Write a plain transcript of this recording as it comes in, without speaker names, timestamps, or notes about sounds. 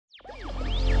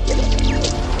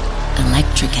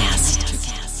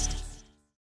Electricast.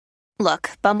 Look,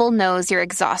 Bumble knows you're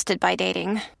exhausted by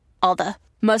dating. All the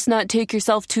must not take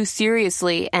yourself too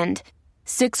seriously and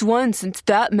 6'1" since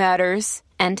that matters.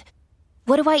 And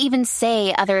what do I even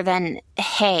say other than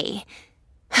hey?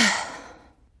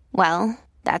 Well,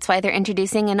 that's why they're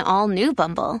introducing an all-new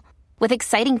Bumble with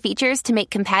exciting features to make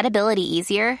compatibility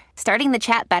easier, starting the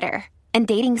chat better, and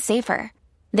dating safer.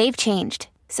 They've changed,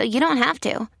 so you don't have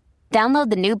to.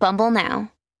 Download the new Bumble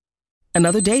now.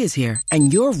 Another day is here,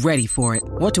 and you're ready for it.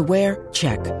 What to wear?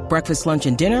 Check. Breakfast, lunch,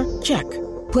 and dinner? Check.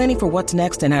 Planning for what's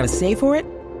next and how to save for it?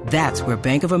 That's where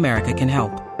Bank of America can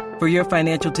help. For your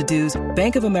financial to-dos,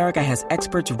 Bank of America has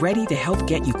experts ready to help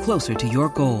get you closer to your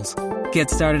goals. Get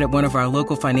started at one of our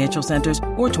local financial centers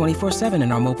or 24/7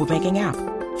 in our mobile banking app.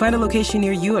 Find a location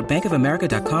near you at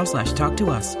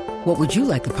bankofamerica.com/talktous. What would you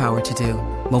like the power to do?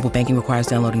 Mobile banking requires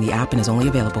downloading the app and is only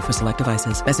available for select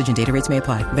devices. Message and data rates may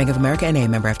apply. Bank of America N.A.,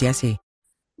 member FDIC.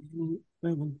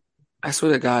 I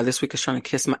swear to God, this week is trying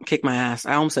to kick my ass.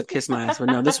 I almost said kiss my ass, but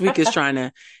no, this week is trying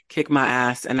to kick my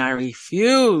ass, and I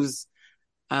refuse.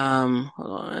 Hold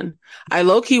on. I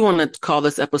low-key want to call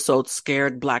this episode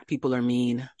 "Scared Black People Are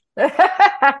Mean." It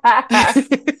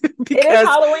is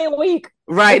Halloween week.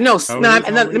 Right. No,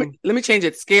 let me change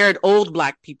it. Scared old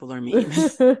Black people are mean.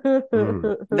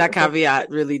 That caveat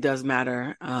really does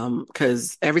matter.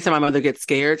 Because every time my mother gets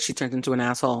scared, she turns into an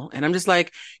asshole. And I'm just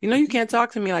like, you can't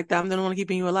talk to me like that. I'm the one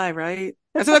keeping you alive, right?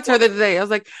 I said that to her the other day. I was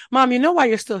like, Mom, you know why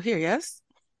you're still here, yes?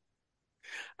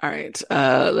 All right.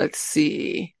 Let's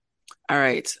see. All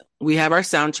right. We have our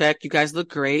sound check. You guys look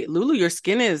great. Lulu, your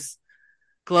skin is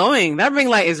glowing. That ring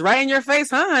light is right in your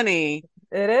face, huh, honey?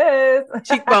 It is.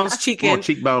 Cheekbones, cheeking. More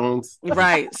cheekbones.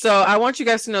 Right. So I want you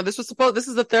guys to know this is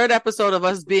the third episode of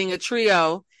us being a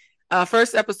trio.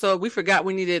 First episode, we forgot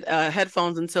we needed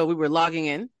headphones until we were logging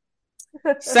in.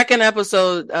 Second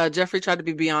episode, Jeffrey tried to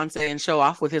be Beyonce and show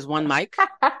off with his one mic.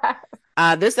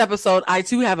 This episode, I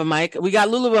too have a mic. We got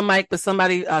Lulu a mic, but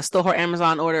somebody stole her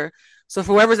Amazon order. So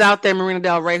for whoever's out there, Marina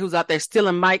Del Rey, who's out there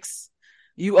stealing mics,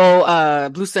 you owe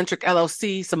Blue Centric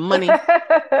LLC some money.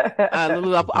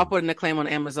 Lulu, I'll put in a claim on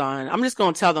Amazon. I'm just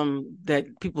going to tell them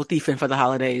that people thieving for the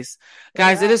holidays.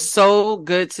 Guys, It is so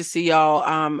good to see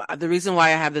y'all. The reason why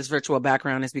I have this virtual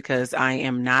background is because I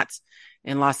am not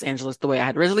in Los Angeles the way I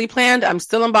had originally planned. I'm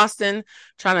still in Boston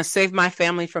trying to save my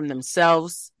family from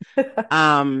themselves.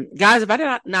 Guys, if I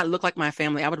did not look like my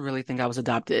family, I would really think I was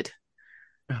adopted.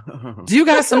 Do you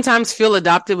guys sometimes feel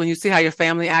adopted when you see how your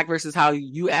family act versus how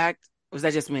you act? Or was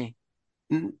that just me?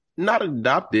 Not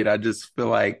adopted. I just feel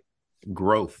like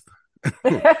growth.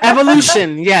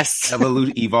 Evolution, yes.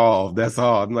 Evolve. That's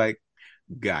all. I'm like,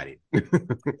 got it.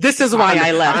 This is why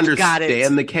I left. I Got it.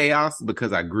 understand the chaos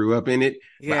because I grew up in it,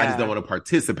 but I just don't want to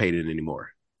participate in it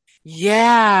anymore.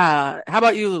 Yeah. How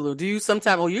about you, Lulu? Do you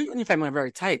sometimes? Well, you and your family are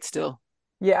very tight still.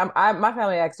 Yeah, my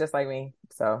family acts just like me.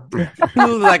 So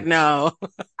Lulu's like, no.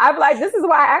 I'm like, this is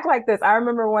why I act like this. I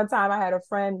remember one time I had a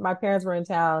friend. My parents were in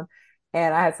town.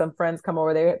 And I had some friends come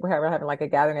over. They were having like a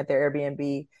gathering at their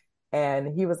Airbnb.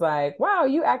 And he was like, wow,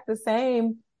 you act the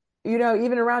same,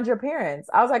 even around your parents.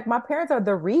 I was like, my parents are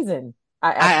the reason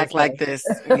I act like this.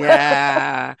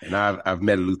 Yeah. And I've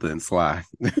met Luther and Sly.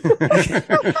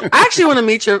 I actually want to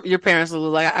meet your parents, Lulu.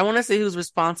 Like, I want to see who's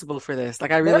responsible for this.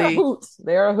 Like, I really.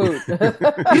 They're a hoot.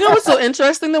 You know what's so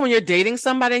interesting though? When you're dating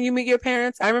somebody and you meet your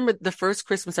parents, I remember the first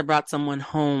Christmas I brought someone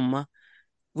home.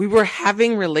 We were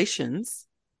having relations.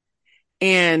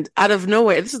 And out of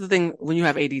nowhere, this is the thing when you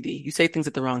have ADD, you say things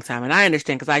at the wrong time. And I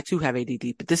understand because I too have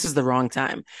ADD, but this is the wrong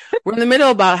time. We're in the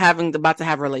middle about to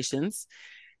have relations.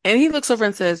 And he looks over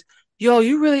and says, yo,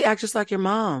 you really act just like your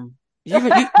mom. You're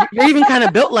even kind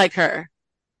of built like her.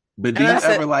 But do you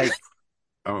ever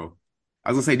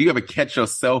do you ever catch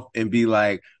yourself and be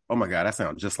like, oh my God, that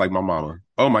sounds just like my mama.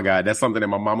 Oh my God, that's something that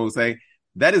my mama would say.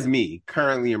 That is me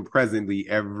currently and presently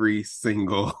every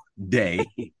single day.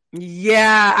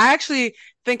 Yeah, I actually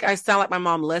think I sound like my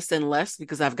mom less and less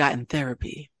because I've gotten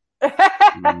therapy.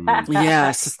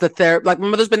 Yes, it's the therapy. Like my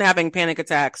mother's been having panic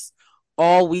attacks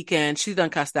all weekend. She's done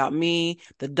cussed out me,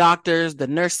 the doctors, the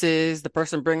nurses, the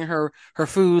person bringing her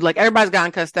food. Like everybody's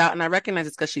gotten cussed out, and I recognize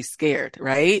it's because she's scared,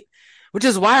 right? Which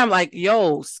is why I'm like,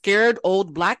 yo, scared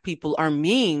old Black people are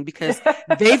mean because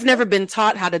they've never been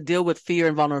taught how to deal with fear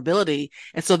and vulnerability,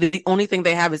 and so the only thing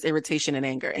they have is irritation and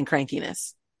anger and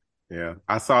crankiness. Yeah,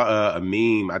 I saw a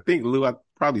meme. I think Lou, I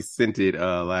probably sent it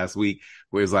last week,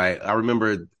 where it's like, I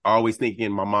remember always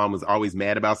thinking my mom was always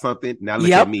mad about something. Now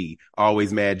look at me,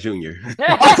 always mad junior.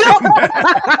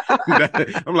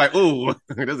 I'm like, oh,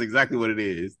 that's exactly what it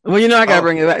is. Well, I gotta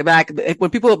bring it back. When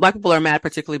Black people are mad,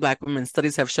 particularly Black women,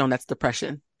 studies have shown that's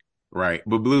depression. Right.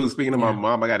 But Blue, speaking of my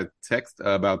mom, I got a text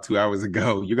about 2 hours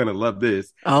ago. You're gonna love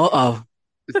this. Oh.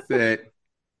 It said,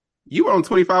 "You were on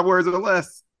 25 words or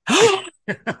less."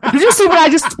 Did you see what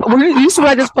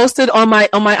I just posted on my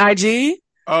IG?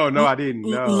 Oh no, I didn't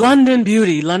know. London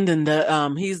Beauty,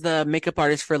 he's the makeup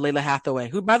artist for Layla Hathaway,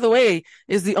 who, by the way,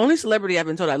 is the only celebrity I've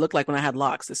been told I look like when I had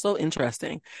locks. It's so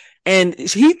interesting. And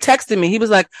he texted me. He was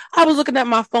like, I was looking at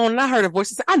my phone and I heard a voice.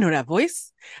 He said, I know that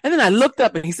voice. And then I looked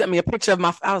up and he sent me a picture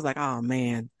of I was like, oh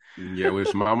man. Yeah,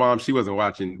 which my mom, she wasn't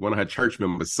watching. One of her church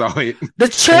members saw it. The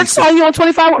church saw you on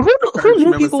 25. Who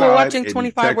knew people were watching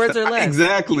 25 words or less?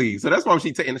 Exactly. So that's why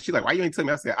she's like, why you ain't telling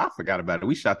me? I said, I forgot about it.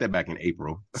 We shot that back in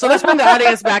April. So let's bring the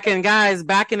audience back in. Guys,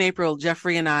 back in April,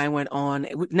 Jeffrey and I went on.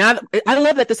 Now, I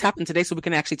love that this happened today so we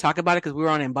can actually talk about it because we were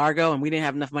on embargo and we didn't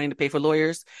have enough money to pay for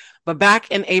lawyers. But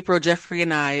back in April, Jeffrey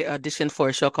and I auditioned for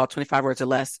a show called 25 Words or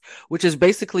Less, which is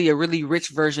basically a really rich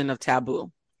version of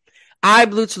Taboo. I,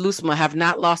 Blue Chalusma, have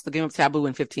not lost the game of Taboo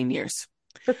in 15 years.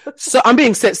 So I'm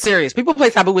being serious. People play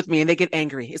Taboo with me and they get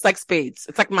angry. It's like spades.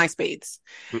 It's like my spades.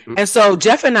 And so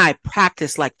Jeff and I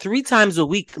practiced like 3 times a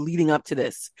week leading up to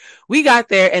this. We got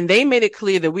there and they made it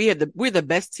clear that we're the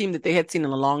best team that they had seen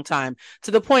in a long time, to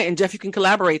the point, and Jeff, you can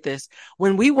collaborate this.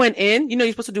 When we went in, you're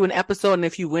supposed to do an episode, and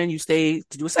if you win, you stay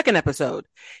to do a second episode.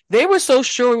 They were so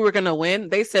sure we were going to win.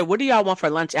 They said, what do y'all want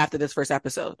for lunch after this first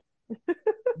episode?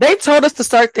 They told us to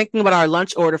start thinking about our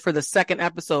lunch order for the second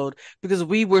episode because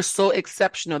we were so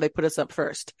exceptional. They put us up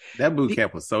first. That boot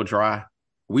camp was so dry.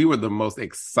 We were the most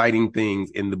exciting things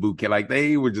in the boot camp. Like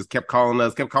they were just kept calling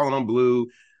on Blue.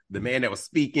 The man that was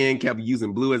speaking kept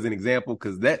using Blue as an example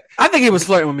because I think he was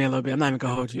flirting with me a little bit. I'm not even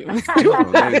gonna hold you.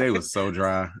 they were so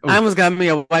dry. I almost got me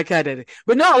a white cat at it.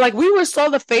 But no, like we were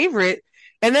so the favorite.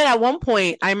 And then at one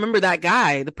point, I remember that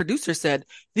guy, the producer, said,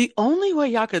 the only way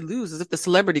y'all could lose is if the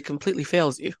celebrity completely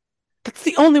fails you. That's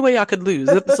the only way y'all could lose,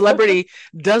 if the celebrity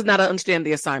does not understand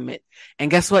the assignment. And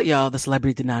guess what, y'all? The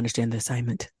celebrity did not understand the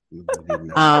assignment.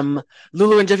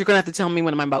 Lulu and Jeff, you're going to have to tell me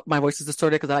when my voice is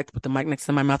distorted because I like to put the mic next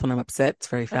to my mouth when I'm upset. It's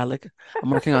very phallic.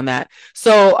 I'm working on that.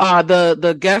 So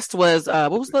the guest was, what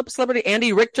was the celebrity?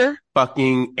 Andy Richter?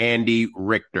 Fucking Andy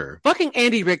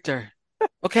Richter.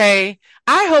 Okay,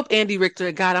 I hope Andy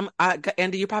Richter,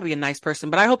 Andy, you're probably a nice person,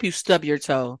 but I hope you stub your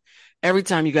toe every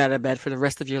time you got out of bed for the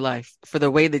rest of your life for the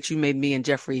way that you made me and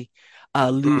Jeffrey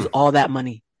lose all that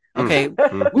money. Okay,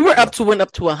 we went up to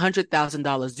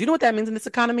 $100,000. Do you know what that means in this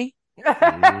economy?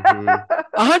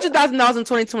 $100,000 in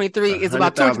 2023 is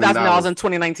about $200,000 in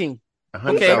 2019.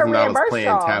 $100,000 playing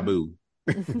Taboo.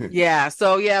 Yeah,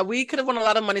 so yeah, we could have won a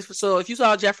lot of money. So if you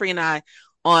saw Jeffrey and I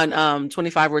on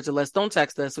 25 Words or Less, don't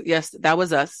text us. Yes, that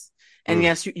was us. And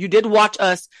yes, you did watch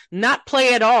us not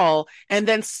play at all and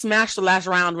then smash the last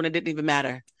round when it didn't even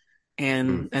matter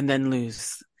and then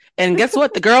lose. And guess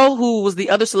what? The girl who was the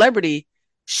other celebrity,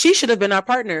 she should have been our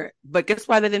partner. But guess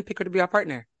why they didn't pick her to be our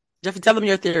partner? Jeffrey, tell them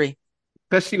your theory.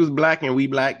 Because she was black and we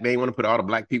black. They didn't want to put all the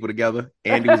black people together.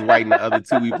 Andy was white and the other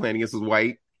two we playing against was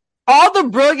white. All the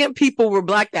brilliant people were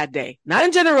black that day. Not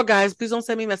in general, guys. Please don't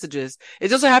send me messages. It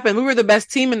just so happened we were the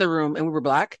best team in the room and we were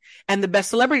black. And the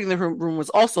best celebrity in the room was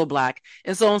also black.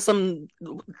 And so on some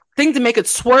thing to make it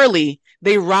swirly,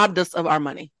 they robbed us of our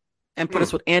money and put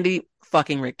us with Andy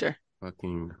fucking Richter.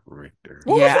 Fucking Richter.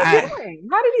 What was he doing?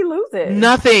 How did he lose it?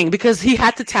 Nothing, because he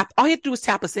had to tap. All he had to do was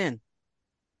tap us in.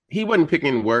 He wasn't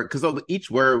picking word because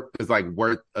each word is like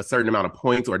worth a certain amount of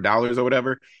points or dollars or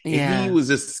whatever. Yeah. And he was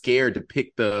just scared to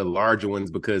pick the larger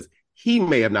ones because he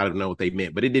may have not known what they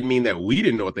meant, but it didn't mean that we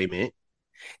didn't know what they meant.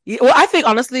 Yeah, well, I think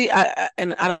honestly, I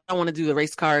don't want to do the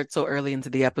race card so early into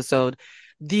the episode.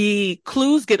 The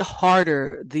clues get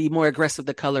harder the more aggressive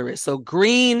the color is. So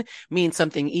green means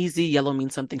something easy, yellow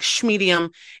means something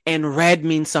medium, and red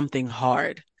means something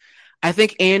hard. I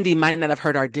think Andy might not have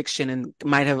heard our diction and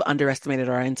might have underestimated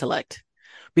our intellect.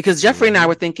 Because Jeffrey and I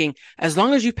were thinking, as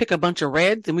long as you pick a bunch of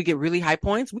reds and we get really high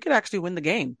points, we could actually win the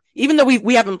game. Even though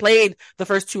we haven't played the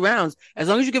first 2 rounds, as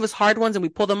long as you give us hard ones and we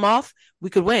pull them off,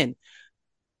 we could win.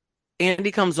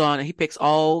 Andy comes on and he picks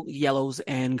all yellows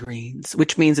and greens,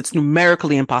 which means it's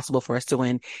numerically impossible for us to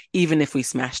win, even if we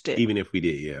smashed it. Even if we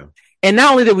did, yeah. And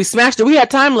not only did we smash it, we had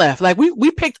time left. Like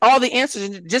we picked all the answers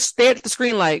and just stared at the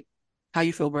screen like, how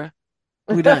you feel, bruh?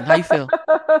 We done. How you feel?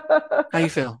 How you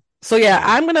feel? So yeah,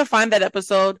 I'm gonna find that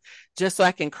episode just so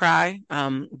I can cry.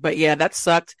 But yeah, that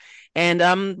sucked.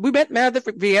 And we met Meredith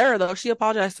Vieira though. She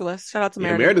apologized to us. Shout out to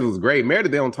Meredith. Meredith was great.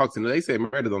 Meredith, they said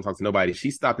Meredith don't talk to nobody.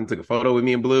 She stopped and took a photo with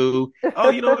me and Blue. Oh,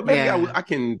 you know what? Maybe I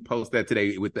can post that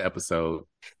today with the episode.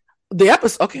 The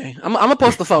episode, okay. I'm gonna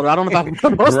post the photo. I don't know if I'm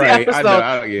gonna post the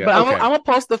episode, but I'm gonna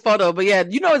post the photo. But yeah,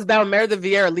 it's bad when Meredith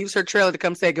Vieira leaves her trailer to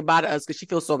come say goodbye to us because she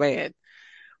feels so bad.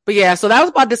 But yeah, so that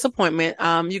was about disappointment.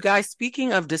 You guys,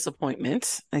 speaking of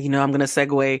disappointment, I'm going to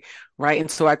segue right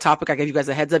into our topic. I gave you guys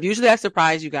a heads up. Usually I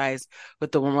surprise you guys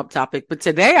with the warm-up topic, but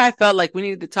today I felt like we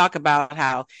needed to talk about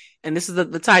how, and this is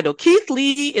the title, Keith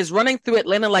Lee is running through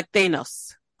Atlanta like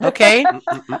Thanos. Okay.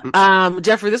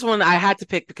 Jeffrey, this one I had to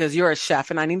pick because you're a chef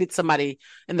and I needed somebody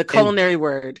in the culinary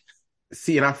word.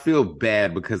 See, and I feel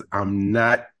bad because I'm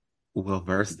not well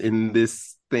versed in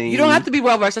this thing. You don't have to be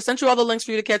well versed. I sent you all the links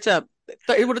for you to catch up.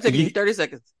 It would have taken you 30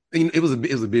 seconds. It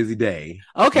was a busy day.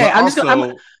 Okay,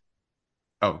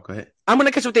 Oh, go ahead. I'm going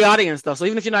to catch up with the audience, though. So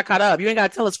even if you're not caught up, you ain't got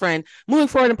to tell us, friend. Moving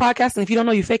forward in podcasting, if you don't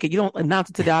know, you fake it. You don't announce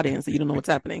it to the audience that you don't know what's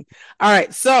happening. All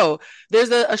right. So there's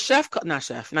a chef, not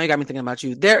chef. Now you got me thinking about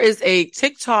you. There is a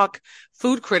TikTok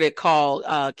food critic called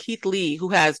Keith Lee who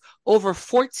has over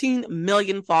 14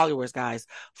 million followers, guys.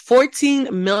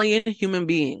 14 million human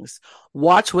beings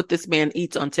watch what this man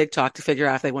eats on TikTok to figure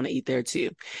out if they want to eat there too.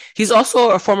 He's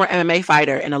also a former MMA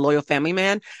fighter and a loyal family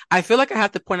man. I feel like I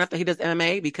have to point out that he does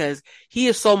MMA because he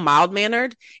is so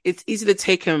mild-mannered. It's easy to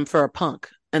take him for a punk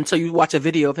until you watch a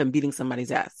video of him beating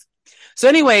somebody's ass. So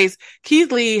anyways,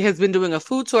 Keith Lee has been doing a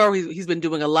food tour. He's been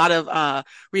doing a lot of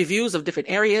reviews of different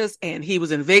areas, and he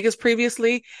was in Vegas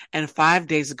previously. And 5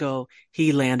 days ago,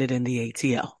 he landed in the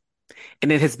ATL.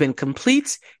 And it has been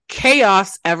complete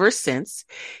chaos ever since.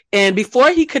 And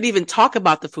before he could even talk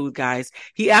about the food, guys,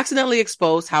 he accidentally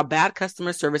exposed how bad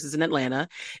customer service is in Atlanta,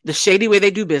 the shady way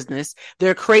they do business,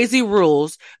 their crazy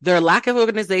rules, their lack of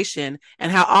organization,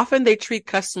 and how often they treat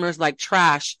customers like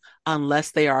trash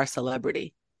unless they are a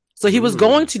celebrity. So he was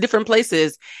going to different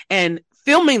places and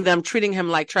filming them, treating him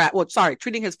like trash.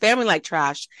 Treating his family like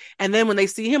trash. And then when they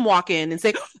see him walk in and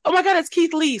say, "Oh my God, it's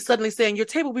Keith Lee," suddenly saying, "Your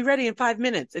table will be ready in 5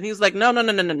 minutes." And he was like,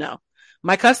 no.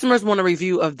 My customers want a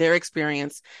review of their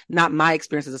experience, not my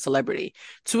experience as a celebrity.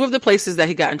 Two of the places that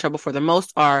he got in trouble for the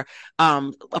most are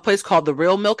a place called The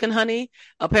Real Milk and Honey.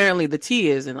 Apparently the tea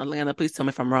is in Atlanta. Please tell me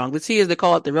if I'm wrong. The tea is, they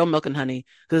call it The Real Milk and Honey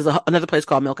because there's another place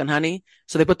called Milk and Honey.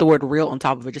 So they put the word real on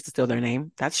top of it just to steal their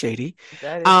name. That's shady.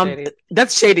 That is shady.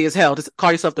 That's shady as hell to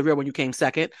call yourself The Real when you came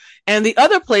second. And the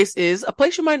other place is a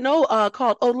place you might know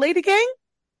called Old Lady Gang.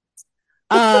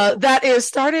 That is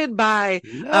started by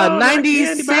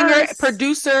 90s singer,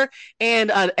 producer, and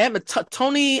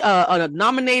Tony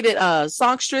nominated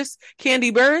songstress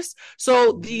Kandi Burruss.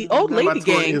 So the Old Lady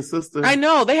Gang, I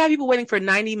know, they have people waiting for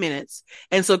 90 minutes.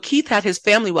 And so Keith had his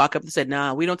family walk up and said,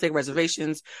 "Nah, we don't take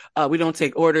reservations. We don't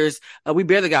take orders. We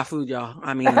barely got food, y'all.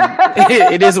 I mean,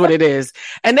 it is what it is."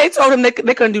 And they told him they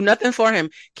couldn't do nothing for him.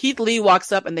 Keith Lee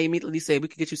walks up and they immediately say, "We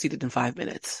could get you seated in 5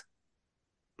 minutes."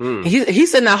 He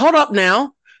said, "Now hold up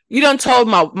now. You done told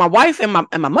my wife and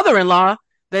my mother-in-law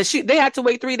that they had to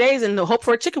wait 3 days and hope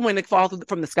for a chicken wing to fall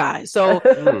from the sky. So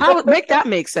how would make that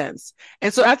make sense?"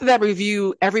 And so after that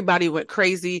review, everybody went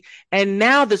crazy. And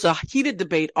now there's a heated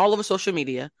debate all over social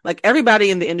media. Like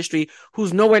everybody in the industry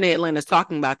who's nowhere near Atlanta is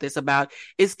talking about this, about,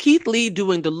 is Keith Lee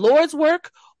doing the Lord's work?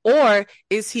 Or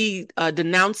is he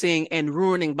denouncing and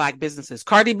ruining Black businesses?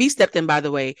 Cardi B stepped in, by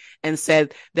the way, and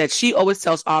said that she always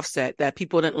tells Offset that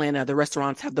people in Atlanta, the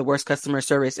restaurants, have the worst customer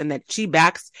service, and that she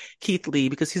backs Keith Lee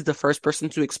because he's the first person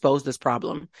to expose this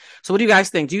problem. So what do you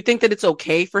guys think? Do you think that it's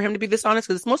okay for him to be this honest?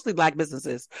 Because it's mostly Black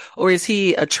businesses. Or is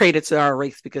he a traitor to our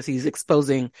race because he's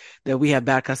exposing that we have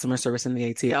bad customer service in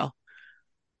the ATL?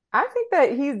 I think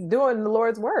that he's doing the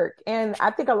Lord's work. And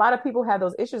I think a lot of people have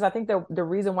those issues. I think that the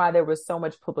reason why there was so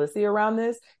much publicity around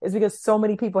this is because so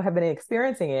many people have been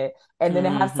experiencing it. And then to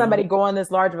have somebody go on this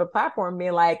large of a platform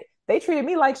being like, they treated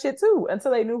me like shit too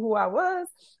until they knew who I was.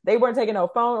 They weren't taking no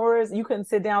phone orders. You couldn't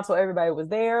sit down till everybody was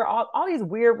there. All these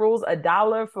weird rules,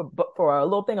 $1 for a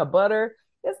little thing of butter.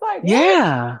 It's like,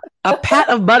 yeah, a pat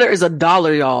of butter is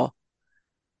 $1, y'all.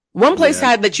 One place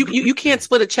had that you can't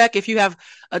split a check if you have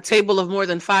a table of more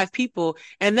than 5 people.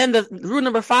 And then the rule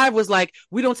number 5 was like,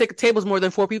 we don't take tables more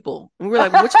than 4 people. And we're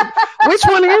like, which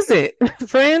one is it,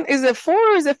 friend? Is it 4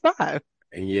 or is it 5?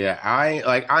 Yeah,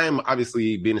 I am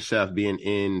obviously, being a chef, being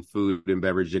in food and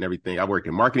beverage and everything. I work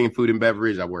in marketing, food and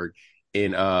beverage. I work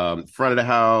in front of the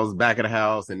house, back of the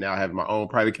house, and now I have my own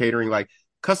private catering. Like,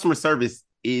 customer service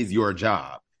is your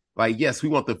job. Like, yes, we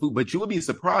want the food, but you would be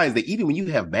surprised that even when you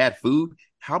have bad food,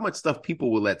 how much stuff people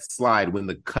will let slide when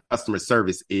the customer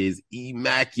service is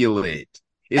immaculate.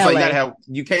 It's LA. Like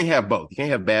you can't have both. You can't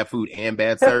have bad food and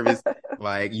bad service.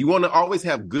 Like, you want to always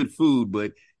have good food,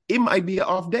 but it might be an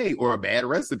off day or a bad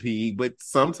recipe. But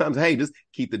sometimes, hey, just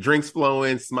keep the drinks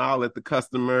flowing, smile at the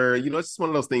customer. You know, it's just one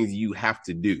of those things you have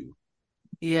to do.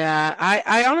 Yeah,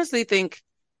 I honestly think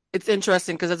it's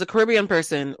interesting because as a Caribbean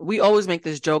person, we always make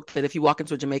this joke that if you walk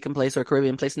into a Jamaican place or a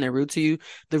Caribbean place and they're rude to you,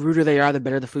 the ruder they are, the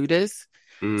better the food is.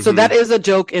 So that is a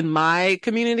joke in my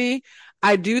community.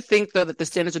 I do think, though, that the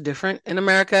standards are different in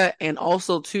America. And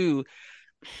also, too,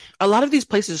 a lot of these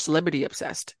places are celebrity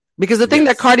obsessed. Because the thing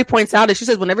that Cardi points out is she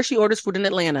says whenever she orders food in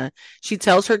Atlanta, she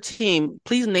tells her team,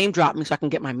 please name drop me so I can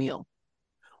get my meal.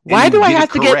 Why do I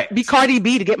have to be Cardi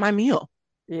B to get my meal?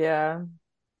 Yeah.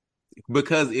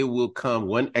 Because it will come,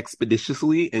 one,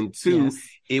 expeditiously, and two,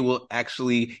 it will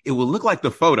look like the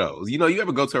photos. You know, you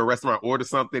ever go to a restaurant, order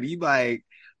something, you like,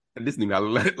 this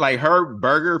nigga, like her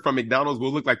burger from McDonald's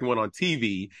will look like the one on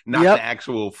TV, not the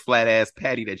actual flat ass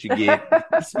patty that you get,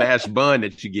 smashed bun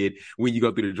that you get when you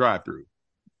go through the drive-through.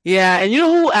 Yeah, and you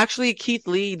know who actually Keith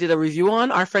Lee did a review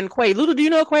on? Our friend Quay. Ludo, do you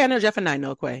know Quay? I know Jeff and I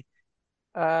know Quay.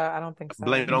 I don't think so.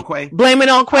 Blame it on Quay. Blame it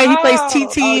on Quay. He plays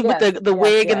TT with the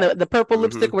wig and the purple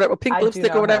lipstick, or whatever, pink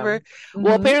lipstick or whatever.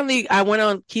 Well, apparently I went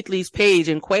on Keith Lee's page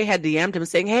and Quay had DM'd him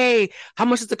saying, hey, how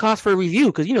much does it cost for a review?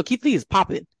 Because, you know, Keith Lee is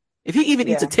popping. If he even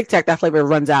eats a Tic Tac, that flavor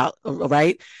runs out,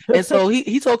 right? And so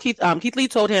he told Keith Lee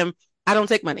told him, I don't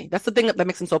take money. That's the thing that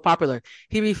makes him so popular.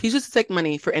 He refuses to take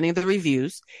money for any of the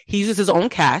reviews. He uses his own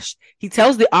cash. He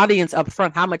tells the audience up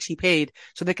front how much he paid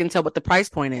so they can tell what the price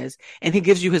point is. And he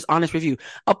gives you his honest review.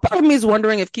 A part of me is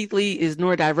wondering if Keith Lee is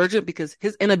neurodivergent because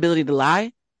his inability to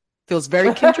lie feels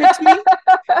very kindred to me.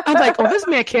 I'm like, oh, this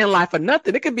man can't lie for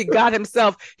nothing. It could be God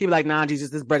himself. He'd be like, nah, Jesus,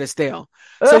 this bread is stale.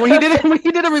 So when he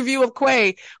did a review of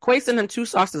Quay sent him two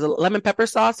sauces, a lemon pepper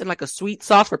sauce and like a sweet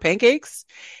sauce for pancakes.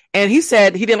 And he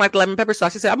said he didn't like the lemon pepper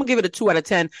sauce. He said, I'm gonna give it a 2 out of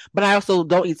 10, but I also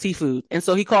don't eat seafood. And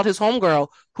so he called his homegirl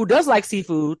who does like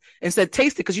seafood and said,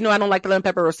 taste it, because you know I don't like the lemon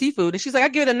pepper or seafood. And she's like, I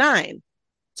give it a 9.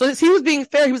 So he was being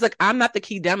fair. He was like, I'm not the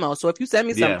key demo. So if you send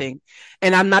me something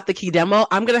and I'm not the key demo,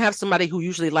 I'm going to have somebody who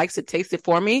usually likes it taste it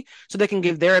for me so they can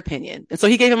give their opinion. And so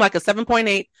he gave him like a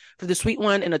 7.8 for the sweet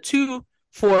one and a 2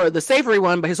 for the savory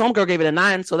one, but his homegirl gave it a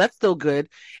 9. So that's still good.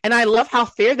 And I love how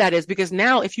fair that is, because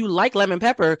now if you like lemon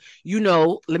pepper, you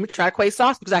know, let me try Quay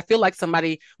sauce, because I feel like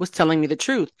somebody was telling me the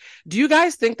truth. Do you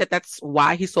guys think that that's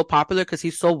why he's so popular? Because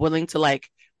he's so willing to like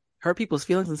hurt people's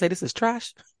feelings and say this is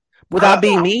trash without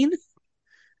being mean?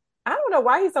 I don't know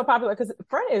why he's so popular, because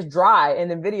Friend is dry in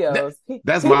the videos.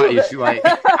 That's my issue. Like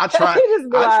I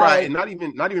try, and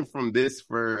not even from this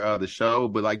for the show,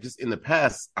 but like just in the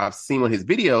past, I've seen on his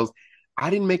videos,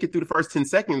 I didn't make it through the first 10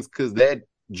 seconds because that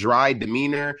dry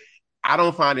demeanor, I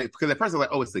don't find it, because at first I was like,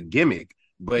 oh, it's a gimmick.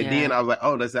 But then I was like,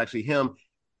 oh, that's actually him.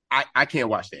 I can't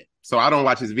watch that. So I don't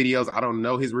watch his videos. I don't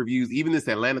know his reviews. Even this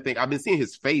Atlanta thing, I've been seeing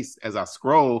his face as I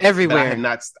scroll everywhere.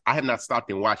 I have not stopped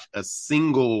and watched a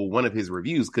single one of his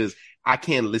reviews because I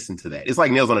can't listen to that. It's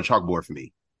like nails on a chalkboard for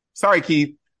me. Sorry,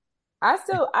 Keith. I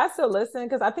still listen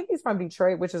because I think he's from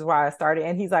Detroit, which is why I started.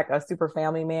 And he's like a super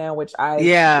family man, which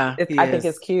I think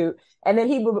is cute. And then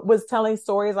he was telling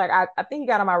stories. Like I think he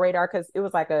got on my radar because it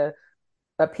was like a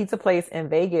pizza place in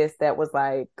Vegas that was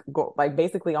like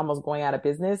basically almost going out of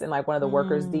business. And like one of the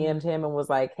workers DM'd him and was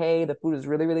like, hey, the food is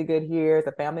really, really good here. It's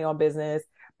a family owned business.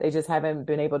 They just haven't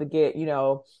been able to get, we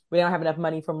don't have enough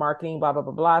money for marketing, blah, blah,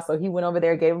 blah, blah. So he went over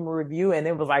there, gave him a review. And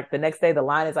it was like the next day, the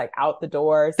line is like out the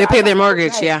door. So they pay their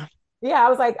mortgage. Nice. Yeah. Yeah. I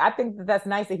was like, I think that's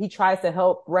nice that he tries to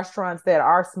help restaurants that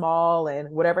are small and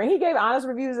whatever. And he gave honest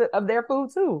reviews of their food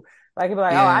too. Like he'd be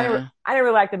like, oh, I didn't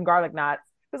really like them garlic knots.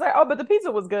 It's like, oh, but the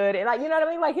pizza was good. And like, you know what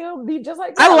I mean? Like he'll be just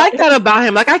like that. I like that about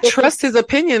him. Like I trust his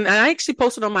opinion. And I actually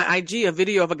posted on my IG a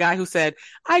video of a guy who said,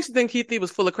 I actually think Keith Lee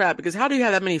was full of crap, because how do you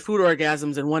have that many food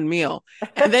orgasms in one meal?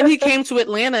 And then he came to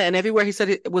Atlanta, and everywhere he said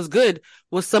it was good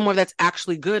was somewhere that's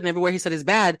actually good. And everywhere he said is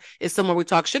bad is somewhere we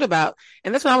talk shit about.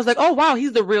 And that's when I was like, oh, wow,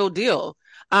 he's the real deal.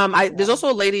 There's also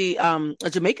a lady, a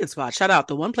Jamaican spot, shout out,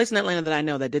 the one place in Atlanta that I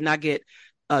know that did not get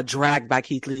dragged by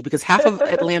Keith Lee, because half of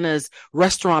Atlanta's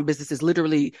restaurant business is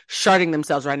literally sharding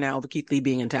themselves right now over Keith Lee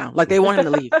being in town. Like they want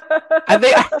him to leave.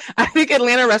 I think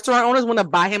Atlanta restaurant owners want to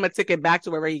buy him a ticket back to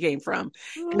wherever he came from.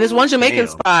 And there's one Jamaican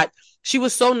spot, she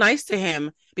was so nice to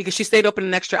him because she stayed open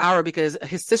an extra hour because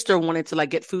his sister wanted to like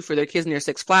get food for their kids near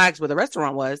Six Flags where the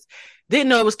restaurant was. Didn't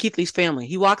know it was Keith Lee's family.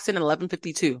 He walks in at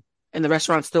 11:52. And the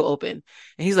restaurant's still open.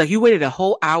 And he's like, you waited a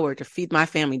whole hour to feed my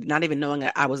family, not even knowing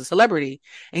that I was a celebrity.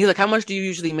 And he's like, how much do you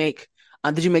usually make?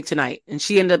 Did you make tonight? And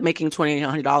she ended up making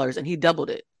 $2,800, and he doubled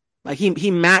it. Like he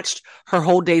matched her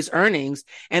whole day's earnings.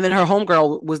 And then her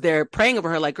homegirl was there praying over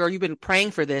her, like, girl, you've been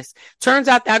praying for this. Turns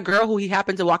out that girl who he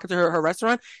happened to walk into her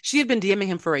restaurant, she had been DMing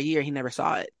him for a year. He never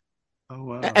saw it. Oh,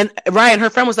 wow. And Ryan, her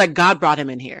friend was like, God brought him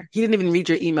in here. He didn't even read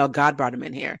your email. God brought him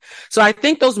in here. So I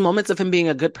think those moments of him being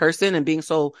a good person and being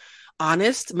so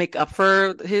honest make up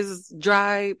for his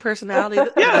dry personality.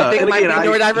 Yeah, I think it might be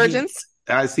neurodivergence.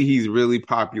 I see he's really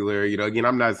popular. You know, again,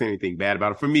 I'm not saying anything bad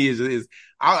about it. For me,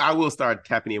 I will start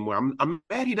tapping in more. I'm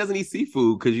mad he doesn't eat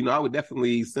seafood because, you know, I would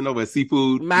definitely send over a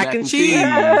seafood mac and cheese.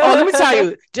 Oh, let me tell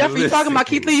you, Jeffrey, you talking about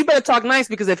Keith Lee, you better talk nice,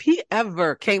 because if he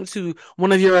ever came to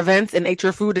one of your events and ate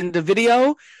your food in the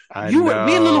video,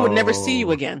 me and Lulu would never see you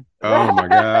again. Oh my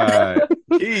God.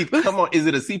 Keith, come on. Is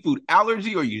it a seafood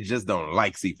allergy or you just don't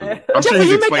like seafood? I'm sure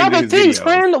you make other things,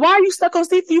 friend. Why are you stuck on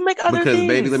seafood? You make other things. Because,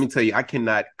 baby, let me tell you, I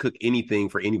cannot cook anything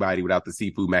for anybody without the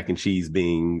seafood mac and cheese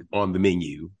being on the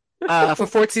menu. For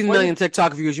 14 million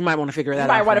TikTok views, you might want to figure that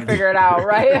out. You might want to figure it out,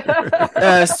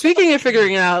 right? Speaking of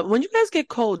figuring it out, when you guys get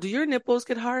cold, do your nipples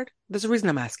get hard? There's a reason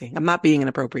I'm asking. I'm not being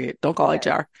inappropriate. Don't call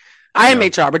HR. I am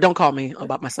HR, but don't call me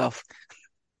about myself.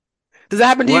 Does that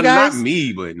happen to you guys? Not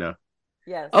me, but no.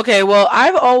 Yes. Okay, well,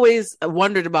 I've always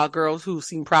wondered about girls who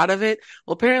seem proud of it.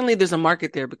 Well, apparently there's a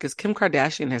market there because Kim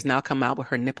Kardashian has now come out with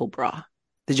her nipple bra.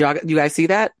 Did you guys see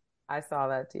that? I saw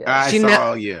that, too.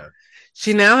 Yeah.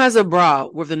 She now has a bra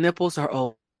where the nipples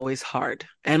are always hard.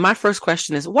 And my first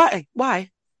question is, why?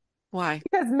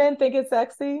 Because men think it's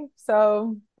sexy.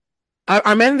 So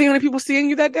are men the only people seeing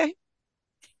you that day?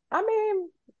 I mean,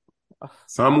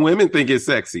 some women think it's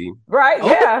sexy. Right,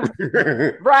 yeah.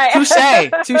 Right.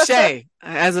 Touche.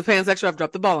 As a pansexual, I've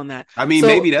dropped the ball on that. I mean,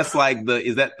 maybe that's like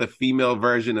is that the female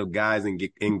version of guys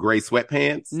in gray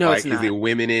sweatpants? No, like, it's not. Is it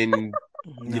women in,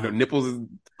 nipples is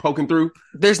poking through?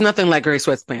 There's nothing like gray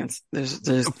sweatpants.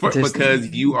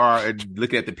 Because you are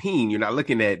looking at the peen. You're not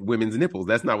looking at women's nipples.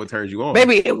 That's not what turns you on.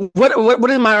 Baby, what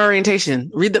is my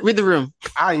orientation? Read the room.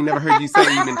 I ain't never heard you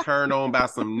say you've been turned on by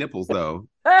some nipples, though.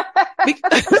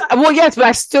 Well, yes, but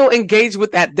I still engage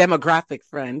with that demographic,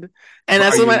 friend. And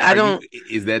that's what I don't.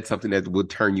 Is that something that would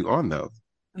turn you on, though?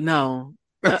 No.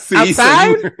 See,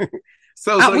 outside?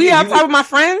 We outside with my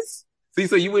friends? See,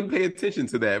 so you wouldn't pay attention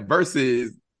to that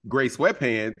versus gray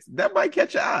sweatpants. That might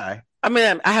catch your eye. I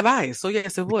mean, I have eyes, so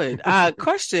yes, it would.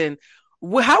 Question.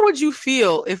 How would you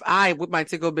feel if I, with my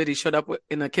Tickle Bitty, showed up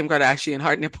in a Kim Kardashian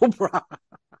hard nipple bra?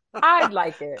 I'd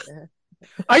like it.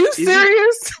 Are you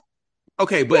serious?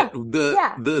 Okay, but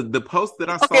the post that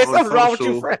I saw on wrong with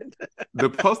social, your friend. the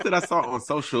post that I saw on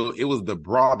social, it was the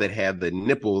bra that had the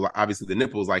nipples, obviously the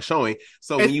nipples like showing.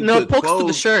 So when you put pokes clothes, to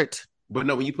the shirt. But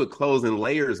no, when you put clothes and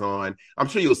layers on, I'm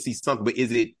sure you'll see something. But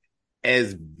is it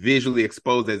as visually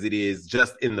exposed as it is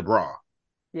just in the bra?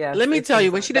 Yeah. Let me tell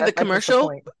you, when she did the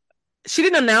commercial, she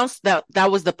didn't announce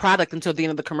that was the product until the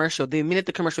end of the commercial. The minute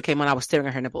the commercial came on, I was staring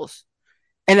at her nipples.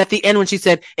 And at the end, when she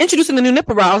said, introducing the new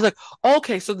nipple bra, I was like,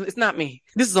 okay, so it's not me.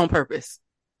 This is on purpose.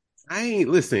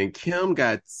 Listen, Kim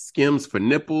got Skims for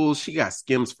nipples. She got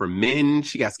Skims for men.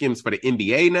 She got Skims for the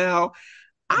NBA now.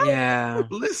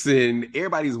 Listen,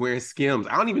 everybody's wearing Skims.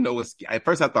 I don't even know at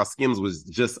first I thought Skims was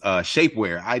just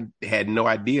shapewear. I had no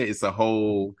idea it's a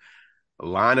whole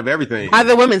line of everything.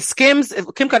 Either women, Skims,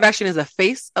 Kim Kardashian is a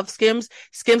face of Skims.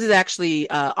 Skims is actually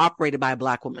operated by a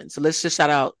Black woman. So let's just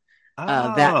shout out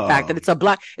that fact that it's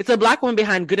a Black woman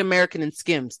behind Good American and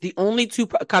Skims, the only two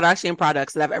Kardashian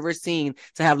products that I've ever seen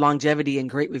to have longevity and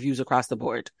great reviews across the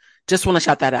board. Just want to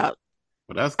shout that out.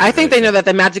 Well, I think they know that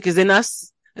the magic is in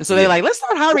us, and so they're like, let's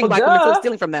start hiring Black women instead of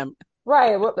stealing from them.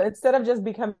 Right. Well, instead of just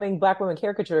becoming Black women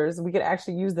caricatures, we could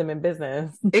actually use them in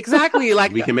business. Exactly.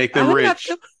 Like we can make them rich.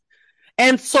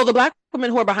 And so the Black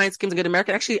women who are behind Skims and Good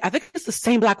American, actually, I think it's the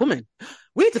same Black woman.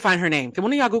 We need to find her name. Can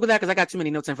one of y'all Google that? Because I got too many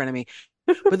notes in front of me.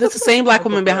 But it's the same Black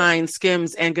woman behind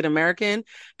Skims and Good American.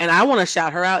 And I want to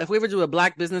shout her out. If we ever do a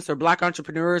Black business or Black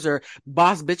entrepreneurs or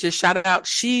boss bitches, shout it out.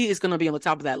 She is going to be on the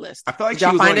top of that list. I feel like she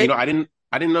was on,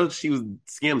 I didn't know she was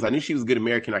Skims. I knew she was Good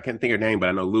American. I can't think of her name, but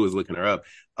I know Lou is looking her up.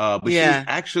 But she was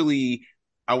actually,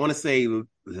 I want to say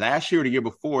last year or the year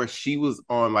before, she was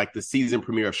on like the season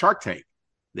premiere of Shark Tank.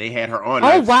 They had her on.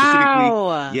 Oh,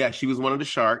 wow. Yeah, she was one of the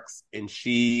sharks, and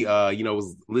she,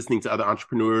 was listening to other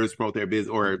entrepreneurs promote their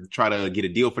business or try to get a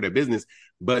deal for their business.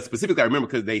 But specifically, I remember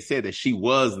because they said that she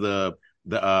was the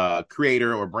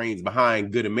creator or brains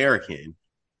behind Good American.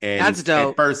 And that's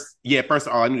dope. First of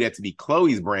all, I knew that to be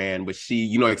Chloe's brand, but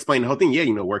she, explained the whole thing. Yeah,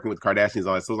 working with Kardashians and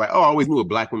all that. So it was like, I always knew a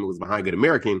Black woman was behind Good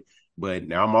American, but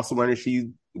now I'm also learning she's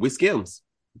with Skims.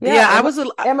 Yeah,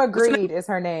 Emma Grede is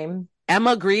her name.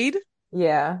 Emma Grede?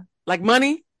 Yeah. Like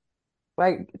money?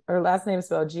 Like her last name is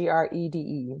spelled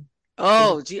Grede.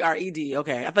 Oh, Gred.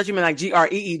 Okay. I thought you meant like Greed.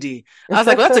 I was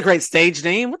like, well, that's a great stage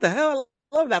name. What the hell?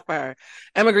 I love that for her.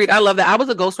 Emma Grede, I love that. I was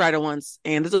a ghostwriter once,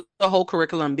 and this is a whole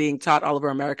curriculum being taught all over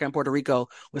America and Puerto Rico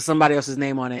with somebody else's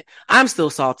name on it. I'm still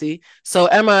salty. So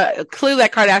Emma, clearly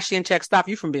that Kardashian check stopped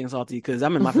you from being salty because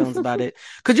I'm in my feelings about it.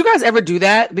 Could you guys ever do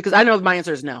that? Because I know my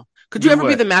answer is no. Could you ever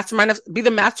be the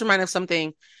mastermind of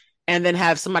something and then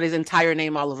have somebody's entire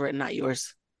name all over it and not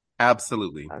yours.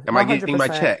 Absolutely. Am I getting my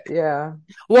check? Yeah.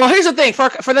 Well, here's the thing. For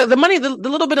the money, the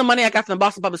little bit of money I got from the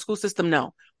Boston public school system,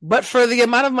 no. But for the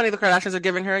amount of money the Kardashians are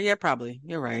giving her, yeah, probably.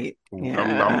 You're right. Yeah.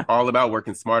 I'm all about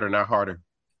working smarter, not harder.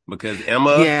 Because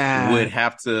Emma would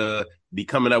have to be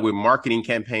coming up with marketing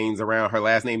campaigns around her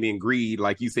last name being Greed,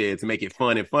 like you said, to make it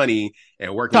fun and funny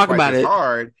and working twice as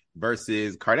hard,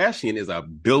 versus Kardashian is a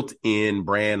built-in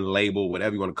brand label,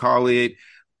 whatever you want to call it.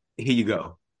 Here you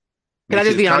go. Can I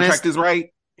just be honest? Contract is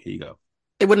right. Here you go.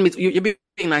 It wouldn't be, you'd be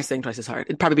being nice saying twice as hard.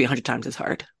 It'd probably be 100 times as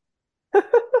hard.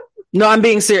 No, I'm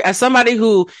being serious. As somebody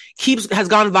who has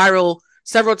gone viral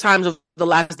several times over the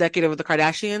last decade of the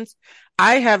Kardashians,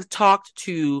 I have talked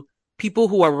to people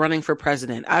who are running for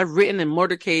president. I've written in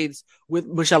motorcades with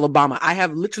Michelle Obama. I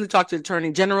have literally talked to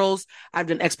attorney generals. I've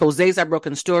done exposés. I've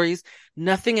broken stories.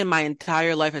 Nothing in my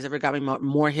entire life has ever got me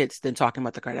more hits than talking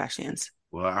about the Kardashians.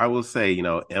 Well, I will say,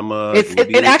 Emma.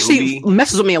 It actually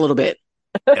messes with me a little bit.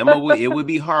 Emma, it would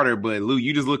be harder, but Lou,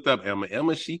 you just looked up Emma.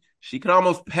 Emma, she can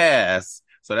almost pass.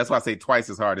 So that's why I say twice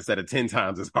as hard instead of 10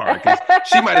 times as hard. Because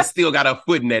she might have still got a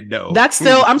foot in that dough. That's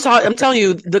still, I'm telling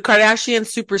you, the Kardashians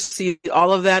supersede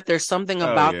all of that. There's something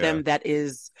about them that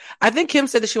is, I think Kim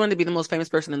said that she wanted to be the most famous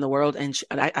person in the world. And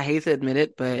I hate to admit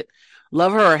it, but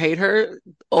love her or hate her,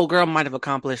 old girl might have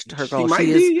accomplished her goal.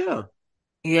 She is, yeah.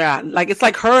 Yeah. Like it's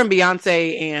like her and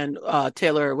Beyonce and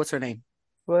Taylor, what's her name?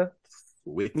 What?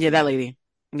 Yeah, that lady.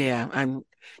 Yeah,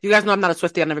 you guys know I'm not a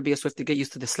Swiftie. I'll never be a Swiftie. Get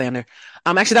used to the slander.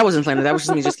 Actually, that wasn't slander. That was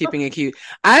just me just keeping it cute.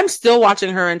 I'm still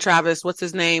watching her and Travis. What's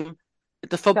his name? At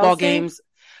the football games.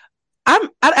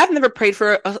 I've never prayed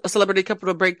for a celebrity couple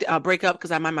to break up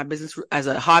because I mind my business as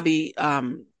a hobby.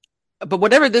 But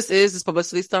whatever this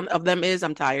publicity stunt of them is,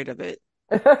 I'm tired of it.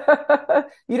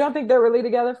 You don't think they're really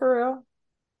together for real?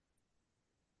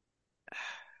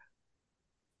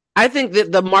 I think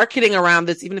that the marketing around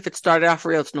this, even if it started off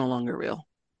real, it's no longer real.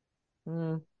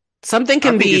 Something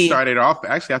can be. I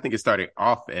think it started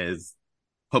off as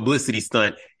publicity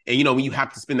stunt. And, when you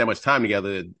have to spend that much time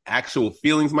together, actual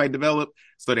feelings might develop.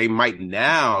 So they might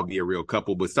now be a real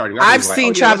couple, but starting off. I've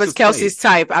seen Travis Kelce's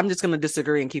type. I'm just going to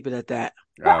disagree and keep it at that.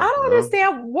 But I don't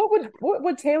understand. What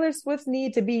would Taylor Swift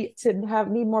need need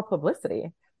more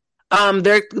publicity?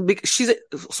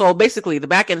 So basically the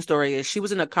back end story is she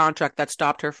was in a contract that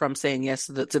stopped her from saying yes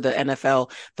to the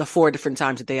NFL the 4 different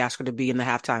times that they asked her to be in the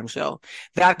halftime show.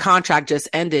 That contract just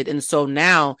ended. And so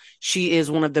now she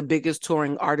is one of the biggest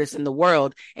touring artists in the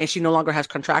world and she no longer has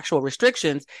contractual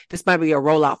restrictions. This might be a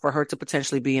rollout for her to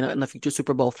potentially be in the future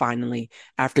Super Bowl finally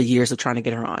after years of trying to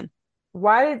get her on.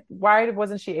 Why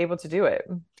wasn't she able to do it?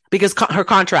 Because her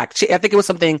contract, I think it was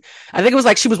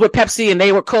like she was with Pepsi and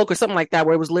they were Coke or something like that,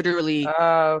 where it was literally,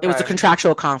 It was a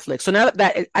contractual conflict. So now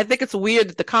that I think it's weird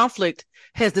that the conflict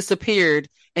has disappeared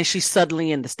and she's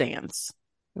suddenly in the stands.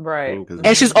 Right.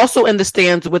 And she's also in the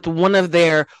stands with one of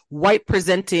their white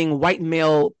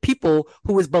male people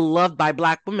who is beloved by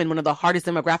Black women, one of the hardest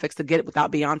demographics to get it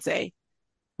without Beyonce.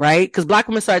 Right? Because Black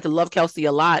women started to love Kelce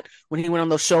a lot when he went on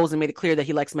those shows and made it clear that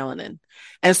he likes melanin.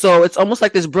 And so it's almost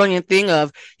like this brilliant thing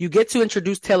of you get to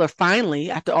introduce Taylor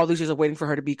finally after all these years of waiting for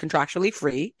her to be contractually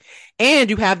free. And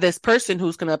you have this person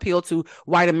who's going to appeal to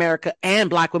white America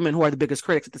and Black women who are the biggest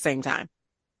critics at the same time.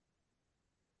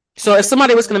 So if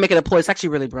somebody was going to make it a ploy, it's actually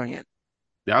really brilliant.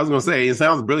 Yeah, I was gonna say it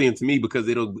sounds brilliant to me because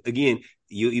it'll be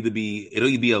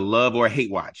a love or a hate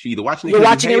watch. You're watching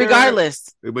it regardless,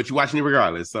 but you're watching it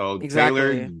regardless. So exactly.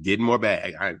 Taylor getting more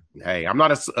bag. I'm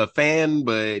not a fan,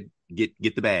 but get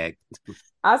the bag.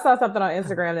 I saw something on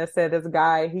Instagram that said this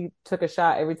guy, he took a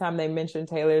shot every time they mentioned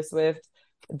Taylor Swift.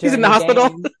 He's in the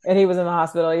hospital, and he was in the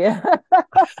hospital. Yeah,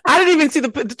 I didn't even see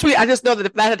the tweet. I just know that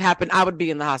if that had happened, I would be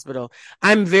in the hospital.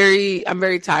 I'm very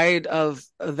tired of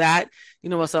that. You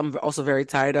know what I'm also very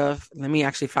tired of? Let me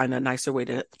actually find a nicer way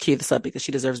to key this up because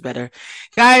she deserves better.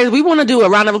 Guys, we want to do a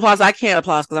round of applause. I can't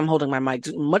applause because I'm holding my mic.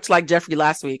 Much like Jeffrey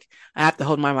last week, I have to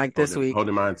hold my mic this week.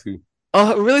 Holding mine too.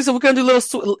 Oh, really? So we're going to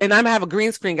do and I'm going to have a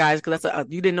green screen, guys, because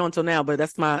you didn't know until now, but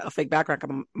that's a fake background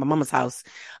from my mama's house.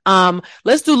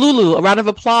 Let's do Lulu. A round of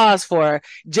applause for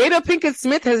Jada Pinkett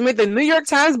Smith has made the New York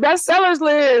Times bestsellers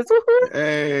list.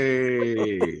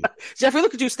 Hey. Jeffrey,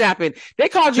 look at you snapping. They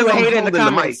called you a hater in the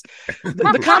comments.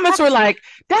 The comments were like,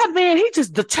 that man, he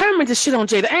just determined to shit on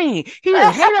Jada, ain't he? He a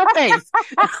hater face.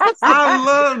 I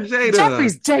love Jada.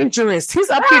 Jeffrey's dangerous. He's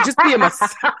up here just being I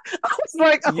was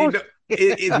like, oh,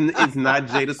 it's not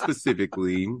Jada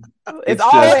specifically. It's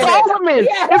all women.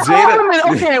 Yeah, it's all women.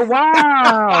 Okay,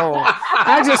 wow.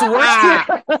 I just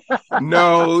watched it.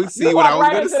 No, see what I was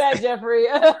going to say. That, Jeffrey.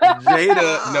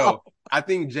 Jada, no. I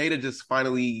think Jada just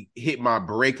finally hit my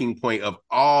breaking point of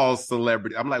all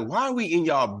celebrity. I'm like, why are we in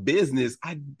y'all business?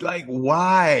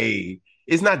 Why?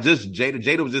 It's not just Jada.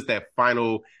 Jada was just that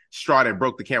final straw that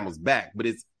broke the camel's back, but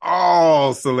it's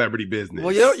all celebrity business.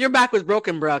 Well, your back was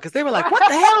broken, bro, because they were like, what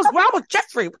the hell is wrong with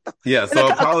Jeffrey? Yeah,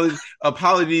 so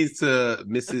apologies to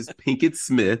Mrs. Pinkett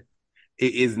Smith.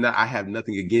 It is not, I have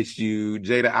nothing against you,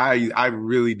 Jada. I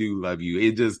really do love you.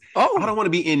 It just, I don't want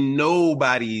to be in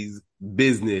nobody's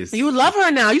business. You love her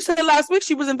now. You said last week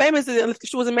she wasn't famous if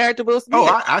she wasn't married to Will Smith.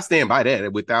 Oh, I stand by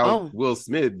that. Without Will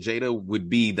Smith, Jada would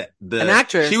be an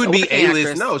actress. She would be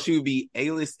A-list. No, she would be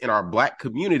A-list in our Black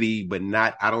community, but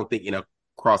not, I don't think, in a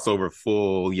crossover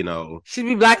full, She'd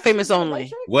be Black famous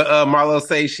only. What Marlo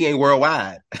say? She ain't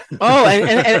worldwide. Oh,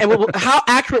 and how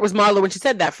accurate was Marlo when she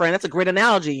said that, friend? That's a great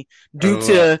analogy due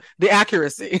to the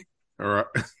accuracy. All right.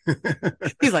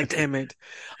 He's like, damn it.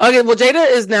 Okay, well,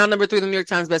 Jada is now number 3 on the New York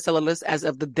Times bestseller list as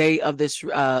of the day of this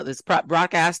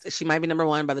broadcast. She might be number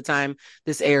 1 by the time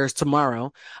this airs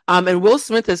tomorrow. And Will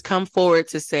Smith has come forward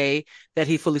to say that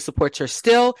he fully supports her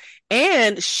still.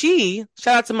 And shout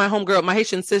out to my homegirl, my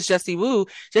Haitian sis, Jessie Woo.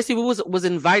 Jessie Woo was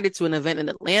invited to an event in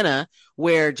Atlanta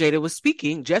where Jada was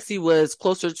speaking. Jessie was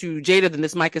closer to Jada than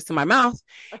this mic is to my mouth.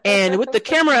 And with the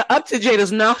camera up to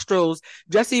Jada's nostrils,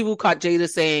 Jessie Woo caught Jada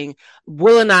saying,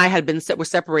 Will and I were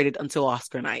separated until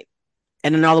Oscar night.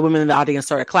 And then all the women in the audience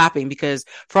started clapping because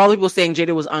for all the people saying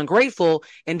Jada was ungrateful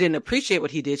and didn't appreciate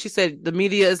what he did, she said, the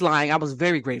media is lying. I was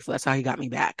very grateful. That's how he got me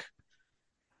back.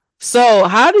 So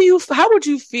how would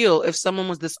you feel if someone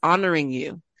was dishonoring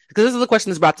you? Because this is the question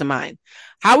that's brought to mind.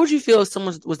 How would you feel if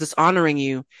someone was dishonoring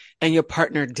you and your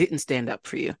partner didn't stand up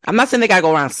for you? I'm not saying they gotta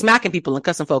go around smacking people and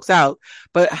cussing folks out,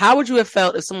 but how would you have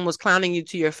felt if someone was clowning you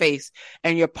to your face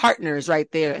and your partner is right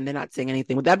there and they're not saying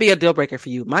anything? Would that be a deal breaker for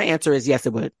you? My answer is yes,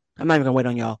 it would. I'm not even gonna wait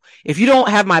on y'all. If you don't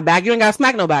have my back, you don't gotta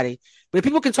smack nobody. But if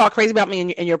people can talk crazy about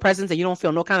me in your presence and you don't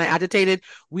feel no kind of agitated,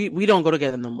 we don't go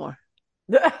together no more.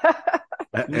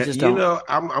 I'm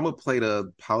gonna play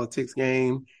the politics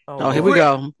game. Oh, here we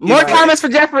go. More comments for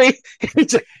Jeffrey.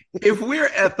 If we're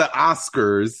at the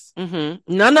Oscars,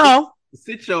 no,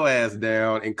 sit your ass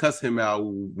down and cuss him out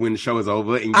when the show is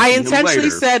over. And I intentionally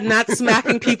said not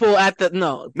smacking people at the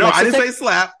no. I didn't say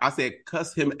slap. I said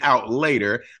cuss him out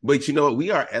later. But you know what?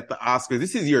 We are at the Oscars.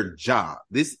 This is your job.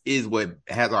 This is what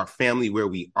has our family where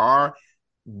we are.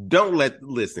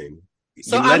 Listen.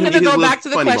 So I'm going to go back to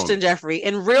the question, Jeffrey.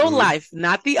 In real life,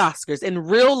 not the Oscars, in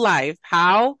real life,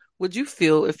 how would you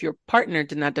feel if your partner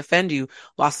did not defend you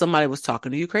while somebody was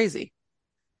talking to you crazy?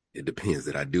 It depends.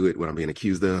 Did I do it? What I'm being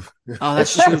accused of? Oh,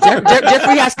 that's true.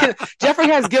 Jeffrey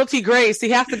has guilty grace. He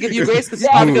has to give you grace because he's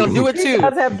probably going to do it too. He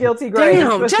does have guilty grace.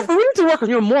 Damn, Jeffrey, we need to work on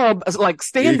your moral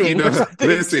standing.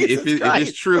 Listen, if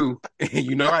it's true,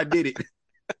 I did it.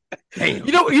 Damn.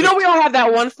 You know, we all have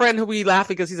that one friend who we laugh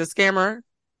because he's a scammer.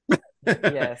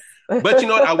 Yes. But you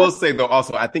know what I will say though,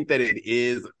 also I think that it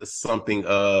is something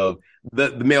of the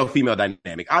male-female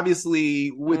dynamic. Obviously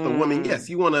with a woman, yes,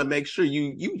 you want to make sure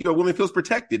your woman feels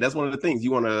protected. That's one of the things. You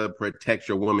want to protect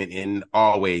your woman in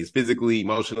all ways, physically,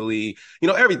 emotionally,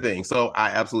 everything. So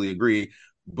I absolutely agree.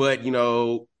 But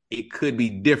it could be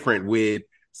different with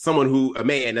a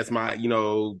man that's my,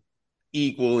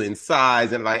 equal in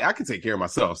size and I can take care of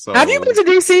myself. So have you been to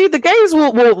DC? The gays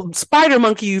will spider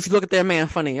monkey you if you look at their man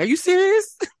funny. Are you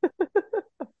serious?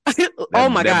 Oh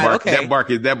my God. Okay.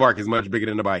 That bark is much bigger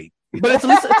than the bite. But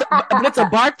it's a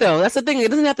bark though. That's the thing. It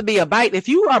doesn't have to be a bite. If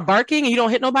you are barking and you don't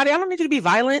hit nobody, I don't need you to be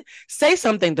violent. Say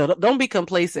something though. Don't be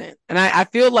complacent. And I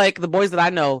feel like the boys that I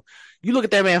know, you look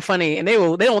at their man funny and they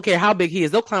don't care how big he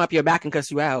is. They'll climb up your back and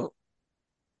cuss you out.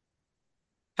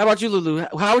 How about you, Lulu?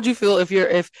 How would you feel if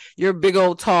your big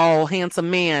old tall handsome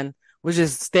man was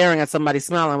just staring at somebody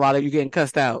smiling while you're getting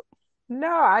cussed out? No,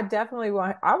 I definitely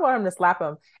want him to slap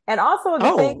him. And also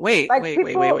wait.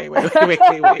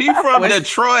 He's from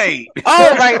Detroit.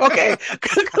 Oh, right, okay.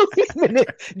 Wait a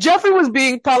minute. Jeffrey was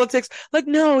being politics. Like,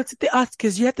 no, it's the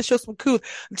Oscars. You have to show some cool.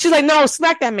 She's like, no,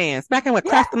 smack that man. Smack him with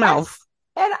crack the mouth.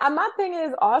 And my thing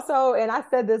is also, and I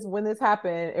said this when this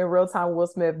happened in real time, Will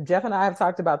Smith, Jeff and I have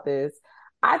talked about this.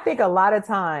 I think a lot of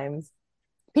times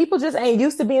people just ain't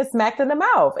used to being smacked in the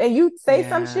mouth. And you say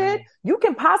some shit, you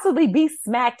can possibly be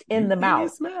smacked in the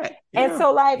mouth. Yeah. And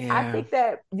so I think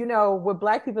that, with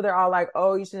Black people, they're all like,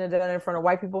 oh, you shouldn't have done it in front of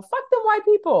white people. Fuck them white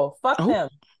people. Fuck them.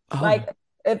 Like,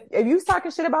 if you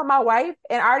talking shit about my wife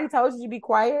and I already told you to be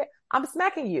quiet, I'm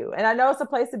smacking you. And I know it's a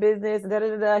place of business.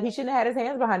 He shouldn't have had his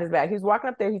hands behind his back. He was walking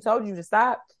up there. He told you to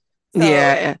stop. So,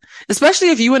 yeah. Especially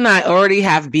if you and I already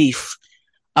have beef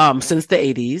since the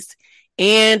 80s.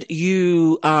 and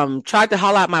you tried to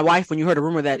holler at my wife when you heard a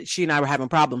rumor that she and I were having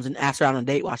problems and asked her out on a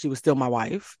date while she was still my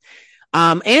wife.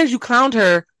 And you clowned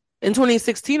her in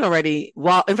 2016 already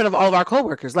while in front of all of our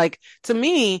coworkers. Like, to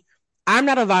me, I'm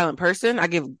not a violent person. I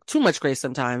give too much grace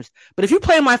sometimes. But if you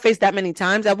play in my face that many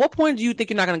times, at what point do you think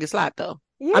you're not going to get slapped, though?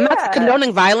 Yeah. I'm not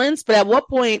condoning violence, but at what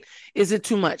point is it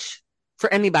too much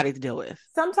for anybody to deal with?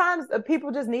 Sometimes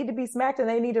people just need to be smacked and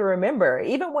they need to remember.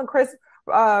 Even when Chris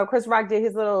Rock did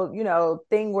his little,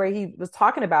 thing where he was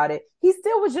talking about it, he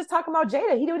still was just talking about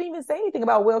Jada. He didn't even say anything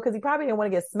about Will because he probably didn't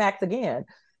want to get smacked again.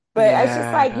 But it's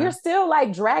just like, you're still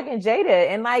like dragging Jada,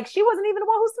 and like, she wasn't even the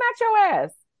one who smacked your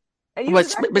ass.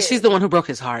 But she's the one who broke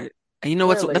his heart. And you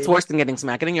know that's worse than getting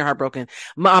smacked, getting your heart broken.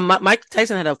 Mike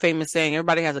Tyson had a famous saying,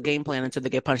 everybody has a game plan until they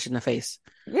get punched in the face.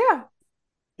 Yeah.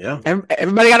 Yeah.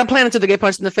 Everybody got a plan until they get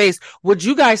punched in the face. Would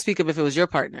you guys speak of if it was your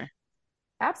partner?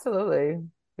 Absolutely.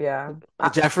 Yeah.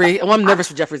 Jeffrey? Well, I'm nervous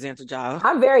for Jeffrey's answer, Job.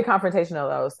 I'm very confrontational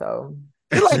though, so.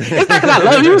 It's not because I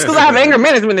love you, it's because I have anger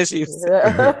management issues.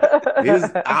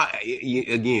 Again,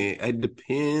 it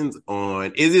depends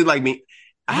on, is it like me?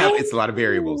 It's a lot of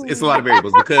variables. It's a lot of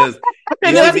variables because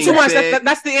that's too much.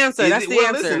 That's the answer. That's the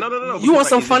answer. Listen, no. You want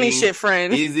some funny shit,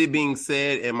 friend? Is it being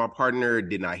said and my partner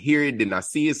did not hear it, did not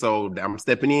see it, so I'm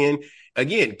stepping in?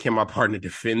 Again, can my partner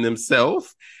defend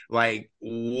themselves? Like,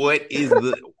 what is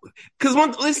the? Because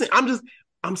listen,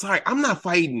 I'm sorry, I'm not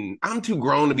fighting. I'm too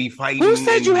grown to be fighting. Who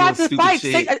said you had to fight?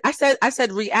 I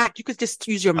said react. You could just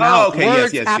use your mouth. Oh, okay,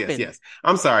 words yes.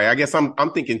 I'm sorry. I guess I'm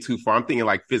thinking too far. I'm thinking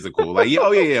like physical. Like,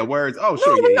 words. Oh,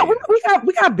 sure.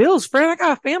 We got bills, friend. I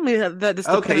got a family that's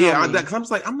okay. Yeah, because I'm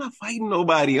just like, I'm not fighting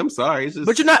nobody. I'm sorry. It's just.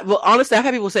 But you're not. Well, honestly, I've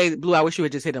had people say, "Blue, I wish you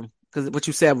had just hit him," because what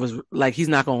you said was like he's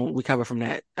not going to recover from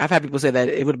that. I've had people say that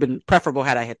it would have been preferable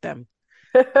had I hit them.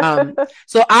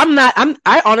 So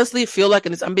I honestly feel like,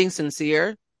 and I'm being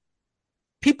sincere.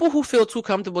 People who feel too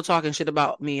comfortable talking shit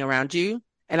about me around you,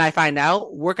 and I find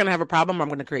out, we're going to have a problem, I'm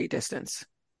going to create distance.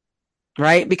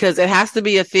 Right? Because it has to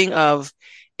be a thing of,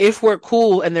 if we're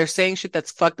cool and they're saying shit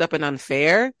that's fucked up and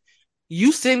unfair,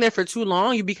 you sitting there for too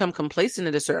long, you become complacent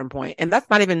at a certain point. And that's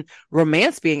not even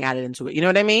romance being added into it. You know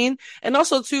what I mean? And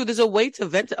also, too, there's a way to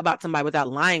vent about somebody without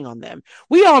lying on them.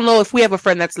 We all know if we have a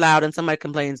friend that's loud and somebody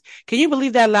complains, can you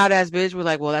believe that loud ass bitch? We're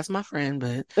like, well, that's my friend,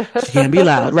 but she can't be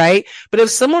loud, right? But if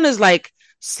someone is like,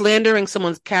 slandering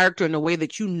someone's character in a way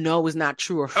that you know is not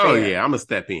true or fair. Oh yeah, I'm gonna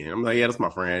step in. I'm like, yeah, that's my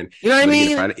friend. You know what I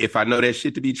mean? If I know that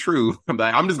shit to be true,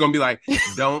 I'm just gonna be like,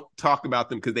 don't talk about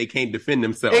them because they can't defend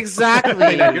themselves.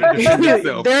 Exactly.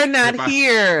 They're not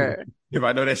here. If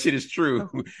I know that shit is true.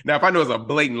 Now, if I know it's a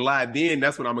blatant lie, then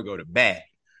that's when I'm gonna go to bat.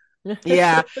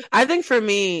 Yeah, I think for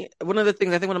me, one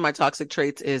of my toxic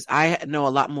traits is I know a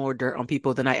lot more dirt on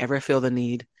people than I ever feel the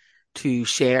need to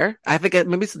share. I think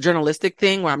maybe it's a journalistic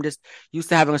thing where I'm just used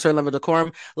to having a certain level of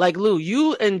decorum. Like Lou,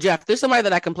 you and Jeff, there's somebody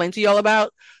that I complained to y'all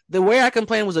about. The way I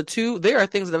complained was a 2. There are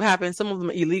things that have happened. Some of them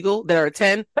are illegal that are a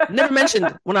 10. Never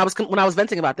mentioned when I was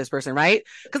venting about this person, right?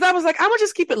 Because I was like, I'm gonna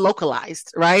just keep it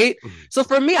localized, right? Mm-hmm. So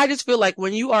for me, I just feel like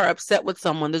when you are upset with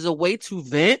someone, there's a way to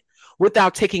vent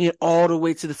without taking it all the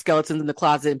way to the skeletons in the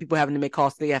closet and people having to make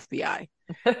calls to the FBI.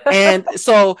 And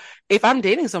so if I'm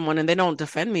dating someone and they don't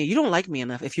defend me, you don't like me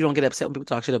enough if you don't get upset when people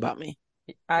talk shit about me.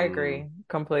 I agree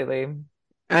completely.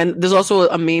 And there's also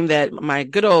a meme that my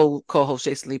good old co-host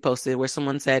Jason Lee posted where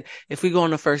someone said, if we go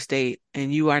on a first date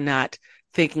and you are not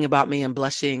thinking about me and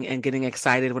blushing and getting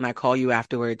excited when I call you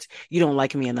afterwards, you don't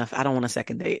like me enough. I don't want a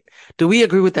second date. Do we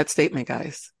agree with that statement,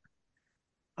 guys?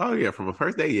 Oh yeah, from a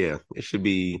first date, yeah. It should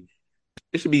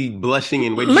be blushing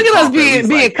and waiting. Look at us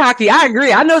being cocky. I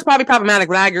agree. I know it's probably problematic,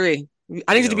 but I agree.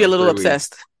 I need you to be a little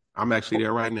obsessed. I'm actually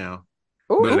there right now.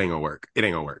 Ooh. But it ain't gonna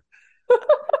work.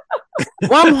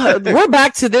 Well, we're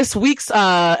back to this week's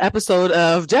episode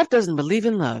of Jeff Doesn't Believe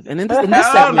in Love. And in this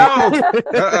segment...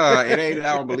 It ain't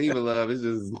I don't believe in love. It's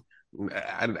just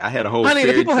I had a whole honey,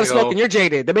 the people have spoken. You're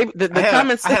jaded. The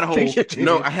comments I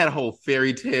had a whole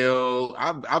fairy tale.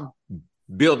 I've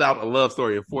built out a love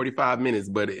story in 45 minutes,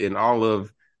 but in all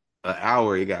of an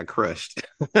hour, it got crushed.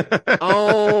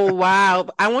 Oh, wow.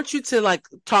 I want you to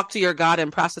talk to your God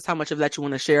and process how much of that you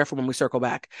want to share for when we circle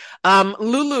back.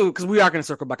 Lulu, because we are going to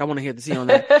circle back. I want to hear the tea on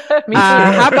that.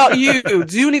 How about you?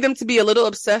 Do you need them to be a little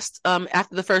obsessed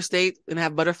after the first date and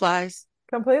have butterflies?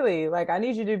 Completely. I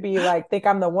need you to be think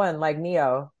I'm the one, like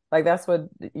Neo. That's what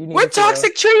you need. We're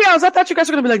toxic trios. I thought you guys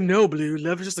were going to be like, no, Blue,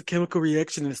 love is just a chemical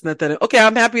reaction. It's not that. Okay,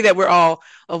 I'm happy that we're all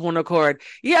of one accord.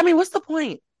 Yeah, I mean, what's the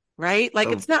point? Right?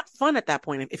 It's not fun at that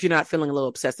point if you're not feeling a little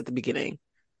obsessed at the beginning.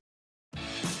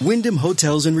 Wyndham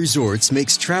Hotels and Resorts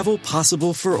makes travel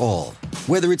possible for all.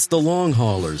 Whether it's the long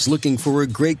haulers looking for a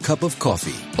great cup of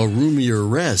coffee, a roomier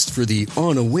rest for the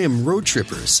on-a-whim road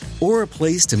trippers, or a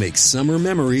place to make summer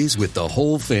memories with the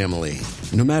whole family.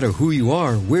 No matter who you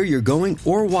are, where you're going,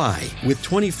 or why, with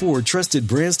 24 trusted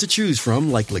brands to choose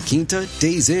from like La Quinta,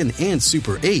 Days Inn, and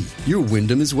Super 8, your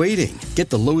Wyndham is waiting.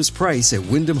 Get the lowest price at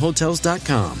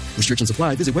WyndhamHotels.com. Restrictions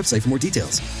apply. Visit website for more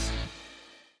details.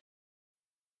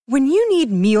 When you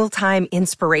need mealtime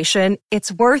inspiration, it's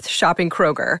worth shopping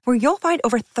Kroger, where you'll find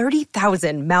over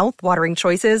 30,000 mouth-watering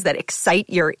choices that excite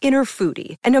your inner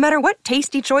foodie. And no matter what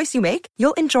tasty choice you make,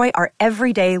 you'll enjoy our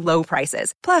everyday low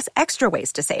prices, plus extra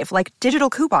ways to save, like digital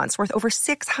coupons worth over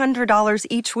 $600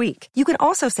 each week. You can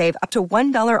also save up to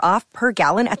 $1 off per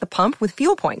gallon at the pump with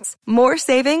fuel points. More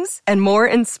savings and more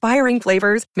inspiring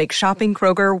flavors make shopping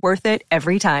Kroger worth it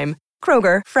every time.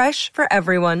 Kroger, fresh for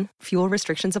everyone. Fuel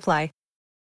restrictions apply.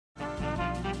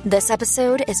 This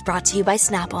episode is brought to you by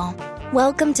Snapple.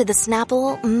 Welcome to the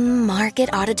Snapple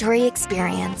Market Auditory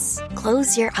Experience.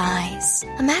 Close your eyes.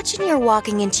 Imagine you're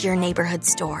walking into your neighborhood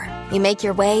store. You make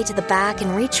your way to the back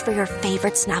and reach for your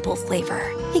favorite Snapple flavor.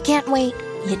 You can't wait.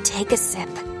 You take a sip.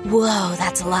 Whoa,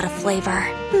 that's a lot of flavor.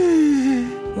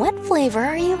 What flavor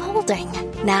are you holding?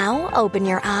 Now open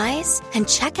your eyes and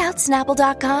check out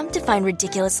Snapple.com to find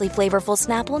ridiculously flavorful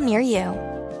Snapple near you.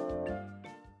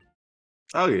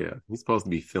 Oh yeah, you're supposed to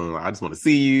be feeling like I just want to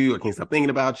see you. I can't stop thinking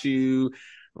about you.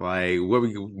 Like, where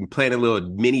we planning little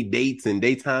mini dates and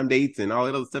daytime dates and all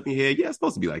that other stuff in your head. Yeah, it's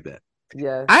supposed to be like that.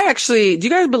 Yeah. Do you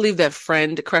guys believe that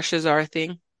friend crushes are a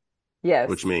thing? Yes.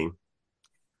 What you mean?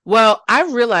 Well, I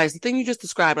realized the thing you just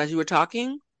described as you were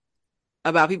talking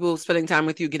about people spending time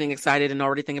with you, getting excited and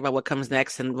already thinking about what comes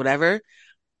next and whatever.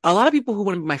 A lot of people who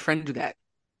want to be my friend do that.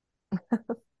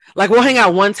 Like, we'll hang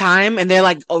out one time and they're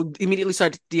like, oh, immediately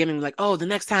start DMing me like, oh, the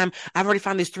next time I've already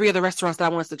found these 3 other restaurants that I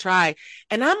want us to try.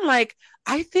 And I'm like,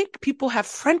 I think people have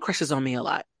friend crushes on me a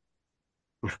lot.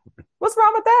 What's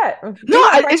wrong with that? No,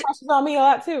 friend crushes on me a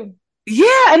lot too.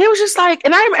 Yeah. And it was just like,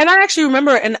 and I actually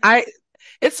remember,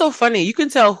 it's so funny. You can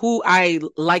tell who I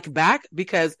like back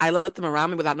because I let them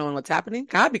around me without knowing what's happening.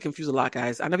 I'd be confused a lot,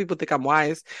 guys. I know people think I'm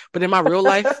wise, but in my real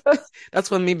life, that's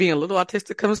when me being a little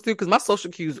autistic comes through because my social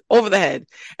cues over the head.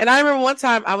 And I remember one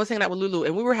time I was hanging out with Lulu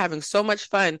and we were having so much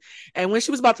fun. And when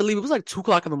she was about to leave, it was like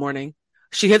 2:00 in the morning.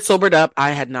 She had sobered up.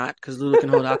 I had not because Lulu can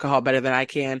hold alcohol better than I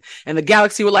can. And the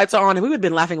Galaxy lights are on and we had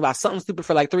been laughing about something stupid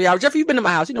for like 3 hours. Jeffrey, you've been to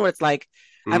my house. You know what it's like.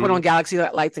 I put on Galaxy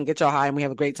lights and get y'all high and we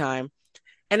have a great time.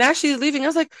 And as she's leaving, I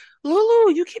was like,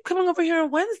 Lulu, you keep coming over here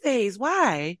on Wednesdays.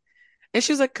 Why? And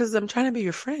she was like, because I'm trying to be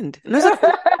your friend. And I was like,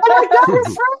 oh my God,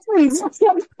 we're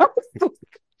friends.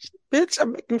 Bitch,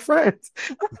 I'm making friends.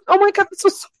 Oh my God, this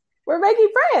was so... We're making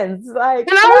friends. Like,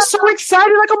 and I was so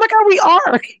excited. Like, oh my God, we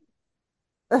are.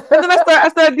 And then I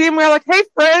started DMing her like, hey,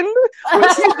 friend,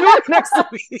 what's you doing next to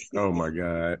me? Oh, my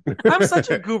God. I'm such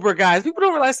a goober, guys. People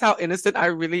don't realize how innocent I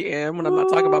really am when I'm not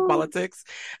talking about politics.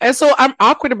 And so I'm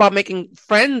awkward about making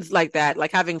friends like that,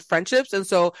 like having friendships. And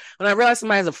so when I realize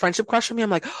somebody has a friendship crush on me, I'm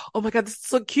like, oh, my God, this is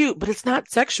so cute, but it's not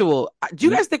sexual. Do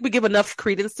you guys think we give enough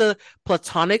credence to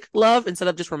platonic love instead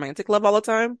of just romantic love all the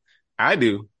time? I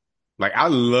do. Like, I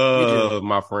love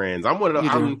my friends. I'm one of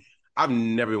those. I've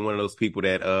never been one of those people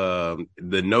that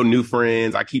the no new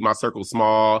friends. I keep my circle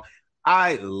small.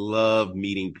 I love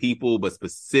meeting people, but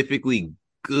specifically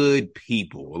good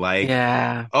people. Like,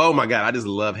 yeah. Oh my God, I just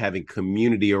love having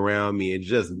community around me and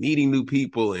just meeting new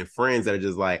people and friends that are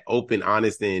just like open,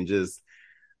 honest, and just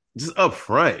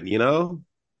upfront, you know?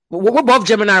 We're both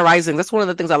Gemini rising. That's one of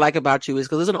the things I like about you is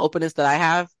because there's an openness that I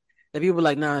have that people are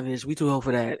like, nah, bitch, we too old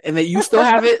for that. And that you still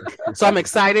have it. So I'm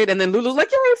excited. And then Lulu's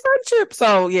like, yay, friendship.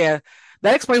 So yeah,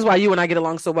 that explains why you and I get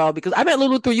along so well because I met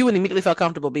Lulu through you and immediately felt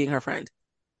comfortable being her friend.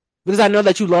 Because I know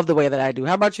that you love the way that I do.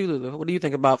 How about you, Lulu? What do you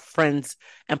think about friends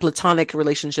and platonic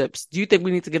relationships? Do you think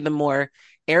we need to give them more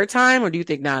airtime or do you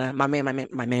think, nah, my man?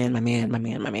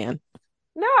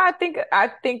 No, I think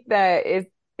that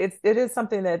it is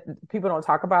something that people don't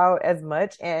talk about as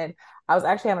much. And I was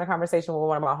actually having a conversation with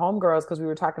one of my homegirls because we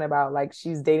were talking about like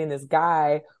she's dating this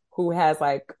guy who has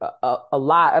like a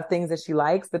lot of things that she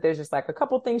likes, but there's just like a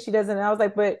couple things she doesn't. And I was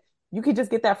like, but you could just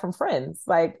get that from friends.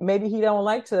 Like maybe he don't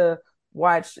like to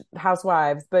watch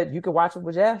Housewives, but you could watch it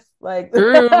with Jeff. Like,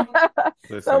 listen,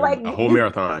 so like a whole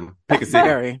marathon. Pick a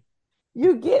city.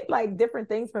 You get like different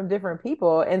things from different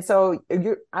people. And so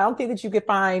I don't think that you could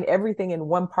find everything in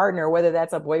one partner, whether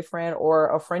that's a boyfriend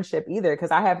or a friendship either. Cause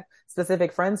I have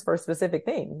specific friends for specific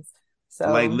things.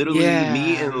 So like literally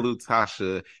me and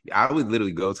Lutasha, I would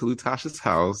literally go to Lutasha's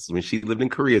house when she lived in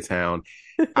Koreatown.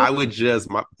 I would just,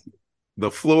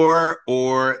 the floor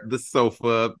or the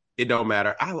sofa. It don't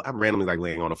matter. I randomly like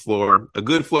laying on the floor, a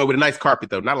good floor with a nice carpet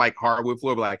though, not like hardwood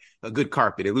floor, but like a good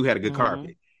carpet. And Lou had a good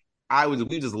carpet.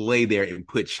 We just lay there and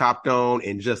put Chopped on,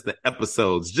 and just the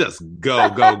episodes just go.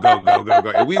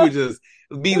 And we would just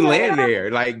be laying there,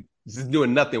 like just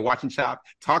doing nothing, watching Chopped,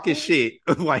 talking shit,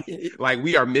 like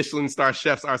we are Michelin star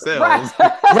chefs ourselves.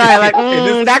 Right, like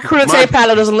that crudité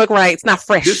palette doesn't look right. It's not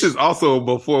fresh. This is also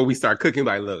before we start cooking.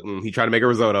 Like, look, he tried to make a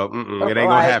risotto. It ain't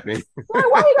gonna happen.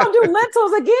 Why he gonna do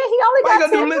lentils again? He only got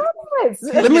 10 minutes.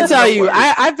 Let me tell you,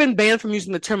 I've been banned from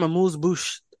using the term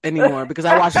amuse-bouche anymore because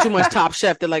I watch too much Top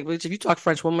Chef. They're like, if you talk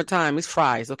French one more time, it's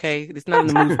fries, okay? It's not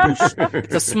an amuse-bouche.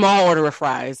 It's a small order of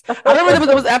fries. I remember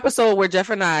there was an episode where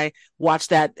Jeff and I watched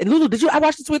that. And Lulu, I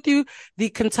watch this with you? The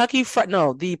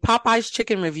the Popeyes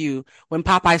chicken review when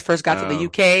Popeyes first got to the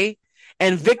UK.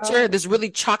 And Victor, this really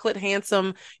chocolate,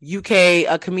 handsome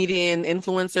UK comedian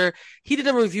influencer, he did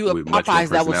a review of Popeyes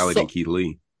that was so... Keith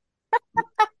Lee.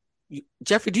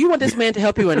 Jeffrey, do you want this man to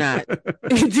help you or not?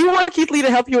 Do you want Keith Lee to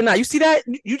help you or not? You see that?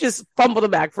 You just fumbled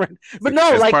it back, friend. But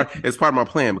no, it's part of my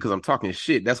plan because I'm talking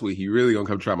shit. That's what he really gonna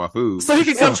come try my food. So he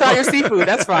can come try your seafood.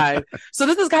 That's fine. So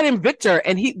this guy named Victor,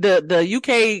 and the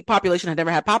UK population had never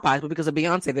had Popeyes, but because of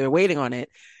Beyonce, they were waiting on it.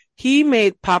 He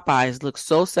made Popeyes look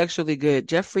so sexually good.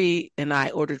 Jeffrey and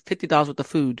I ordered $50 worth of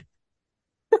food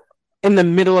in the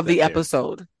middle of the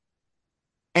episode,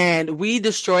 and we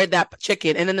destroyed that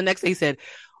chicken. And then the next day he said,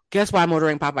 guess why I'm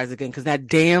ordering Popeyes again? Because that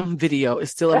damn video is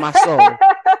still in my soul.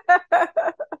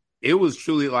 It was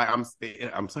truly like,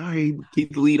 I'm sorry,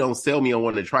 Keith Lee don't sell me on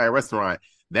wanting to try a restaurant.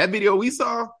 That video we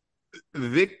saw,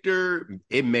 Victor,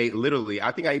 it made literally,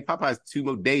 I think I ate Popeyes 2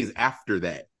 more days after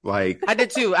that. Like, I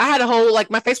did too. I had a whole, like,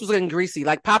 my face was getting greasy.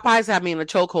 Like, Popeyes had me in a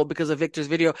chokehold because of Victor's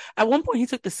video. At one point, he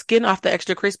took the skin off the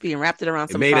extra crispy and wrapped it around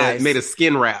some fries. Made a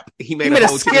skin wrap. He made a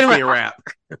whole skin wrap.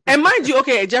 And mind you,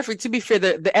 okay, Jeffrey, to be fair,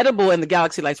 the edible and the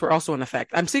galaxy lights were also in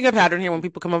effect. I'm seeing a pattern here when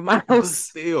people come up my house.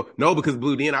 Still, no, because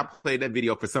Blue, then I played that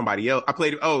video for somebody else. I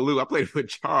played it for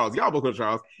Charles. Y'all both know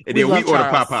Charles. And then we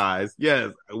ordered Popeyes.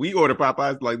 Yes, we ordered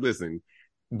Popeyes. Like, listen,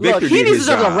 Victor, look, he needs to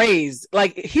deserve a raise.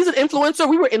 Like, he's an influencer.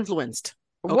 We were influenced.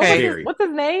 Okay. What's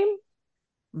his name?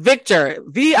 Victor,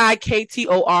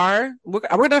 Viktor. We're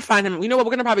gonna find him. You know what?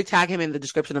 We're gonna probably tag him in the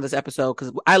description of this episode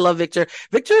because I love Victor.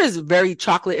 Victor is very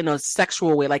chocolate in a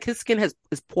sexual way. Like, his skin is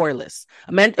poreless.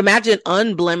 Imagine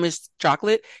unblemished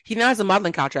chocolate. He now has a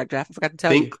modeling contract. Jeff, I forgot to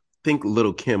tell you. Think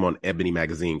Little Kim on Ebony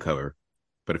magazine cover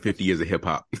for the 50 years of hip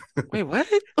hop. Wait, what?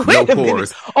 No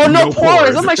pores. Oh, no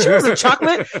pores. I'm like, she was a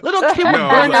chocolate. Little Kim would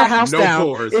burn that house down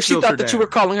pores. if she thought that you were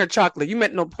calling her chocolate. You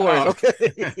meant no pores.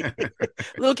 Okay.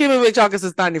 Little Kim has been chocolate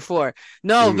since 94.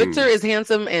 No, Victor is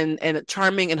handsome and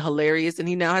charming and hilarious. And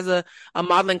he now has a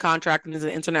modeling contract and is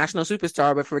an international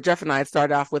superstar. But for Jeff and I, it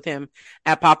started off with him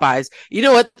at Popeyes. You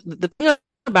know what? The thing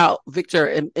about Victor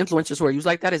and influencers who are used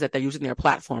like that is that they're using their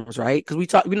platforms, right? Because we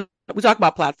talk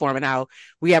about platform and how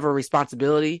we have a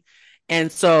responsibility.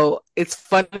 And so it's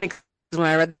funny because when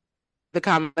I read the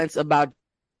comments about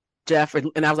Jeff and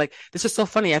I was like, this is so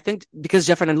funny. I think because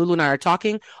Jeff and Lulu and I are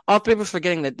talking, all three of us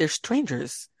forgetting that they're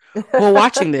strangers who are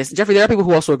watching this. Jeffrey, there are people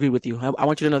who also agree with you. I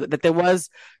want you to know that there was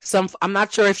some, I'm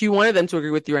not sure if you wanted them to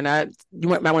agree with you or not. You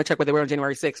might want to check what they were on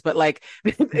January 6th, but like,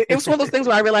 it was one of those things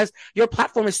where I realized your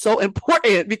platform is so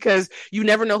important because you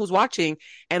never know who's watching.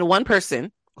 And one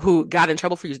person who got in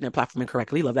trouble for using their platform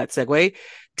incorrectly, love that segue,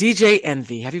 DJ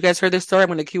Envy. Have you guys heard this story? I'm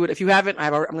going to cue it. If you haven't,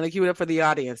 I'm going to cue it up for the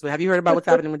audience. But have you heard about what's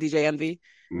happening with DJ Envy?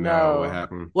 No, what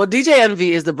happened? Well, DJ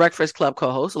Envy is the Breakfast Club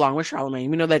co-host along with Charlamagne.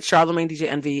 We know that Charlamagne, DJ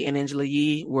Envy, and Angela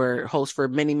Yee were hosts for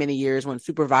many, many years when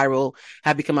Super Viral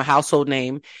had become a household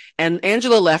name. And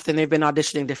Angela left and they've been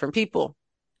auditioning different people.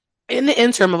 In the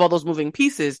interim of all those moving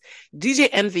pieces, DJ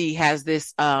Envy has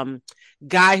this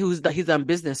guy he's done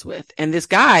business with. And this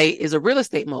guy is a real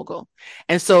estate mogul.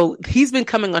 And so he's been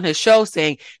coming on his show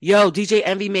saying, yo, DJ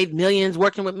Envy made millions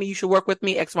working with me. You should work with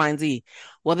me, X, Y, and Z.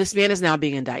 Well, this man is now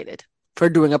being indicted for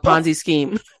doing a Ponzi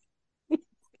scheme.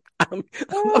 I'm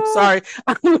sorry.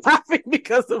 I'm laughing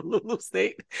because of Lulu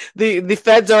State. The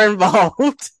feds are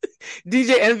involved.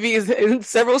 DJ Envy is in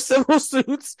several civil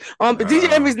suits. DJ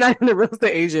Envy's not even a real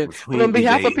estate agent. But on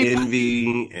behalf of people,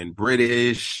 Envy and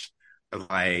British,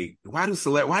 like, why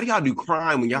do y'all do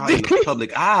crime when y'all in the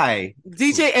public eye?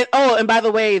 DJ and by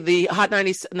the way, the Hot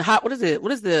 90, what is it?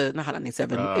 What is the not Hot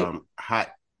 97?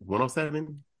 Hot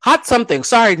 107. Hot something.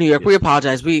 Sorry, New York. We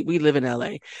apologize. We live in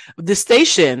LA. The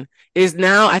station is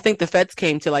now, I think the feds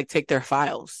came to like take their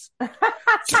files.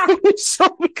 Because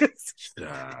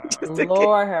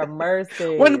Lord have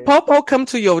mercy. When Popo come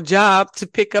to your job to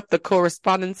pick up the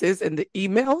correspondences and the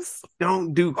emails.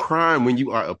 Don't do crime when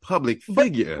you are a public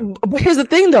figure. But here's the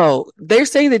thing though. They're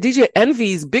saying that DJ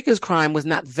Envy's biggest crime was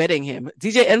not vetting him.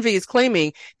 DJ Envy is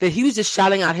claiming that he was just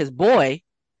shouting out his boy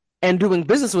and doing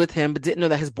business with him, but didn't know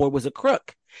that his boy was a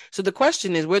crook. So the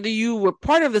question is whether you were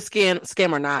part of the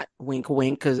scam or not, wink,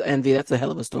 wink, because Envy, that's a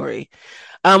hell of a story.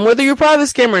 Whether you're part of the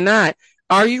scam or not,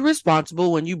 are you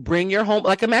responsible when you bring your home?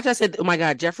 Like imagine I said, oh my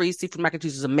God, Jeffrey's seafood mac and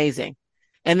cheese is amazing.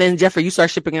 And then Jeffrey, you start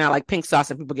shipping it out like pink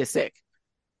sauce and people get sick.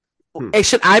 Hey,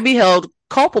 should I be held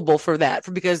culpable for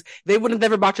that? Because they would have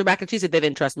never bought your mac and cheese if they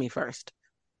didn't trust me first.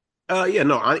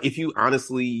 If you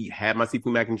honestly had my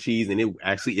seafood mac and cheese and it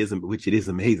actually isn't, which it is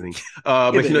amazing.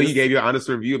 But you gave your honest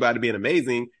review about it being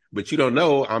amazing, but you don't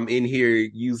know I'm in here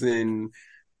using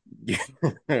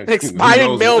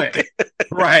expired milk.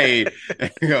 Right.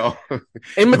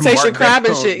 Imitation crab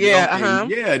and shit. Yeah.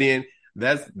 Yeah. Then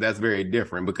that's very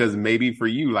different because maybe for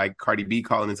you, like Cardi B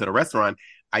calling into the restaurant,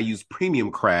 I use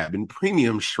premium crab and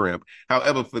premium shrimp.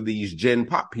 However, for these Gen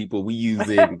Pop people, we use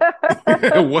it.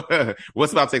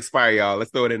 What's about to expire, y'all?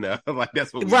 Let's throw it in there. Like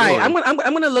that's what we're doing. I'm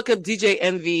gonna look up DJ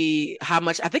Envy. How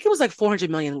much? I think it was like $400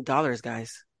 million,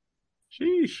 guys.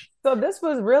 Sheesh. So this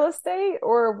was real estate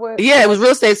or what? Yeah, it was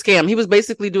real estate scam. He was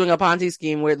basically doing a Ponzi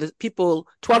scheme where the people,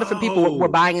 12 different people were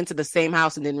buying into the same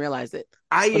house and didn't realize it.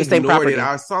 I ignored it.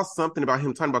 I saw something about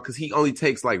him talking about because he only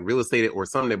takes like real estate or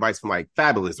some advice from like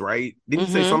Fabulous, right? Didn't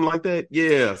you say something like that?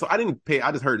 Yeah. So I didn't pay.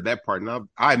 I just heard that part and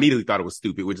I immediately thought it was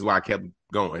stupid, which is why I kept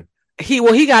going.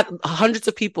 He got hundreds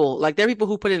of people. Like there are people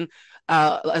who put in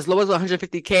as low as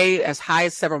 150K, as high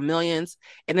as several millions,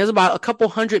 and there's about a couple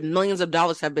 $100 millions have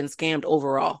been scammed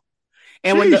overall.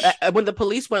 And when the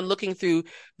police went looking through,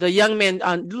 the young man,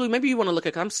 Lulu, maybe you want to look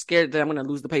at, 'cause I'm scared that I'm going to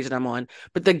lose the page that I'm on.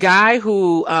 But the guy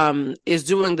who is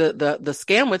doing the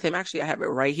scam with him, actually, I have it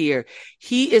right here.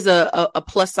 He is a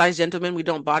plus size gentleman. We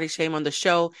don't body shame on the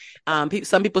show.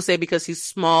 Some people say because he's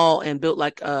small and built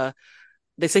like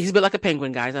they say he's built like a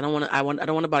penguin, guys. I don't want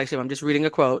to body shame. I'm just reading a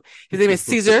quote. His name is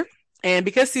Caesar. And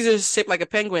because Caesar's shaped like a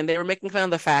penguin, they were making fun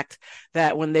of the fact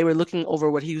that when they were looking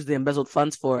over what he used the embezzled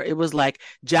funds for, it was like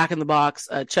Jack in the Box,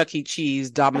 Chuck E.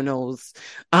 Cheese, Domino's,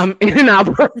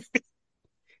 In-N-Out.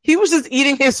 He was just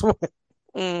eating his way.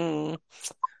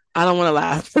 I don't want to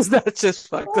laugh because that's just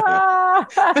fucked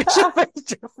up.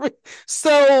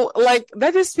 So, like,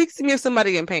 that just speaks to me of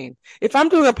somebody in pain. If I'm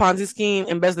doing a Ponzi scheme,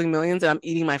 embezzling millions, and I'm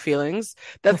eating my feelings,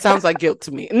 that sounds like guilt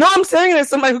to me. No, I'm saying it as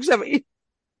somebody who should have eaten.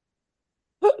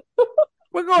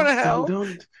 We're going to hell.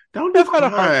 Don't do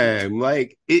crime.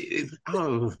 Like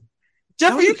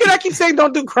Jeffrey, you cannot keep saying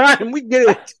don't do crime. We get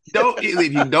it.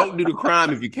 If you don't do the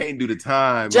crime, if you can't do the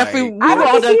time. Jeffrey, we've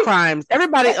all done crimes.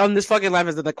 Everybody on this fucking life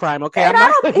has done a crime. Okay, he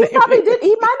probably did.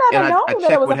 He might not have known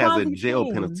that it was a has a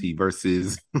jail penalty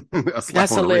versus a slap.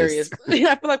 That's hilarious.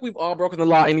 I feel like we've all broken the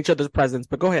law in each other's presence.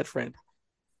 But go ahead, friend.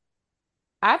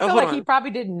 I feel like he probably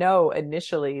didn't know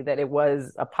initially that it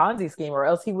was a Ponzi scheme, or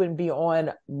else he wouldn't be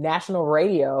on national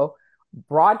radio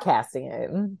broadcasting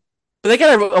it. But they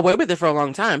got away with it for a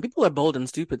long time. People are bold and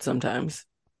stupid sometimes.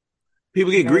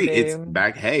 People get greed. It's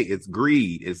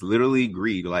greed. It's literally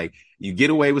greed. Like you get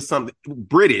away with something.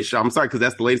 British. I'm sorry, because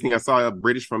that's the latest thing I saw.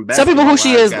 British from basketball. Some people who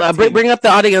she is. Bring up the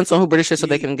audience on who British is so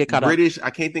they can get caught British, up.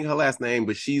 I can't think of her last name,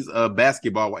 but she's a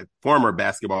former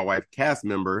basketball wife, cast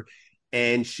member.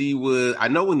 And she was, I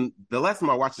know when the last time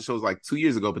I watched the show was like 2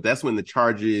 years ago, but that's when the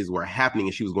charges were happening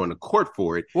and she was going to court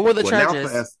for it. What were the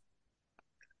charges?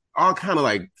 All kind of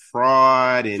like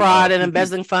fraud and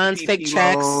embezzling funds, fake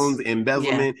checks, loans,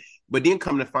 embezzlement. Yeah. But then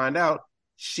come to find out,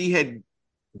 she had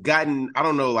gotten, I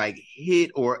don't know, like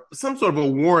hit or some sort of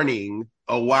a warning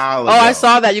a while ago. Oh, I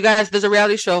saw that. You guys, there's a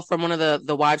reality show from one of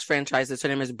the Wives franchises. Her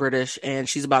name is British, and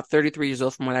she's about 33 years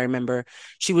old from what I remember.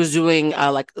 She was doing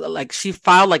like she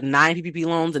filed like 9 PPP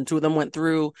loans and 2 of them went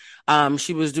through.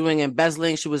 She was doing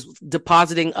embezzling. She was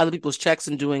depositing other people's checks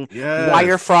and doing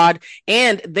wire fraud.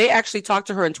 And they actually talked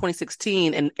to her in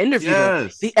 2016 and interviewed her.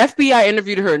 The FBI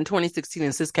interviewed her in 2016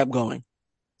 and sis kept going.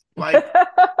 Like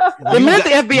the minute the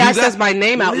FBI says my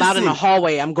name out loud in the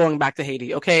hallway, I'm going back to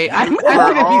Haiti. Okay,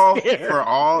 for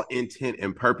all intent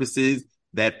and purposes,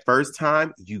 that first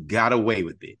time you got away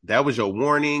with it. That was your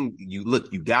warning. You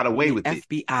got away with it.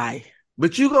 FBI.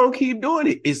 But you gonna keep doing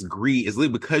it. It's greed. It's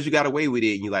literally because you got away with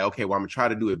it, and you're like, okay, well, I'm gonna try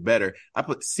to do it better.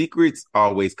 Secrets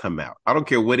always come out. I don't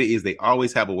care what it is; they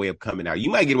always have a way of coming out. You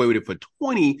might get away with it for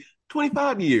 20,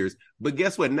 25 years. But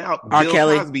guess what? Now R.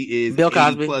 Kelly. Cosby is Bill 80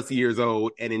 Cosby. plus years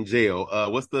old and in jail.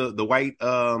 What's the white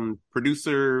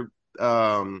producer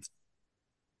Harvey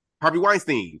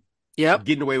Weinstein? Yep.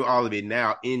 Getting away with all of it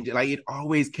now. And like it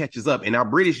always catches up. And now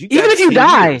British, even if you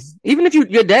die, even if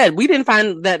you're dead, we didn't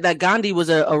find that Gandhi was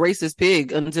a racist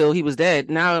pig until he was dead.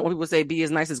 Now when people say be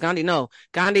as nice as Gandhi, no.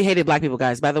 Gandhi hated black people,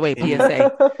 guys. By the way,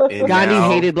 PSA. Gandhi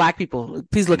hated black people.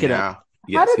 Please look it up.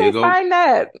 Yes, how did they find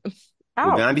that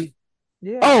out? Gandhi?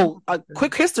 Yeah. Oh, a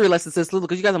quick history lesson, sis Lulu,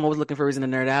 because you guys are always looking for a reason to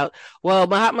nerd out. Well,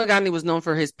 Mahatma Gandhi was known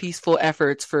for his peaceful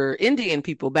efforts for Indian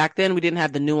people. Back then, we didn't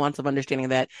have the nuance of understanding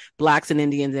that blacks and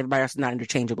Indians, everybody else is not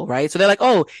interchangeable, right? So they're like,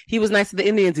 oh, he was nice to the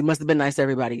Indians. He must have been nice to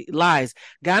everybody. Lies.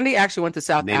 Gandhi actually went to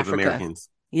South Native Africa. Americans.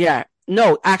 Yeah.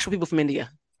 No, actual people from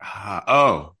India.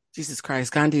 Oh. Jesus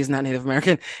Christ, Gandhi is not Native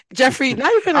American. Jeffrey, now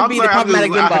you're going to be the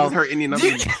problematic bimbo.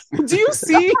 Do you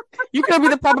see? You're going to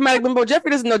be the problematic bimbo.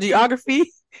 Jeffrey doesn't know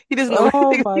geography. He doesn't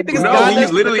know anything. No,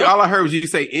 literally all I heard was you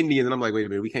say Indians, and I'm like, wait a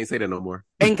minute, we can't say that no more.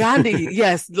 And Gandhi,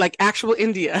 yes, like actual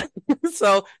India.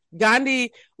 So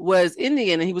Gandhi was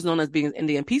Indian, and he was known as being an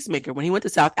Indian peacemaker. When he went to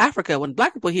South Africa, when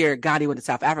black people hear Gandhi went to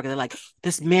South Africa, they're like,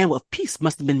 this man of peace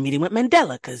must have been meeting with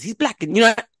Mandela because he's black. And you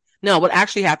know, no, what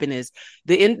actually happened is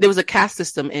there was a caste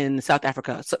system in South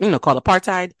Africa, called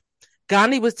apartheid.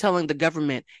 Gandhi was telling the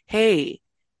government, hey,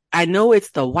 I know it's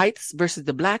the whites versus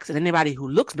the blacks, and anybody who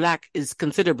looks black is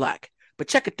considered black. But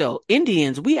check it though,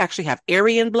 Indians, we actually have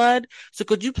Aryan blood. So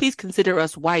could you please consider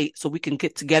us white so we can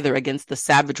get together against the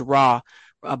savage, raw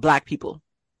black people?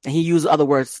 And he used other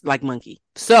words like monkey.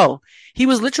 So he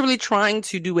was literally trying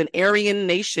to do an Aryan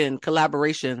nation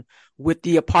collaboration with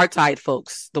the apartheid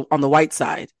folks on the white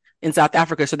side in South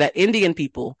Africa, so that Indian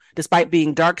people, despite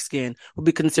being dark skinned, would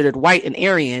be considered white and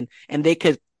Aryan, and they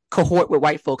could cohort with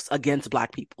white folks against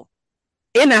black people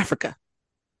in Africa.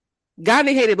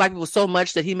 Gandhi hated black people so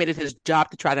much that he made it his job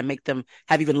to try to make them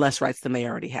have even less rights than they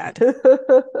already had,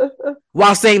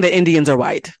 while saying that Indians are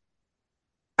white.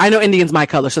 I know Indians my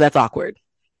color, so that's awkward.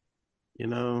 You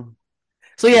know.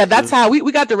 So yeah, that's how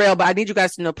we got derailed. But I need you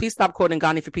guys to know, please stop quoting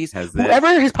Gandhi for peace.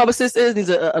 Whoever his publicist is needs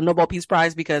a Nobel Peace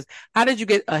Prize, because how did you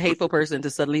get a hateful person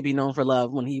to suddenly be known for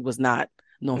love when he was not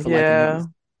known for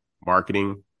liking?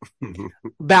 Marketing.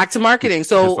 Back to marketing.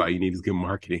 So that's all you need is good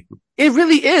marketing. It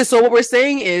really is. So what we're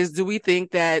saying is, do we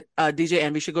think that DJ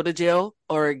Envy should go to jail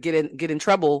or get in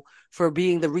trouble for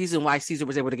being the reason why Caesar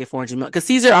was able to get 400 million? Because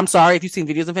Caesar, I'm sorry if you've seen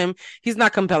videos of him, he's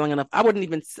not compelling enough. I wouldn't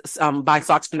even buy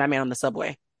socks from that man on the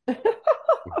subway.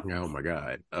 Oh my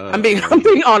God. I'm being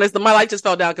honest. My light just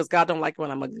fell down because God don't like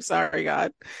when I'm like, sorry,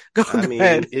 God. Go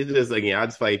ahead. It's just, again, I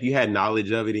just feel like if you had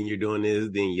knowledge of it and you're doing this,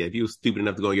 then yeah, if you were stupid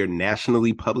enough to go on your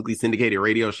nationally publicly syndicated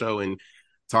radio show and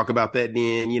talk about that,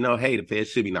 then, hey, the feds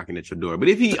should be knocking at your door. But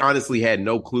if he honestly had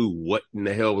no clue what in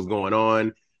the hell was going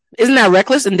on. Isn't that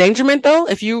reckless endangerment though?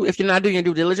 If you're not doing your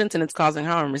due diligence and it's causing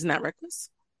harm, isn't that reckless?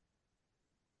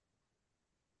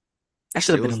 I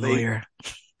should have been a lawyer.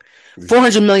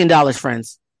 $400 million,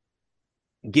 friends.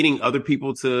 Getting other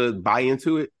people to buy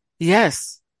into it?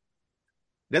 Yes.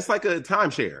 That's like a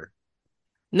timeshare.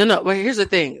 No. Well, here's the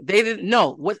thing. They didn't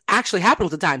know what actually happened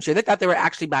with the timeshare. They thought they were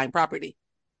actually buying property.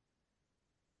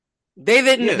 They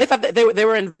didn't. Yeah. They thought that they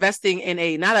were investing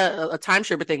in not a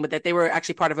timeshare thing, but that they were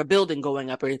actually part of a building going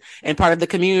up and part of the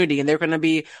community, and they're going to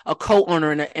be a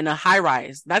co-owner in a high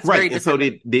rise. That's right. Very different.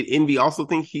 And so did Envy also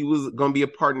think he was going to be a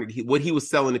partner? What he was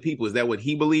selling to people, is that what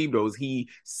he believed, or was he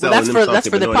selling them something? That's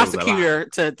for the prosecutor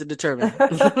to determine.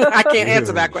 I can't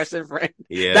answer that question, friend.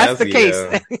 Yeah, that's the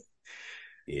case. Yeah.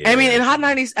 Yeah. I mean, in Hot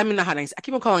 90s, I mean, not Hot 90s. I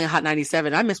keep on calling it Hot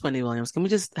 97. I miss Wendy Williams. Can we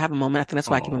just have a moment? I think that's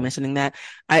why I keep on mentioning that.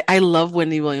 I love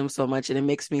Wendy Williams so much, and it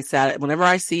makes me sad. Whenever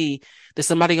I see there's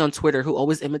somebody on Twitter who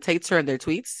always imitates her in their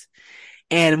tweets,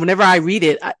 and whenever I read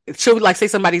it, she'll like say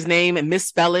somebody's name and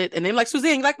misspell it, and they're like,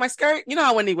 Suzanne, you like my skirt? You know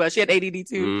how Wendy was. She had ADD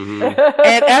too. Mm-hmm.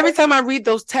 And every time I read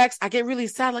those texts, I get really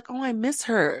sad. Like, oh, I miss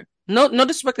her. No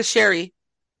disrespect to Sherry.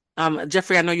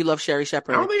 Jeffrey, I know you love Sherry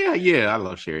Shepherd. I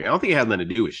love Sherry. I don't think it has nothing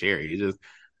to do with Sherry. It's just,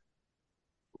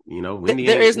 Wendy.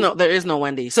 There is no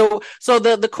Wendy. So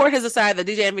the court has decided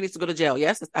that DJ Envy needs to go to jail.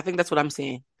 Yes, I think that's what I'm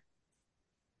seeing.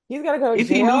 He's got to go to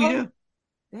jail.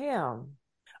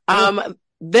 Damn.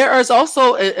 There is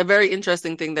also a very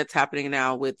interesting thing that's happening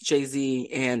now with Jay-Z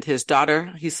and his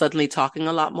daughter. He's suddenly talking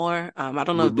a lot more. I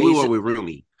don't know with Blue or with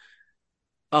Rumi.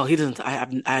 Oh, he doesn't.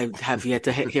 I have yet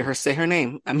to hear her say her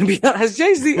name. I mean, has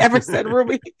Jay-Z ever said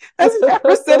Ruby? Has he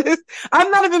ever said it?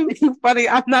 I'm not even being funny.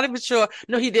 I'm not even sure.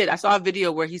 No, he did. I saw a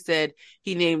video where he said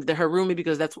he named her Rumi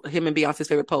because that's him and Beyonce's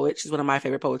favorite poet. She's one of my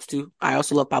favorite poets too. I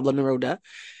also love Pablo Neruda.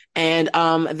 And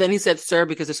then he said sir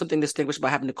because there's something distinguished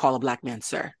about having to call a black man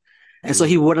sir. And so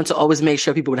he wanted to always make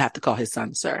sure people would have to call his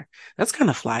son sir. That's kind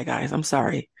of fly, guys. I'm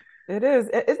sorry. It is.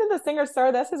 Isn't the singer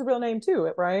Sir? That's his real name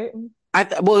too, right?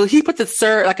 Well, he put the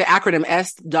Sir like an acronym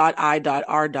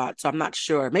S.I.R. So I'm not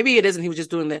sure. Maybe it isn't. He was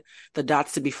just doing the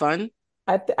dots to be fun.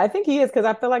 I think he is, because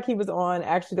I feel like he was on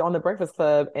the Breakfast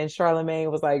Club, and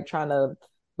Charlamagne was like trying to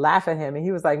laugh at him, and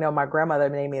he was like, "No, my grandmother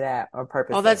named me that on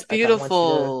purpose." Oh, that's like,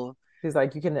 beautiful. He's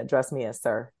like, "You can address me as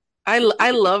Sir." I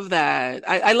love that.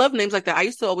 I love names like that. I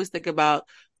used to always think about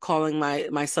calling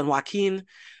my son Joaquin,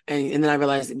 and then I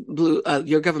realized, Blue,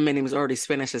 your government name is already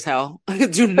Spanish as hell.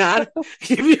 Do not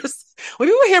give you. When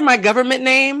people hear my government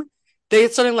name, they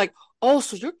sort of like, oh,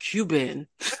 so you're Cuban,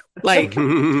 like.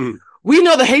 We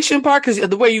know the Haitian part because of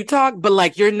the way you talk, but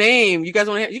like your name, you guys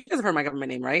have heard my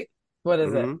government name, right? What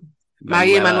is it?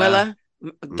 Maria Manuela.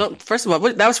 First of all,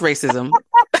 that was racism.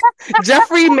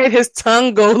 Jeffrey made his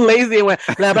tongue go lazy and went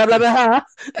blah blah blah blah.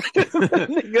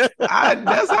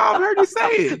 That's how I've heard you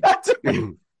say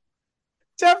it.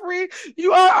 Jeffrey,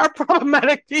 you are our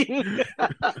problematic king.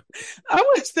 I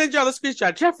want to send y'all the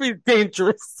screenshot. Jeffrey's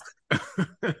dangerous.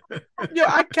 Yo,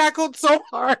 I cackled so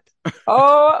hard.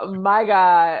 Oh my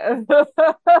God.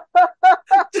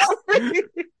 Jeffrey.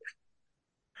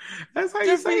 That's how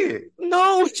you say it.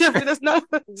 No, Jeffrey, that's not.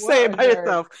 Say it by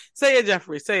yourself. Say it,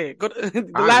 Jeffrey. Say it. Go to,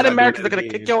 the Latin Americans are going to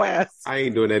kick your ass. I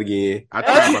ain't doing that again. I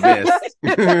tried my best.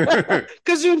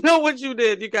 Because you know what you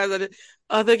did. You guys are.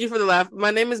 Oh, thank you for the laugh.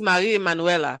 My name is Maria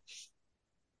Manuela.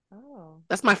 Oh.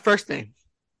 That's my first name.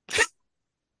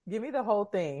 Give me the whole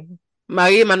thing.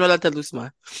 Maria Manuela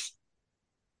Telusma.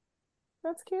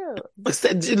 That's cute.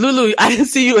 Lulu, I didn't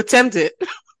see you attempt it.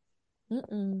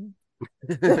 Mm-mm.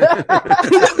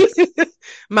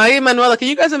 Maria Manuela. Can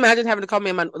you guys imagine having to call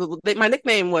me my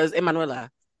nickname was Emanuela.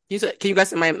 Can you guys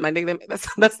say my nickname?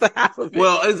 That's the half of it.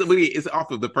 Well, it's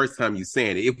off of the first time you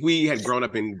saying it. If we had grown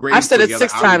up in grade I've said together, it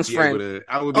 6 times, friend.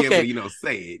 I would be able to,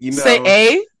 say it. You know, say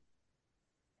A.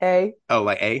 A. Oh,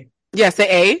 like A. Yeah,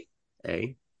 say A.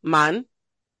 A. Man.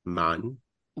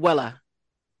 Wella.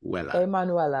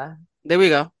 Emanuela. There we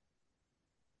go.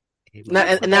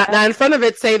 Now, in front of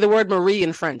it, say the word Marie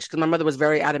in French, because my mother was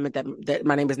very adamant that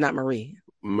my name is not Marie.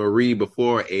 Marie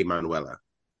before Emanuela.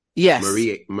 Yes.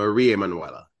 Marie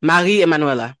Emanuela. Marie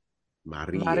Emanuela.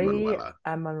 Marie Emanuela.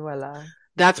 Emanuela.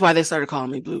 That's why they started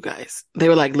calling me Blue, guys. They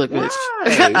were like, look, bitch.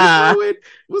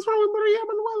 What's wrong with Marie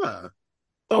Emanuela?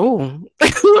 Oh.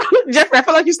 Jeffrey, I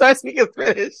feel like you started speaking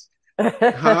Spanish.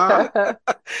 Huh?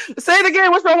 Say it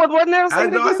again. What's wrong with what now? I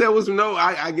know. I said was no.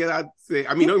 I guess I'd say.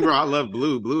 I mean, don't get me wrong. I love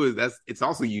Blue. Blue it's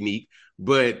also unique.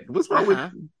 But what's wrong with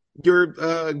your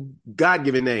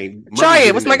God-given name? Try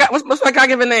it. What's my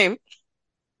God-given name?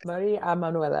 Maria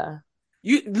Emanuela.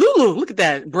 Lulu, look at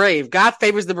that. Brave. God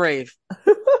favors the brave.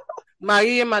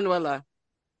 Maria Manuela.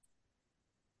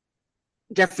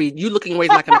 Jeffrey, you looking away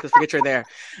like I can forget you're there.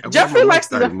 Jeffrey likes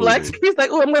to deflect. He's like,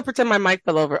 oh, I'm going to pretend my mic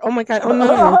fell over. Oh my God. Oh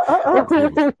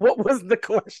no. What was the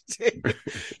question?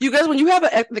 You guys, when you have an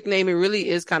ethnic name, it really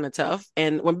is kind of tough.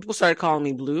 And when people started calling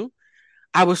me Blue,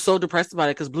 I was so depressed about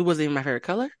it because blue wasn't even my favorite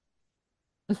color.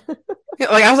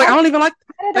 Like I was like, I don't even like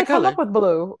that color. Come up with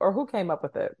blue, or who came up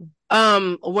with it?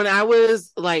 When I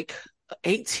was like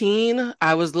 18,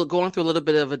 I was going through a little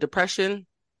bit of a depression.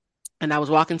 And I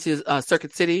was walking to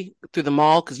Circuit City through the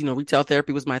mall because, retail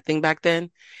therapy was my thing back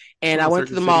then. And I went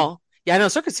to the mall. Yeah, I know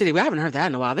Circuit City. We haven't heard that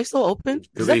in a while. Are they still open?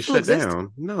 Because they shut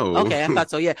down. No. Okay, I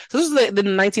thought so. Yeah. So this is the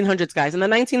 1900s, guys. In the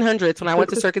 1900s, when I went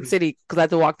to Circuit City, because I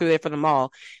had to walk through there for the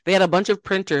mall, they had a bunch of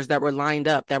printers that were lined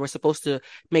up that were supposed to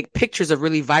make pictures of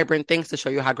really vibrant things to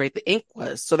show you how great the ink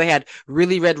was. So they had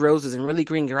really red roses and really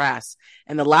green grass.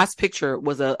 And the last picture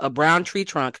was a brown tree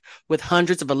trunk with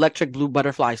hundreds of electric blue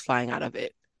butterflies flying out of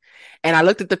it. And I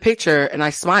looked at the picture and I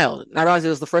smiled. And I realized it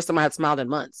was the first time I had smiled in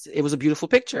months. It was a beautiful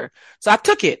picture. So I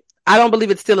took it. I don't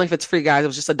believe it's stealing if it's free, guys. It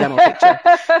was just a demo picture.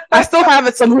 I still have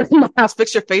it somewhere in my house.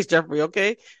 Fix your face, Jeffrey,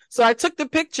 okay? So I took the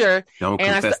picture. Don't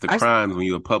confess to crimes when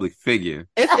you're a public figure.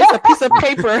 It's a piece of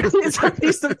paper. It's a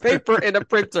piece of paper in a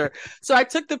printer. So I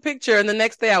took the picture, and the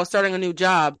next day I was starting a new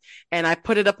job, and I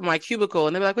put it up in my cubicle.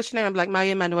 And they were like, what's your name? I'm like,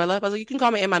 Maria Emanuela. I was like, you can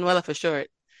call me Emanuela for short.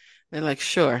 They're like,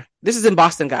 sure. This is in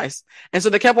Boston, guys. And so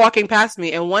they kept walking past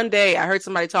me. And one day I heard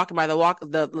somebody talking by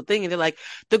the thing, and they're like,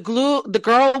 the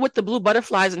girl with the blue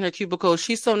butterflies in her cubicle,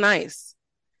 she's so nice.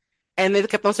 And they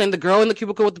kept on saying, the girl in the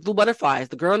cubicle with the blue butterflies,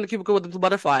 the girl in the cubicle with the blue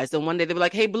butterflies. And one day they were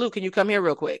like, hey, Blue, can you come here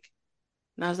real quick?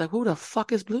 And I was like, who the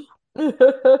fuck is Blue? And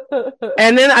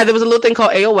then there was a little thing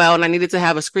called AOL, and I needed to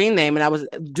have a screen name. And I was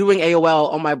doing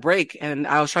AOL on my break, and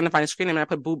I was trying to find a screen name, and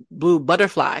I put blue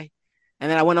butterfly. And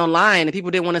then I went online and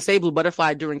people didn't want to say Blue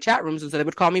Butterfly during chat rooms, and so they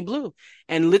would call me Blue.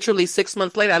 And literally 6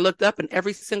 months later, I looked up and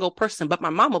every single person but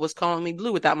my mama was calling me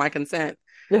Blue without my consent.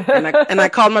 And I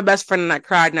called my best friend and I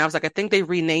cried. And I was like, I think they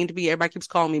renamed me. Everybody keeps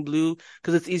calling me Blue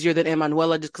because it's easier than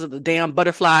Emanuela just because of the damn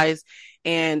butterflies.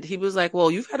 And he was like,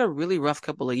 well, you've had a really rough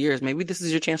couple of years. Maybe this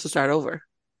is your chance to start over.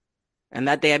 And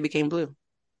that day I became Blue.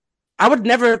 I would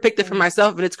never have picked it for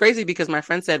myself, but it's crazy because my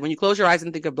friend said, when you close your eyes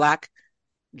and think of black,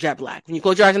 jet black. When you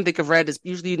close your eyes and think of red, it's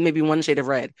usually maybe one shade of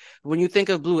red. When you think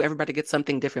of blue, everybody gets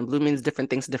something different. Blue means different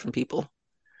things to different people.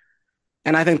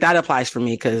 And I think that applies for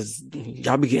me because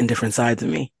y'all be getting different sides of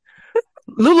me.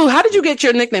 Lulu, how did you get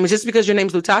your nickname? Is it just because your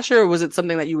name's Lutasha, or was it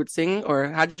something that you would sing, or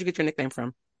how did you get your nickname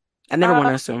from? I never want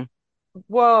to assume.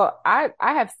 Well, I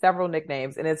have several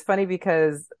nicknames, and it's funny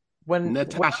because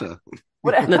Natasha.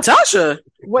 Natasha.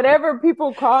 Whatever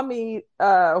people call me,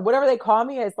 whatever they call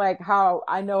me, it's like how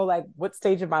I know like what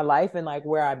stage of my life and like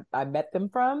where I met them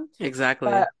from. Exactly.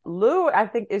 But Lou, I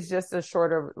think is just a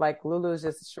shorter, like Lulu is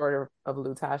just shorter of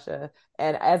Lutasha.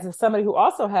 And as somebody who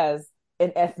also has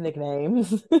an ethnic name.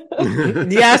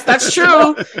 Yes, that's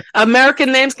true.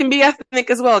 American names can be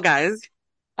ethnic as well, guys.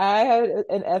 I had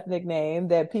an ethnic name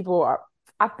that people are,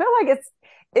 I feel like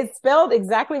it's spelled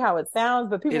exactly how it sounds,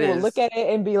 but people will look at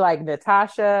it and be like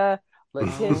Natasha,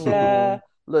 Letitia,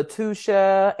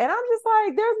 Latusha. And I'm just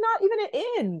like, there's not even an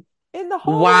N in the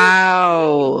whole.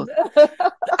 Wow.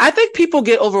 I think people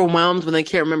get overwhelmed when they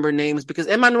can't remember names because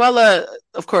Emanuela,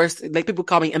 of course, like people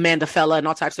call me Amanda Fella and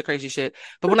all types of crazy shit.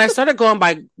 But when I started going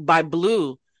by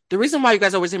Blue, the reason why you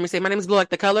guys always hear me say my name is Blue like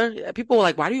the color, people were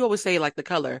like, why do you always say like the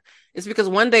color? It's because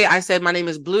one day I said my name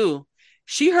is Blue.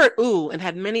 She heard ooh and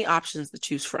had many options to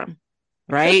choose from,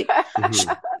 right?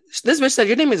 This bitch said,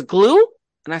 your name is Glue?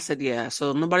 And I said, yeah.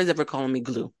 So nobody's ever calling me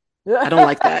Glue. I don't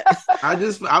like that. I've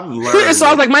learned. So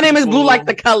I was like, my name is Blue like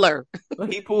the color.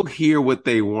 People hear what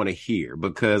they want to hear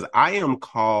because I am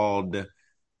called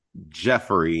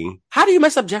Jeffrey. How do you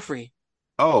mess up Jeffrey?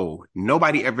 Oh,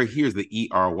 nobody ever hears the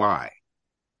E-R-Y.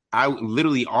 I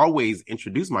literally always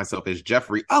introduce myself as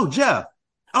Jeffrey. Oh, Jeff.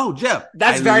 Oh, Jeff.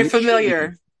 That's very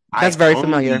familiar. That's very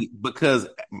familiar. Because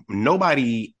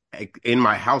nobody in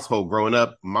my household growing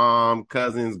up, mom,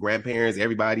 cousins, grandparents,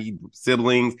 everybody,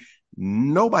 siblings,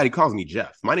 nobody calls me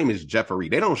Jeff. My name is Jeffrey.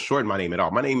 They don't shorten my name at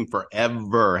all. My name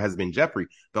forever has been Jeffrey.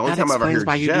 The only time I've ever heard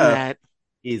Jeff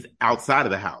is outside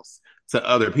of the house to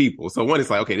other people. So one, it's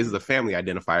like, okay, this is a family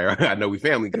identifier. I know we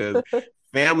family because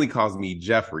family calls me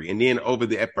Jeffrey. And then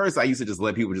at first I used to just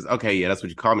let people just, okay, yeah, that's what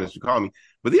you call me. That's what you call me.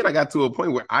 But then I got to a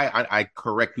point where I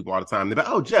correct people all the time. They're like,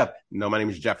 oh, Jeff. No, my name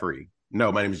is Jeffrey.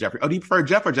 No, my name is Jeffrey. Oh, do you prefer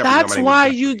Jeff or Jeffrey? That's why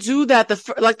you do that.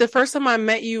 The first time I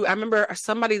met you, I remember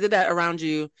somebody did that around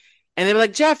you. And they were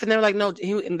like, Jeff. And they were like, no.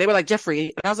 And they were like, Jeffrey.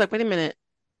 And I was like, wait a minute.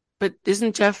 But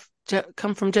isn't Jeff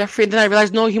come from Jeffrey? And then I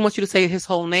realized, no, he wants you to say his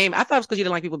whole name. I thought it was because you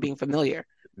didn't like people being familiar.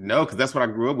 No, because that's what I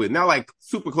grew up with. Now, like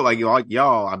super close, like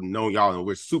y'all, I've known y'all and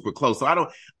we're super close. So I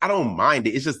don't mind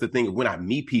it. It's just the thing when I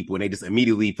meet people and they just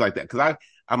immediately feel like that. Because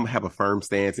I'm have a firm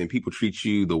stance and people treat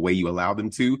you the way you allow them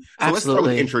to. So Absolutely. Let's start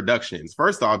with introductions.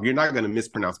 First off, you're not going to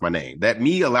mispronounce my name. That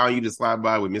me allowing you to slide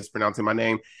by with mispronouncing my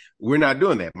name, we're not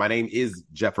doing that. My name is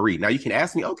Jeffrey. Now you can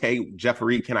ask me, okay,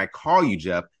 Jeffrey, can I call you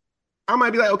Jeff? I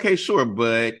might be like, okay, sure,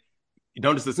 but you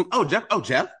don't just assume, oh,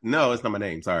 Jeff? No, it's not my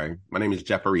name. Sorry. My name is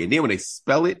Jeffrey. And then when they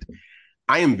spell it,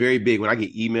 I am very big. When I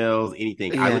get emails,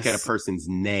 anything, I look at a person's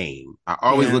name. I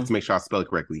always look to make sure I spell it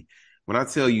correctly. When I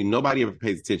tell you nobody ever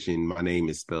pays attention, my name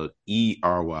is spelled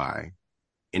E-R-Y.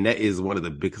 And that is one of the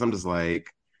because I'm just like,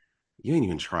 you ain't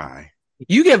even try.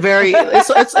 You get very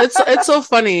it's so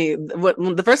funny.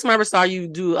 The first time I ever saw you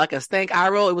do like a stank eye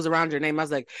roll, it was around your name. I was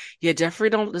like, yeah,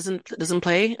 Jeffrey doesn't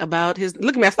play about his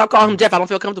look at me, I stopped calling him Jeff. I don't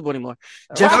feel comfortable anymore.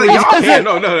 Jeffrey,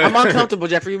 no. I'm uncomfortable,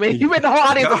 Jeffrey. You made the whole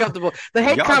audience uncomfortable. The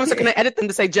hate comments are gonna edit them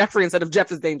to say Jeffrey instead of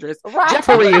Jeff is dangerous. Right.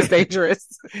 Jeffrey is dangerous.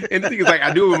 And the thing is, like,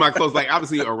 I do it with my close, like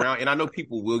obviously around, and I know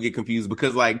people will get confused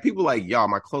because like people like y'all,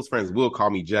 my close friends will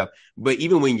call me Jeff. But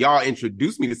even when y'all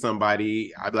introduce me to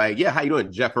somebody, I'd be like, yeah, how you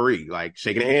doing, Jeffrey? Like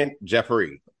shaking a hand,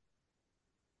 Jeffrey.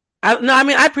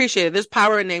 I appreciate it. There's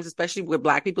power in names, especially with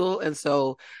Black people. And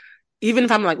so even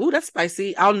if I'm like, ooh, that's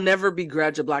spicy, I'll never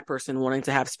begrudge a Black person wanting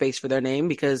to have space for their name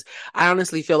because I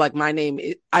honestly feel like my name,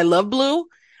 I love Blue.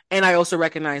 And I also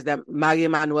recognize that Magia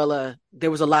Emanuela,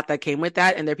 there was a lot that came with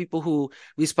that. And there are people who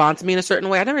respond to me in a certain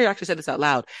way. I never actually said this out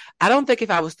loud. I don't think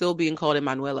if I was still being called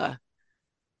Emanuela,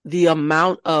 the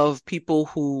amount of people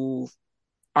who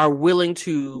are willing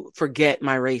to forget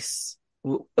my race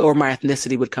or my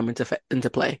ethnicity would come into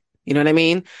play. You know what I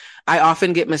mean? I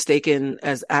often get mistaken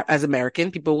as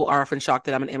American. People are often shocked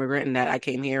that I'm an immigrant and that I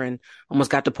came here and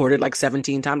almost got deported like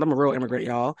 17 times. I'm a real immigrant,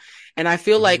 y'all. And I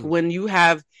feel like when you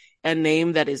have a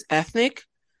name that is ethnic,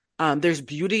 there's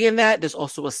beauty in that. There's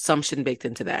also assumption baked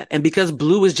into that. And because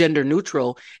blue is gender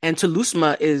neutral and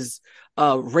Telusma is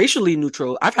racially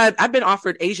neutral, I've been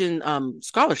offered Asian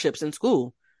scholarships in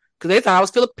school because they thought I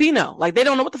was Filipino. Like, they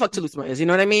don't know what the fuck Telusma is. You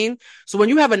know what I mean? So when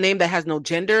you have a name that has no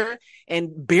gender and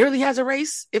barely has a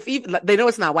race, if even they know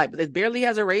it's not white, but it barely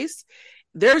has a race,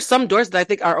 there are some doors that I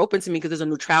think are open to me because there's a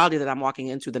neutrality that I'm walking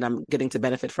into that I'm getting to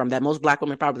benefit from that most Black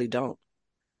women probably don't.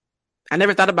 I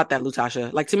never thought about that,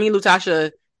 Lutasha. Like, to me,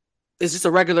 Lutasha is just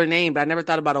a regular name, but I never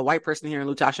thought about a white person hearing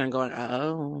Lutasha and going,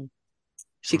 oh,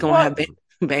 she gonna have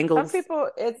bangles. Some people,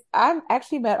 I've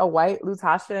actually met a white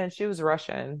Lutasha and she was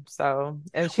Russian. So,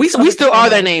 and we still are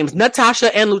their names.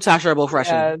 Natasha and Lutasha are both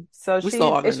Russian. Yeah, so we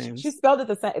still are their names. She spelled it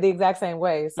the exact same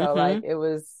way. So like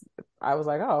I was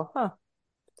like, oh, huh.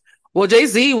 Well,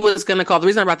 Jay-Z was going to call, the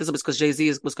reason I brought this up is because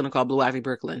Jay-Z was going to call Blue Ivy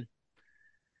Brooklyn.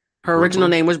 Her original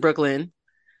name was Brooklyn.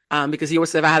 Because he always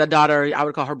said if I had a daughter, I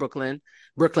would call her Brooklyn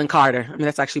Carter. I mean,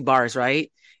 that's actually bars, right?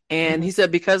 And he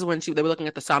said because when they were looking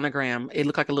at the sonogram, it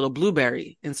looked like a little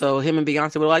blueberry. And so him and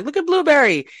Beyonce were like, look at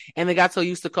Blueberry. And they got so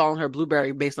used to calling her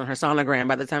Blueberry based on her sonogram.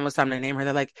 By the time it was time to name her,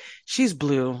 they're like, she's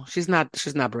Blue. She's not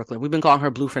Brooklyn. We've been calling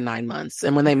her Blue for 9 months.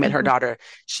 And when they met her daughter,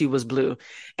 she was Blue.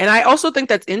 And I also think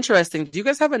that's interesting. Do you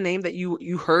guys have a name that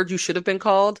you heard you should have been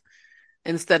called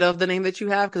instead of the name that you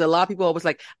have? Because a lot of people always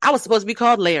like, I was supposed to be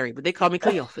called Larry, but they called me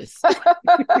Cleophas.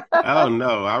 Oh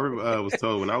no, I was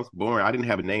told when I was born I didn't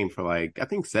have a name for like I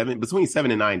think between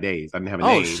 7 and 9 days. I didn't have a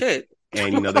name. Oh shit!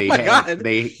 And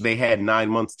they had 9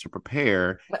 months to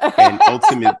prepare, and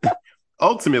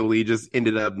ultimately just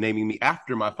ended up naming me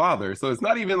after my father. So it's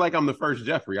not even like I'm the first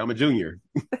Jeffrey. I'm a junior.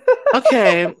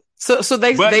 Okay. So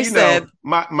they said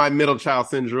my middle child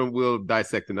syndrome will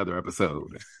dissect another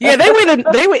episode. Yeah, they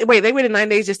waited 9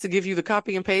 days just to give you the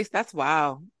copy and paste. That's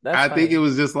wow. I think it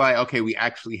was just like, okay, we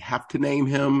actually have to name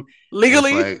him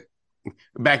legally. Like,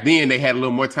 back then they had a little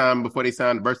more time before they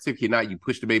signed the birth certificate. Now you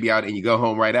push the baby out and you go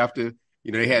home right after.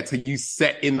 You know, they had you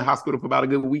sat in the hospital for about a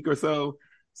good week or so.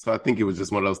 So I think it was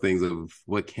just one of those things of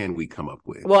what can we come up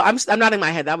with? Well, I'm nodding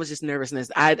my head. That was just nervousness.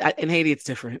 In Haiti, it's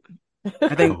different.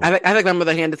 I think my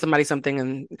mother handed somebody something,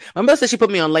 and my mother said she put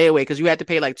me on layaway because you had to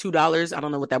pay like $2. I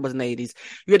don't know what that was in the 80s.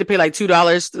 You had to pay like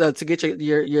 $2 to get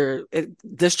your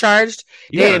discharged.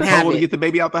 You had to get the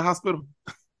baby out the hospital.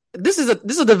 This is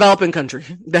a developing country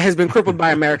that has been crippled by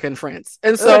America and France,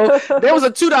 and so there was a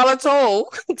 $2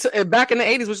 toll back in the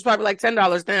 80s, which is probably like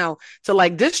 $10 now to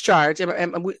like discharge,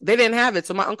 and they didn't have it,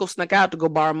 so my uncle snuck out to go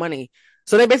borrow money.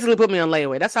 So they basically put me on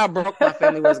layaway. That's how broke my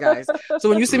family was, guys. So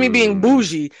when you see me being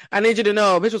bougie, I need you to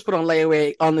know, bitch was put on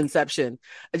layaway on inception.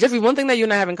 Jeffrey, one thing that you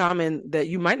and I have in common that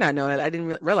you might not know that I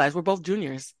didn't realize, we're both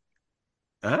juniors.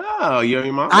 Oh, you're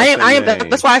your mom. I am.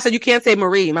 That's why I said you can't say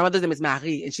Marie. My mother's name is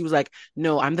Marie, and she was like,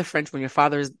 "No, I'm the French one. Your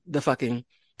father's the fucking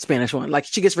Spanish one." Like,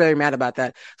 she gets very mad about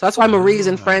that. So that's why Marie's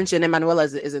in French and Emanuela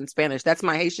is in Spanish. That's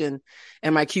my Haitian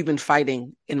and my Cuban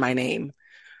fighting in my name.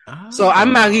 So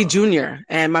I'm Marie Jr.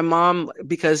 And my mom,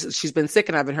 because she's been sick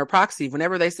and I've been her proxy,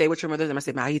 whenever they say, what's your mother's name? I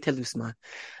say, Marie Telusma.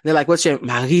 They're like, what's your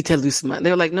Marie Telusma?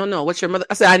 They're like, no, what's your mother?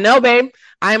 I said, I know, babe.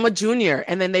 I am a junior.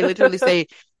 And then they literally say,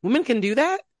 women can do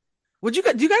that? Do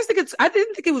you guys think I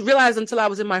didn't think it was realized until I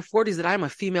was in my 40s that I'm a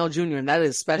female junior, and that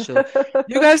is special.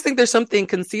 You guys think there's something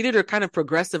conceited or kind of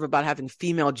progressive about having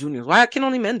female juniors? Why can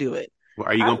only men do it? Well,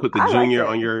 are you gonna put the junior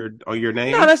on your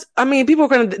name? No,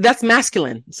 people are that's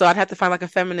masculine. So I'd have to find like a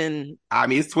feminine. I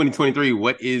mean, it's 2023.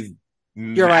 What is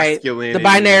You're masculine? Right. The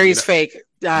binary is fake.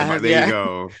 There you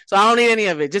go. So I don't need any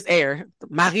of it. Just air.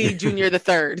 Marie Junior the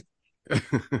third. How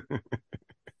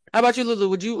about you, Lulu?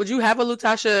 Would you have a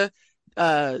Lutasha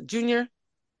Junior?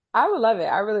 I would love it.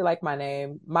 I really like my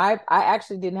name. I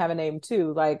actually didn't have a name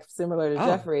too, like similar to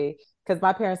Jeffrey, because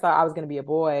my parents thought I was going to be a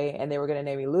boy and they were going to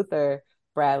name me Luther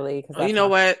Bradley. You know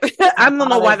what? I don't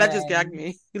know why that just gagged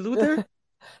me. Luther?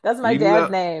 That's my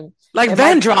dad's name. Like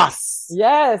Vandross.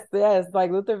 Yes,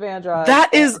 like Luther Vandross.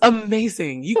 That is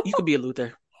amazing. You could be a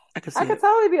Luther. I could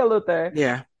totally be a Luther.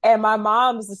 Yeah. And my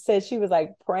mom said she was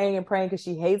like praying because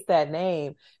she hates that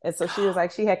name. And so she was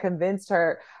like, he had convinced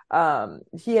her.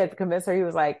 He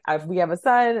was like, if we have a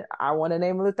son, I want to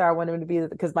name him Luther. I want him to be,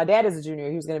 because my dad is a junior.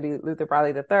 He was going to be Luther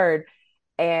Bradley the third.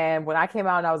 And when I came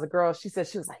out and I was a girl, she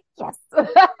was like, yes.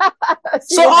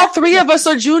 So all three of us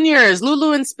are juniors,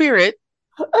 Lulu and Spirit.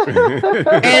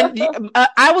 And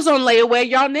I was on layaway.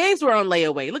 Y'all names were on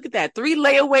layaway. Look at that. 3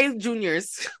 layaway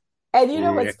juniors. And you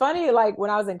know what's funny? Like when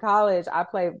I was in college, I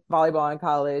played volleyball in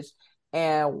college.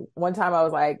 And one time I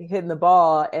was like hitting the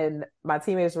ball and my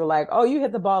teammates were like, oh, you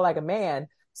hit the ball like a man.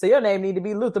 So your name need to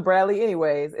be Luther Bradley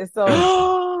anyways. And so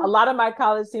a lot of my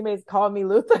college teammates called me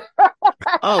Luther.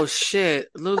 Oh shit.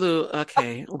 Lulu.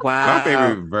 Okay. Wow. My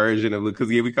favorite version of Lulu, because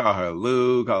we call her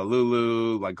Lou, call her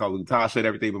Lulu, like call Lutasha and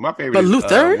everything. But my favorite But is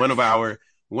Luther?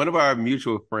 one of our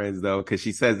mutual friends though, because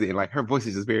she says it and like her voice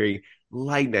is just very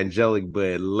light and angelic.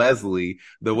 But Leslie,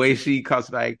 the way she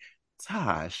calls like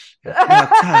Tosh, Tosh.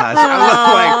 I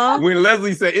love like when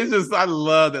Leslie said it's just I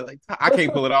love that. Like I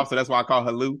can't pull it off, so that's why I call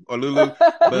her Lou or Lulu.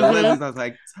 But Leslie's I was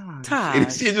like Tosh.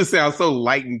 And she just sounds so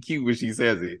light and cute when she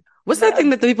says it. What's that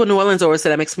thing that the people in New Orleans always say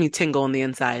that makes me tingle on the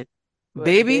inside?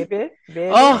 Baby?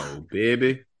 Oh,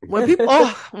 baby. When people,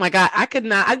 oh my God,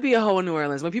 I'd be a hoe in New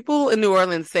Orleans. When people in New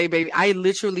Orleans say baby, I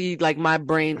literally, like, my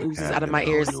brain oozes out of my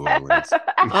ears.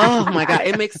 Oh my God,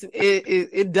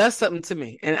 it does something to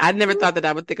me. And I never thought that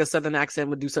I would think a Southern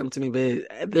accent would do something to me,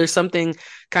 but there's something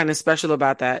kind of special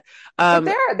about that.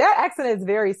 That accent is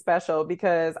very special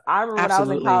because I remember when I was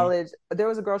in college, there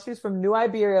was a girl, she was from New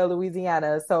Iberia,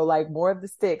 Louisiana. So like more of the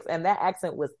sticks, and that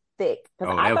accent was thick.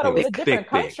 Because I thought it was a different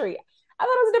country. I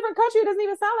thought it was a different country. It doesn't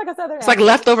even sound like a Southern accent. It's like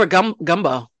leftover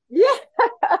gumbo. Yeah.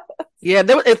 Yeah.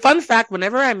 A fun fact,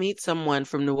 whenever I meet someone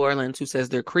from New Orleans who says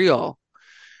they're Creole,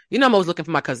 I'm always looking for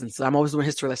my cousins. So I'm always doing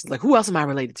history lessons. Like, who else am I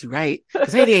related to, right?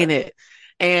 Because Haiti ain't it.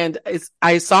 And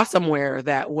I saw somewhere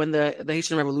that when the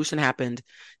Haitian Revolution happened,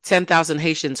 10,000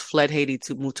 Haitians fled Haiti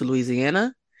to move to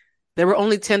Louisiana. There were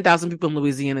only 10,000 people in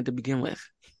Louisiana to begin with.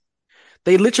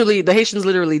 The Haitians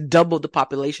literally doubled the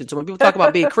population. So when people talk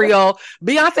about being Creole,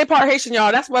 Beyonce part Haitian,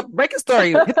 y'all. That's what, break a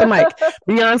story. Hit the mic.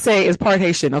 Beyonce is part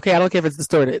Haitian. Okay. I don't care if it's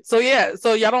distorted. So yeah.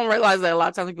 So y'all don't realize that a lot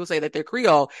of times people say that they're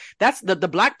Creole. That's the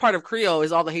black part of Creole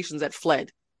is all the Haitians that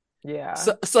fled. Yeah.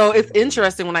 So it's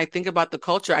interesting when I think about the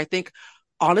culture. I think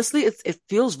honestly, it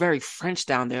feels very French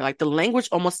down there. Like the language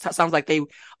almost sounds like they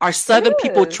are Southern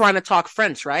people trying to talk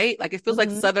French, right? Like it feels like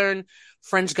Southern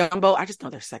French gumbo. I just know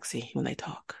they're sexy when they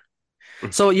talk.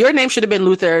 So your name should have been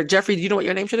Luther. Jeffrey, do you know what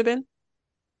your name should have been?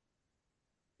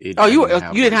 You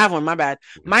didn't have one. My bad.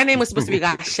 My name was supposed to be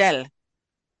Rachel.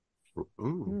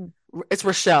 It's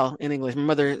Rochelle in English. My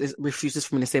mother refuses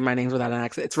for me to say my names without an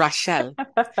accent. It's Rachel.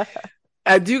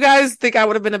 Do you guys think I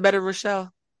would have been a better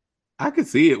Rochelle? I could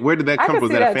see it. Where did that come from?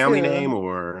 Was that a family name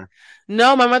or?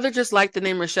 No, my mother just liked the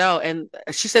name Rochelle. And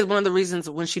she said one of the reasons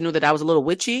when she knew that I was a little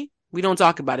witchy, we don't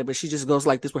talk about it, but she just goes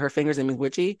like this with her fingers and means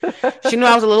witchy. She knew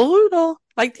I was a little,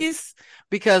 like this,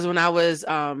 because when I was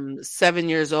 7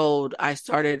 years old, I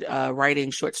started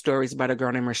writing short stories about a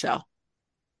girl named Rochelle.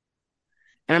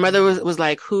 And my mother was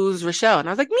like, who's Rochelle? And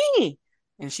I was like, me.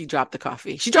 And she dropped the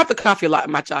coffee. She dropped the coffee a lot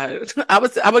in my childhood. I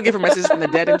would give her messages from the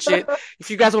dead and shit. If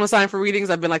you guys want to sign for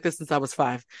readings, I've been like this since I was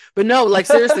 5. But no, like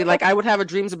seriously, like I would have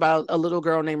dreams about a little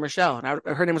girl named Rochelle. And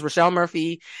her name was Rochelle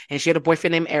Murphy, and she had a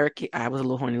boyfriend named Eric. I was a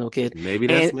little horny little kid. Maybe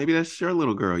that's your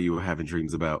little girl you were having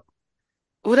dreams about.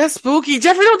 Oh, that's spooky.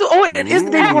 Jeffrey, don't do. Oh, it is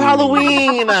the day before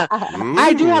Halloween.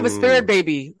 I do have a spirit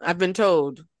baby. I've been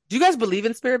told. Do you guys believe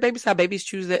in spirit babies? How babies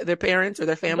choose their parents or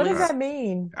their families? What does that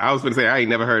mean? I was going to say I ain't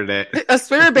never heard of that. A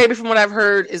spirit baby, from what I've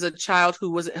heard, is a child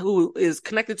who is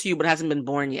connected to you but hasn't been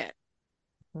born yet.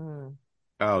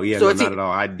 Oh yeah, so no, not at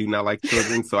all. I do not like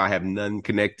children, so I have none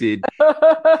connected,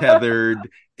 tethered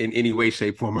in any way,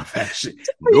 shape, form, or fashion.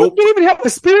 Nope. You can't even have a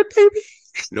spirit baby.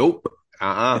 Nope.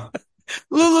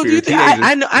 Lulu, do you think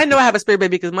I know I have a spirit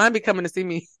baby because mine be coming to see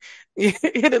me.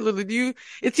 Lulu,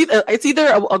 it's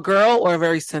either a girl or a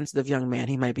very sensitive young man.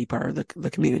 He might be part of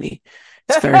the community.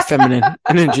 It's very feminine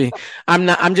energy.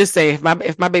 I'm just saying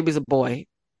if my baby's a boy,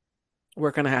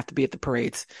 we're gonna have to be at the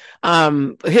parades.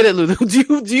 Hit it, Lulu.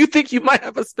 Do you think you might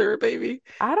have a spirit baby?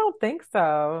 I don't think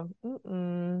so.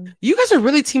 Mm-mm. You guys are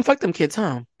really team fuck them kids,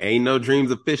 huh? Ain't no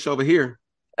dreams of fish over here.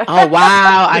 Oh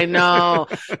wow, I know.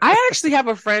 I actually have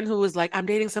a friend who was like, I'm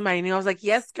dating somebody, and I was like,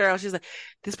 yes, girl. She's like,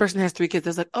 this person has 3 kids. I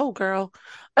was like, oh, girl.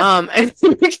 And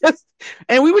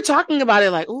we were talking about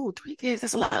it like, oh, 3 kids,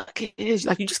 that's a lot of kids.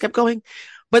 Like, you just kept going.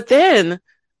 But then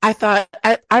I thought,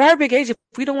 at our big age, if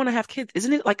we don't want to have kids,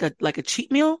 isn't it like a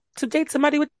cheat meal to date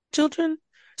somebody with children,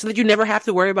 so that you never have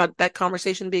to worry about that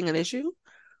conversation being an issue?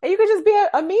 And you could just be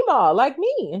a Meemaw like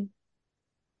me.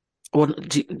 Well,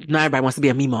 not everybody wants to be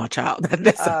a Meemaw child.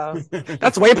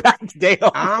 That's way back in the day.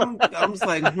 I'm just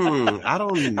like, I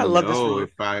don't know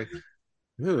if I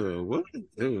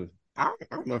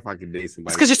don't know if I can date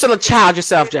somebody. It's because you're still a child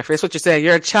yourself, Jeffrey. That's what you're saying.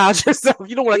 You're a child yourself.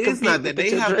 You don't want to compete. It's not that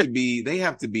they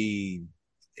have to be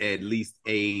at least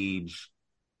age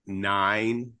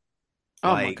 9.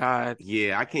 Oh my God.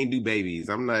 Yeah, I can't do babies.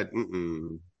 I'm not.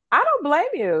 I don't blame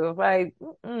you. Like,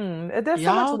 there's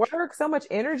so much work, so much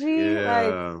energy.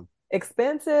 Yeah. Like,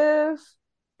 expensive.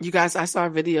 You guys, I saw a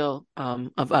video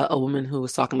of a woman who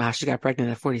was talking about how she got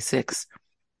pregnant at 46.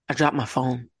 I dropped my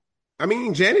phone. I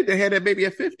mean, Janet, they had that baby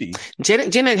at 50.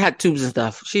 Janet had tubes and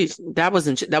stuff. That was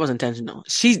intentional.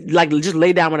 She like just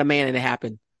laid down with a man and it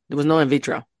happened. There was no in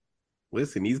vitro.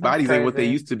 Listen, these bodies ain't what they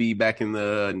used to be back in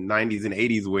the 90s and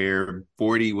 80s, where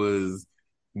 40 was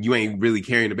you ain't really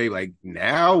carrying the baby. Like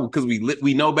now, because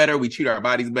we know better, we treat our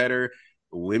bodies better.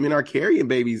 Women are carrying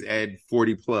babies at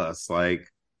 40 plus. Like,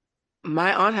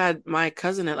 my aunt had my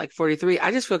cousin at like 43.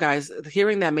 I just feel, guys,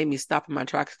 hearing that made me stop in my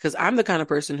tracks, because I'm the kind of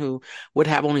person who would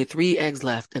have only 3 eggs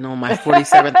left, and on my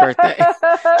 47th birthday,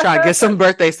 try to get some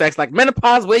birthday sex. Like,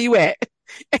 menopause, where you at?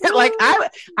 And like,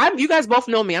 I'm. You guys both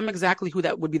know me. I'm exactly who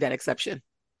that would be, that exception.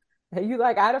 You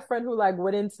like, I had a friend who like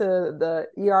went into the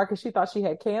ER because she thought she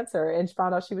had cancer, and she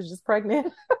found out she was just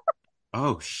pregnant.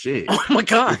 oh shit! Oh my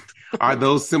god! Are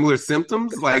those similar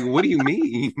symptoms? Like, what do you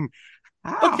mean?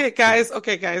 How? Okay, guys,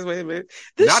 wait a minute.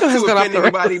 This Not show has to gone offend off the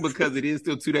anybody, because it is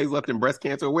still 2 days left in Breast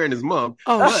Cancer Awareness Month.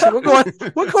 Oh shit,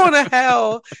 we're going to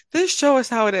hell. This show is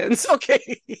how it ends.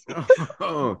 Okay.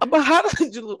 But how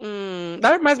did you?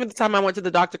 That reminds me of the time I went to the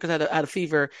doctor because I had a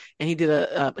fever, and he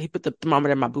put the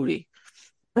thermometer in my booty.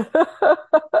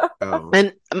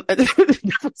 And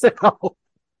so,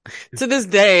 to this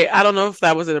day, I don't know if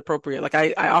that was inappropriate. Like,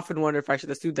 I often wonder if I should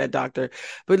have sued that doctor.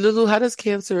 But Lulu, how does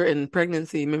cancer and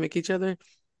pregnancy mimic each other?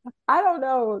 I don't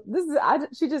know.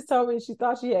 She just told me she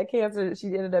thought she had cancer. She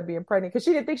ended up being pregnant because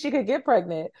she didn't think she could get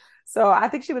pregnant. So I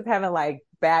think she was having like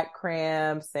back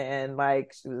cramps, and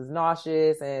like she was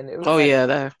nauseous, and it was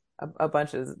a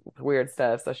bunch of weird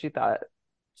stuff. So she thought,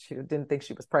 she didn't think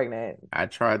she was pregnant. I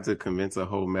tried to convince a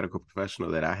whole medical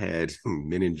professional that I had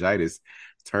meningitis.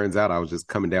 Turns out I was just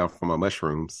coming down from my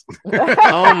mushrooms.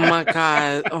 Oh my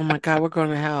god, we're going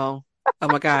to hell. Oh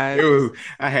my god.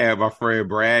 I had my friend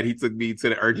Brad, he took me to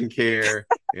the urgent care,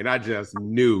 and I just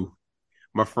knew.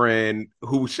 My friend,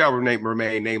 who shall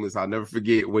remain nameless, I'll never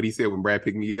forget what he said when Brad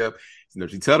picked me up. You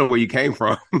tell them where you came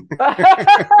from.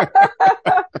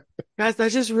 Guys, I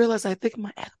just realized I think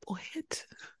my edible hit.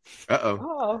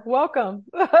 Oh, welcome.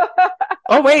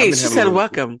 Oh wait, she said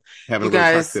welcome. Having a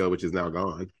little cocktail, which is now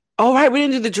gone. All right, we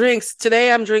didn't do the drinks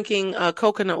today. I'm drinking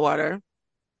coconut water.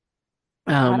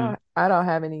 I don't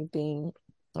have anything.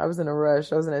 I was in a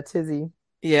rush. I was in a tizzy.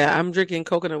 Yeah, I'm drinking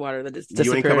coconut water that is disappearing.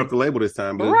 You ain't cover up the label this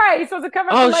time, boo. Right, you're supposed to cover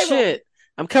up the label. Oh shit.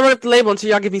 I'm covering up the label until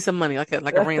y'all give me some money, like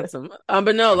a ransom.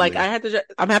 But no, like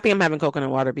I'm happy I'm having coconut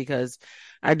water, because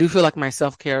I do feel like my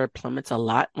self-care plummets a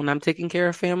lot when I'm taking care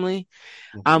of family,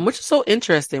 which is so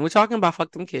interesting. We're talking about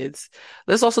fuck them kids.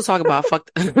 Let's also talk about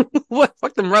fuck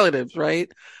them relatives,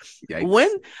 right? Yikes. When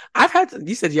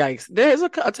you said yikes, there's a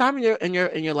time in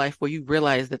your life where you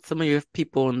realize that some of your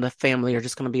people in the family are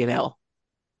just going to be an L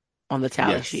on the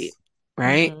tally sheet,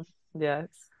 right? Mm-hmm. Yes.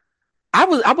 I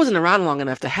wasn't around long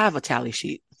enough to have a tally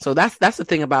sheet. So that's the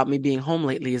thing about me being home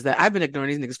lately, is that I've been ignoring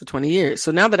these niggas for 20 years.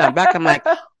 So now that I'm back, I'm like,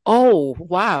 oh,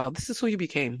 wow, this is who you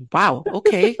became. Wow.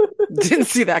 Okay. Didn't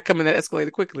see that coming. That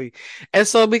escalated quickly. And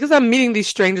so because I'm meeting these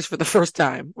strangers for the first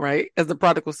time, right, as the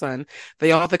prodigal son,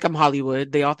 they all think I'm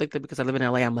Hollywood. They all think that because I live in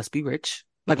LA, I must be rich.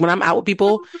 Like when I'm out with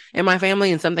people in my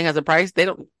family and something has a price, does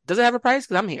it have a price?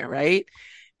 Because I'm here, right?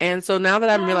 And so now that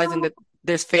I'm realizing that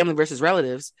there's family versus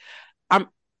relatives,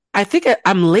 I think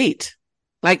I'm late.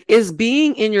 Like, is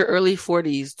being in your early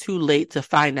 40s too late to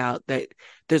find out that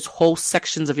there's whole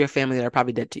sections of your family that are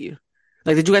probably dead to you?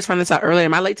 Like, did you guys find this out earlier?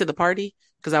 Am I late to the party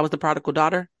because I was the prodigal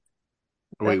daughter?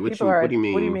 Wait, what do you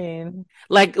mean? What do you mean?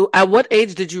 Like, at what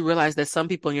age did you realize that some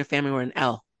people in your family were an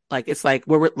L? Like, it's like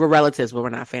we're relatives, but we're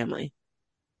not family.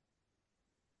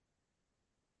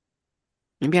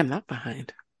 Maybe I'm not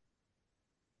behind.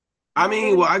 I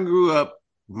mean, well, I grew up.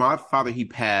 My father, he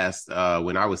passed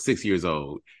when I was 6 years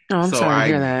old. Oh, I'm sorry to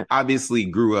hear that. Obviously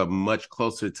grew up much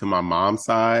closer to my mom's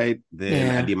side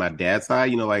than I did my dad's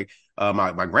side. You know, like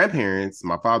my grandparents,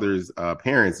 my father's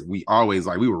parents, we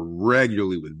were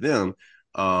regularly with them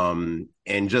and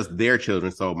just their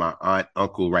children. So my aunt,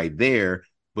 uncle right there.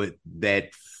 But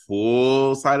that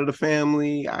full side of the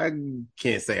family, I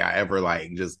can't say I ever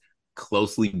like just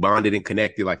closely bonded and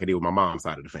connected like I did with my mom's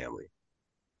side of the family.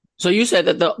 So you said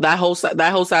that that whole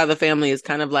side of the family is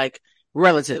kind of like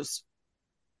relatives,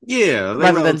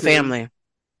 rather than family.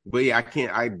 But yeah,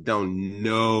 I don't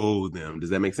know them.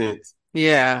 Does that make sense?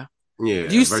 Yeah. Yeah.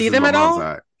 Do you see them at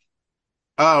all?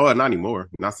 Oh, well, not anymore.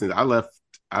 Not since I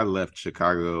left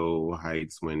Chicago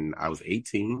Heights when I was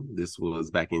 18. This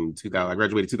was back in 2000. I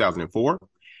graduated 2004,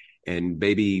 and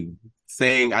baby,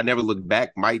 saying I never looked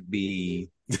back might be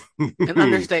an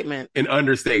understatement. An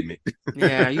understatement.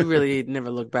 Yeah, you really never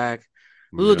look back.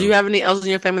 Lulu, do you have any else in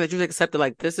your family that you've accepted?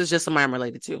 Like, this is just somebody I'm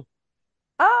related to.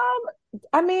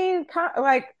 I mean,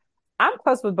 like, I'm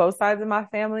close with both sides of my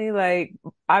family. Like,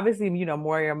 obviously,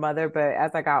 more your mother, but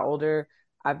as I got older,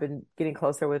 I've been getting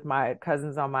closer with my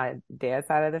cousins on my dad's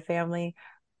side of the family.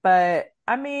 But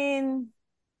I mean,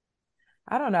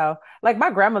 I don't know. Like, my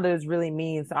grandmother is really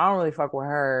mean, so I don't really fuck with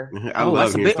her. I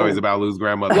love hearing stories about Lou's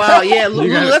grandmother. Wow, yeah, Lulu,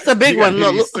 that's a big one.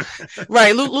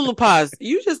 Right, Lulu, pause.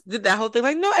 You just did that whole thing.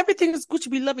 Like, no, everything is Gucci.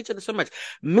 We love each other so much.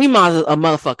 Mima's a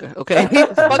motherfucker, okay?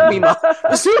 Fuck Mima.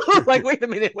 She was like, wait a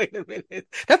minute.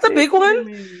 That's a big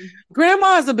one?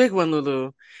 Grandma is a big one,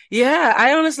 Lulu. Yeah,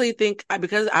 I honestly think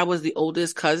because I was the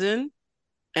oldest cousin,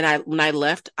 and when I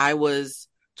left, I was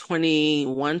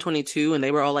 21, 22, and they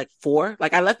were all like 4.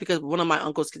 Like, I left because one of my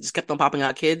uncles just kept on popping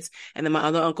out kids, and then my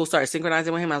other uncle started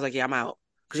synchronizing with him. I was like, yeah, I'm out,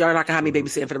 because y'all are not gonna have me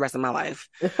babysitting for the rest of my life.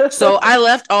 So I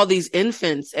left all these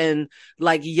infants and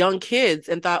like young kids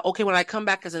and thought, okay, when I come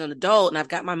back as an adult and I've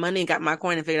got my money and got my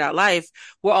coin and figured out life,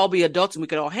 we'll all be adults and we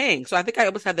could all hang. So I think I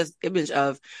always had this image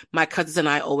of my cousins and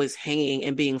I always hanging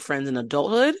and being friends in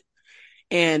adulthood.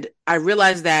 And I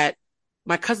realized that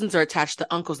my cousins are attached to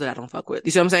uncles that I don't fuck with.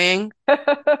 You see what I'm saying?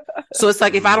 So it's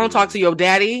like, if I don't talk to your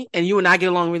daddy and you and I get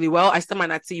along really well, I still might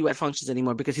not see you at functions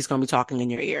anymore because he's going to be talking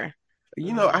in your ear.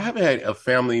 I haven't had a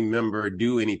family member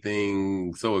do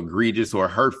anything so egregious or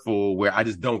hurtful where I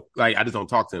just don't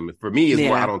talk to them. For me, it's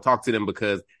more I don't talk to them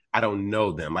because I don't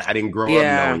know them. Like, I didn't grow up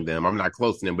knowing them. I'm not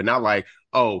close to them, but not like,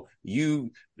 oh,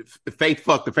 you Faith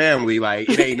fucked the family. Like,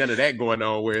 it ain't none of that going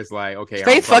on where it's like, okay,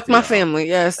 Faith fucked my family.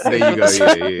 Yes. There you go.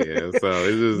 Yeah.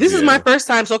 So this is my first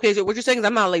time. So, okay, so what you're saying is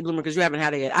I'm not a late bloomer because you haven't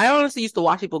had it yet. I honestly used to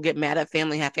watch people get mad at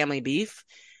family, have family beef,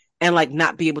 and like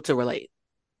not be able to relate.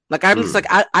 Like, I'm just like,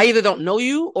 I either don't know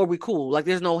you or we cool. Like,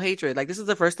 there's no hatred. Like, this is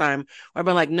the first time where I've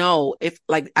been like, no, if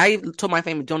like, I told my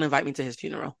family, don't invite me to his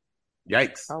funeral.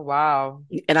 Yikes. Oh, wow.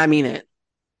 And I mean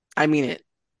it.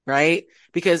 Right?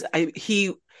 Because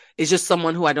he is just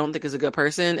someone who I don't think is a good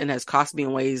person and has cost me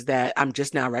in ways that I'm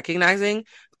just now recognizing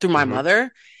through my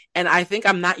mother. And I think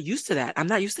I'm not used to that. I'm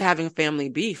not used to having family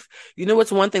beef. You know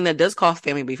what's one thing that does cause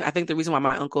family beef? I think the reason why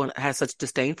my uncle has such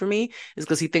disdain for me is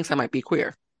because he thinks I might be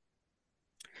queer.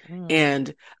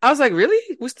 And I was like,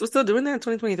 really? We're still doing that in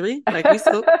 2023? Like, we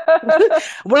still...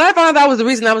 When I found out that was the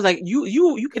reason, I was like,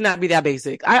 you cannot be that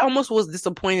basic. I almost was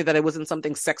disappointed that it wasn't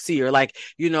something sexier. Like,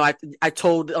 I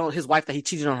told his wife that he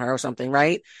cheated on her or something,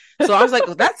 right? So I was like,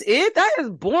 well, that's it? That is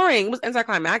boring. It was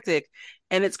anticlimactic.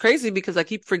 And it's crazy because I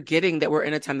keep forgetting that we're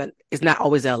in a time that is not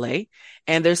always LA.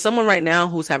 And there's someone right now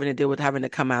who's having to deal with having to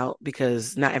come out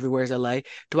because not everywhere is LA.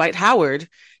 Dwight Howard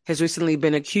has recently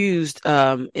been accused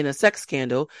in a sex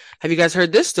scandal. Have you guys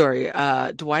heard this story?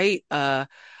 Dwight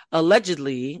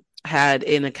allegedly had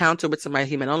an encounter with somebody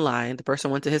he met online. The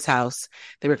person went to his house.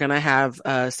 They were going to have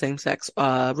same-sex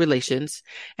relations.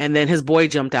 And then his boy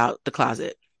jumped out the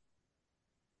closet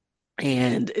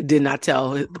and did not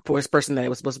tell the poorest person that it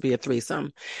was supposed to be a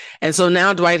threesome. And so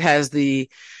now Dwight has the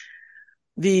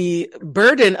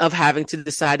burden of having to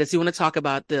decide, does he want to talk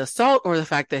about the assault or the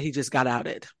fact that he just got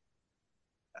outed?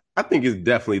 I think it's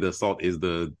definitely the assault is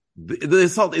the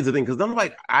assault is the thing, because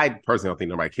I personally don't think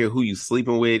nobody care who you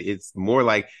sleeping with. It's more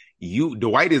like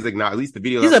Dwight is at least the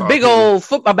video. He's a big old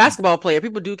basketball player.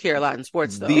 People do care a lot in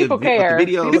sports though. People care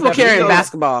in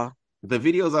basketball. The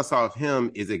videos I saw of him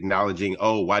is acknowledging,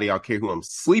 oh, why do y'all care who I'm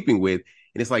sleeping with?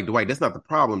 And it's like, Dwight, that's not the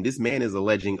problem. This man is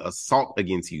alleging assault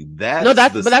against you. That's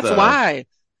why.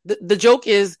 The joke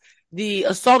is the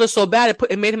assault is so bad,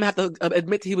 it made him have to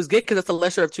admit that he was gay because it's the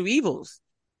lesser of two evils.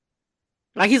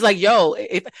 Like, he's like, yo,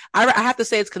 if I have to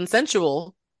say it's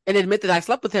consensual and admit that I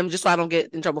slept with him just so I don't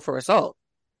get in trouble for assault.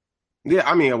 Yeah,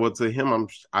 I mean, well, to him,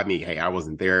 hey, I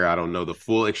wasn't there. I don't know the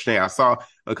full extent. I saw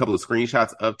a couple of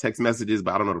screenshots of text messages,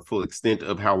 but I don't know the full extent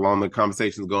of how long the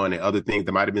conversation's going and other things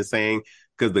that might have been saying,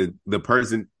 because the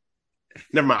person,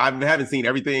 never mind, I haven't seen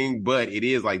everything, but it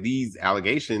is like these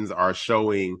allegations are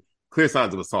showing clear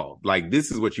signs of assault. Like,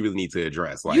 this is what you really need to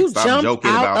address. Like, you stop jumped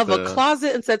joking out about of a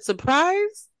closet and said,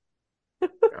 surprise?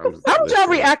 How would y'all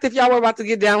react if y'all were about to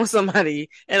get down with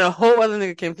somebody and a whole other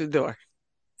nigga came through the door?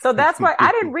 So that's why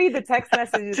I didn't read the text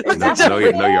messages. Know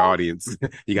your audience.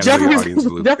 You got to know your audience,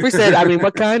 Blue. Jeffrey said, I mean,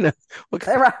 what kind?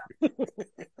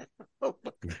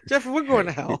 Jeffrey, we're going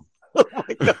to hell. Oh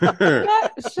my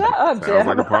God. Shut up, Jeff. Sounds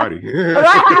like a party.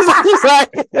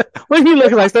 What you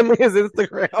look like? Send me his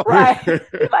Instagram. Right.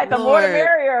 You're like, the more the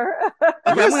merrier.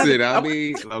 Listen, I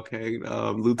mean, okay,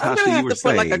 Lutasha, you were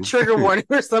saying. Put like a trigger warning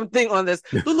or something on this.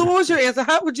 Lulu, what was your answer?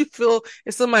 How would you feel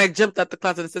if somebody jumped out the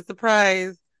closet and said,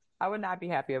 surprise? I would not be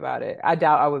happy about it. I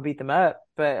doubt I would beat them up,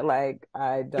 but like,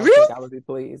 I don't really? think I would be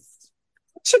pleased.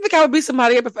 should think I would beat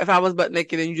somebody up if I was butt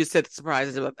naked and you just said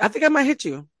surprises. I think I might hit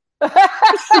you.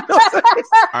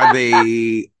 Are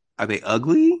they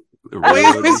ugly?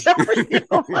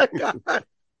 Oh my god.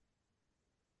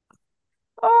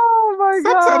 Oh my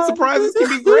god! Sometimes surprises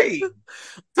can be great.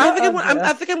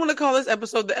 I think I'm gonna call this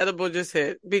episode "The Edible Just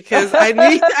Hit" because I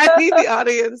need the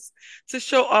audience to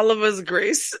show all of us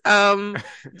grace.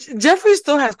 Jeffrey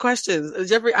still has questions.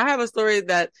 Jeffrey, I have a story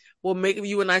that will make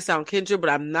you and I sound kindred,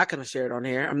 but I'm not gonna share it on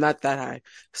here. I'm not that high,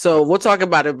 so we'll talk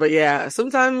about it. But yeah,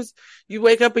 sometimes you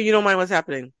wake up and you don't mind what's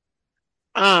happening.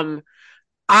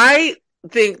 I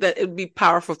think that it'd be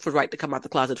powerful for Dwight to come out the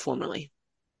closet formally.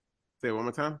 Say it one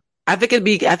more time. I think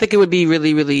it would be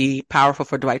really, really powerful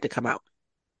for Dwight to come out.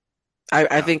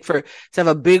 I think to have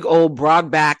a big old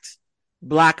broad-backed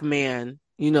black man,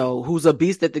 you know, who's a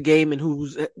beast at the game and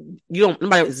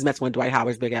nobody is messing with Dwight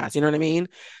Howard's big ass. You know what I mean?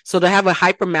 So to have a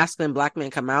hyper masculine black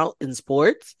man come out in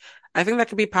sports, I think that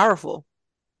could be powerful.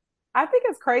 I think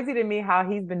it's crazy to me how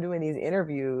he's been doing these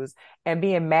interviews and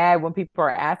being mad when people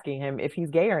are asking him if he's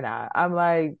gay or not. I'm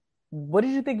like, what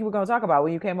did you think you were going to talk about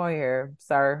when you came on here,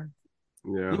 sir?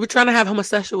 Yeah. You were trying to have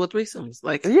homosexual threesomes.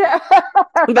 Like, yeah.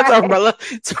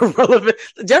 It's irrelevant.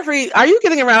 Jeffrey, are you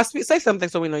getting around? Say something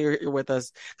so we know you're with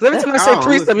us. Because every time I say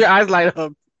threesome, your eyes light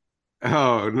up.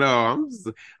 Oh, no.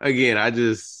 Why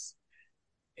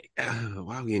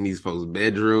are we in these folks'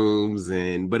 bedrooms?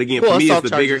 But again, for me,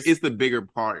 it's the bigger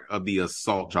part of the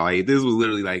assault charge. This was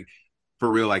literally like, for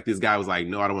real, like this guy was like,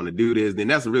 no, I don't want to do this. Then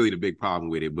that's really the big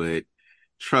problem with it. But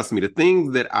trust me, the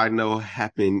things that I know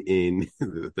happen in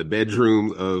the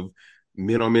bedrooms of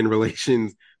men-on-men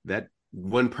relations, that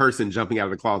one person jumping out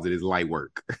of the closet is light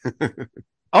work.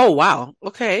 Oh, wow.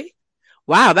 Okay.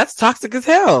 Wow, that's toxic as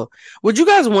hell. Would you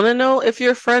guys want to know if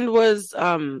your friend was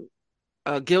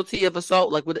guilty of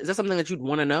assault? Like, is that something that you'd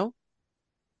want to know?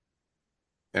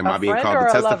 Am I being called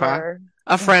to testify?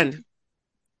 A friend.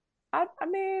 I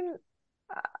mean...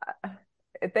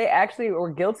 if they actually were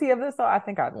guilty of this, though, I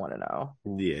think I'd want to know.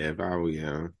 Yeah, if I were,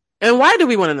 yeah. And why do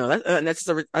we want to know? That's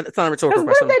just it's not a rhetorical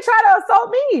question. What if they try to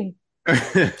assault me?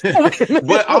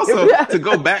 But also to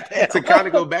kind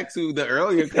of go back to the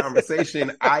earlier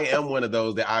conversation, I am one of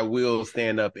those that I will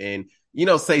stand up and, you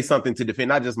know, say something to defend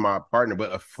not just my partner,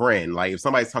 but a friend. Like if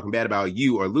somebody's talking bad about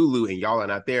you or Lulu and y'all are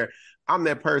not there, I'm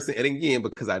that person. And again,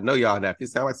 because I know y'all, if it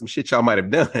sounds like some shit y'all might have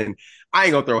done, I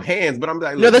ain't gonna throw hands, but I'm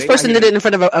like, no, this person did it in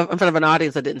front of an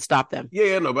audience that didn't stop them.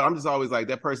 Yeah, no, but I'm just always like,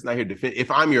 that person not here to defend. If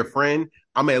I'm your friend,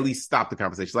 I'm gonna at least stop the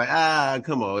conversation. Like,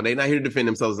 come on, they not here to defend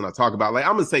themselves and I talk about, like,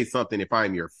 I'm gonna say something if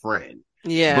I'm your friend.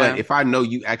 Yeah. But if I know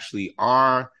you actually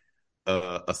are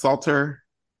assaulter.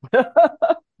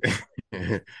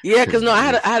 Yeah, because no,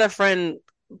 I had a friend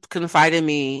confide in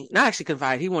me, not actually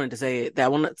confide, he wanted to say it,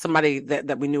 that somebody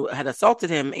that we knew had assaulted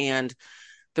him and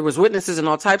there was witnesses and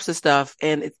all types of stuff.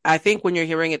 And I think when you're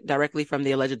hearing it directly from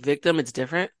the alleged victim, it's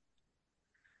different.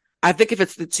 I think if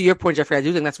it's, to your point, Jeffrey, I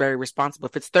do think that's very responsible.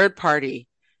 If it's third party,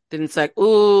 then it's like,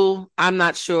 ooh, I'm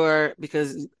not sure,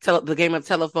 because the game of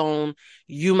telephone,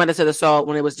 you might have said assault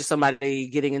when it was just somebody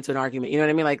getting into an argument. You know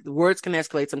what I mean? Like, the words can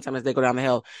escalate sometimes as they go down the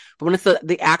hill. But when it's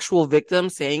the actual victim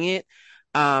saying it,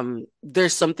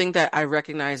 there's something that I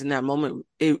recognize in that moment.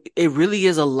 It really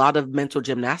is a lot of mental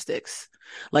gymnastics.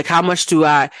 Like, how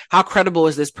credible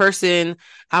is this person?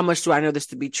 How much do I know this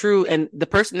to be true? And the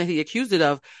person that he accused it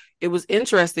of, it was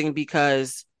interesting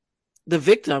because the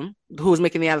victim who was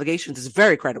making the allegations is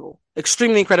very credible,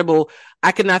 extremely credible.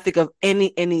 I could not think of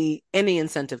any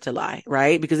incentive to lie,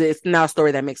 right? Because it's now a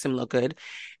story that makes him look good.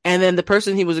 And then the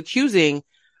person he was accusing,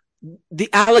 the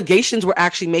allegations were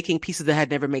actually making pieces that had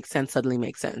never made sense suddenly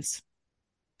make sense.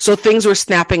 So things were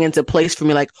snapping into place for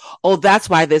me, like, oh, that's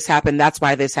why this happened. That's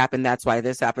why this happened. That's why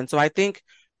this happened. So I think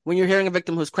when you're hearing a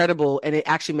victim who's credible and it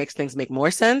actually makes things make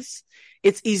more sense,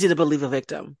 it's easy to believe a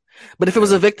victim. But if it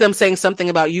was a victim saying something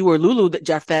about you or Lulu,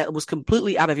 Jeff, that was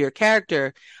completely out of your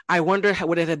character, I wonder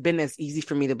would it have been as easy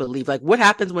for me to believe? Like, what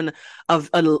happens when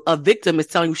a victim is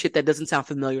telling you shit that doesn't sound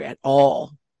familiar at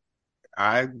all?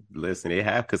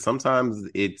 Because sometimes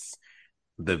it's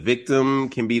the victim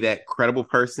can be that credible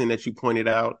person that you pointed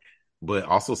out, but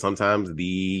also sometimes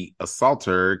the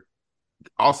assaulter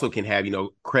also can have,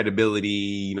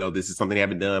 credibility, this is something they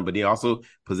haven't done, but then also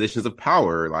positions of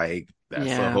power. Like, that's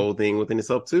a whole thing within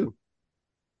itself too.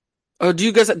 Or do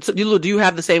you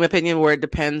have the same opinion where it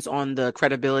depends on the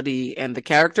credibility and the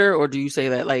character? Or do you say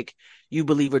that, like, you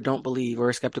believe or don't believe or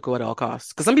are skeptical at all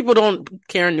costs? Because some people don't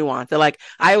care in nuance. They're like,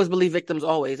 I always believe victims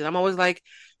always. And I'm always like,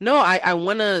 no, I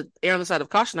want to err on the side of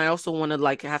caution. I also want to,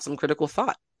 like, have some critical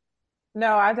thought.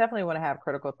 No, I definitely want to have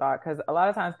critical thought, because a lot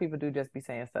of times people do just be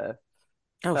saying stuff.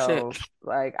 Oh, So, shit.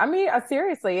 like, I mean,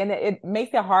 seriously, and it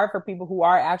makes it hard for people who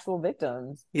are actual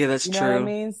victims. Yeah, that's You know what I true.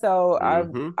 mean? So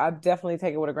Mm-hmm. I've definitely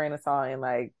take it with a grain of salt and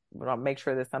like, I'll make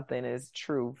sure that something is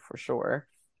true for sure.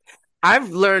 I've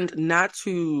learned not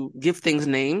to give things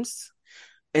names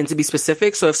and to be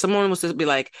specific. So if someone was to be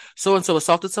like, so and so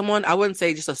assaulted someone, I wouldn't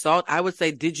say just assault. I would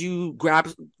say, did you grab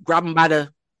him by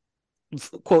the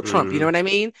quote Trump? You know what I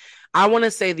mean? I want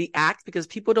to say the act because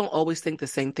people don't always think the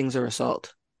same things are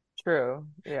assault. True.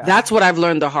 Yeah. That's what I've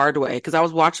learned the hard way because I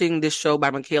was watching this show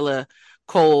by Michaela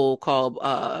Cole called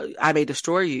I May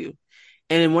Destroy You.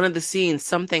 And in one of the scenes,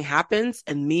 something happens,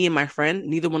 and me and my friend,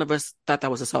 neither one of us thought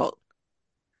that was assault.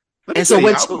 And so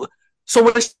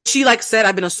when she like said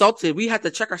I've been assaulted, we had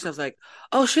to check ourselves like,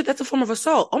 oh shit, that's a form of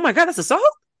assault. Oh my God, that's assault.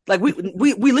 Like we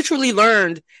literally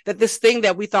learned that this thing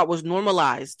that we thought was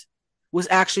normalized was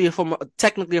actually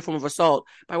technically a form of assault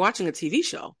by watching a TV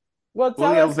show. Well,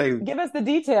 give us the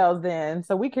details then,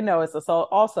 so we can know it's assault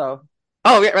also.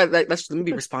 Oh, yeah, right. Let me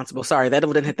be responsible. Sorry, that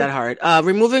wouldn't hit that hard.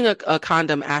 Removing a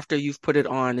condom after you've put it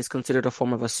on is considered a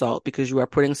form of assault because you are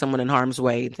putting someone in harm's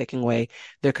way and taking away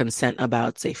their consent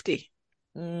about safety.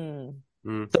 So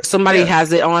if somebody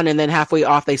has it on and then halfway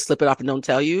off, they slip it off and don't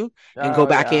tell you and go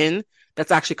back in.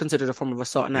 That's actually considered a form of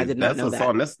assault, and I did not know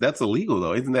that. That's illegal,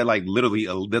 though. Isn't that like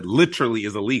that literally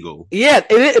is illegal? Yeah,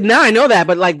 now I know that,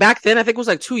 but like back then, I think it was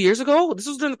like 2 years ago. This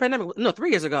was during the pandemic. No,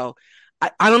 3 years ago.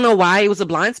 I don't know why it was a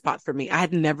blind spot for me. I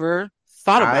had never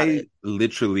thought about it.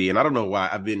 Literally, and I don't know why,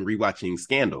 I've been rewatching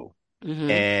Scandal.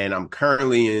 And I'm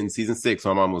currently in season 6,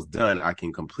 so I'm almost done. I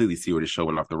can completely see where the show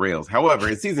went off the rails. However,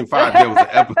 in season 5,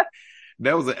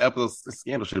 there was an episode.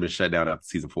 Scandal should have been shut down after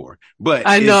season 4. But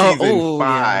in season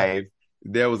 5,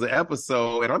 there was an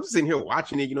episode, and I'm just sitting here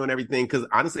watching it, and everything. Because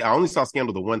honestly, I only saw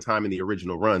Scandal the one time in the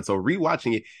original run. So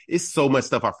rewatching it, it's so much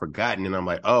stuff I've forgotten, and I'm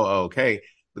like, oh, okay.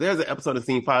 But there's an episode in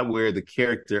scene 5 where the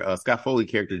character, Scott Foley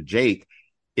character Jake,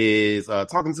 is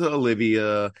talking to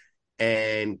Olivia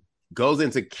and goes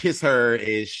in to kiss her,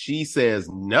 and she says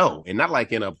no, and not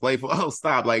like in a playful, oh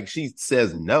stop, like she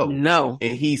says no,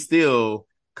 and he still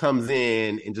comes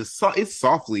in and just it's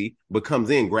softly, but comes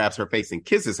in, grabs her face and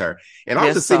kisses her. And I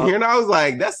was just sitting here and I was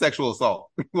like, that's sexual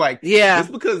assault. Like,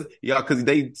 just because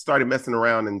they started messing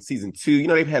around in season 2,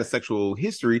 they've had a sexual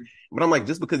history, but I'm like,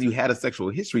 just because you had a sexual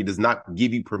history does not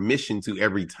give you permission to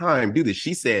every time do this.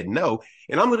 She said no.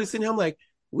 And I'm literally sitting here, I'm like,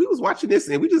 we was watching this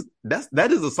and that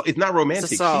is assault. It's not romantic.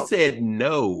 She said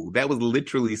no. That was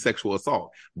literally sexual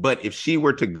assault. But if she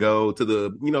were to go to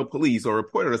the, police or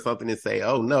report it or something and say,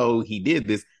 oh no, he did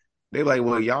this, they're like,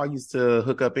 well, y'all used to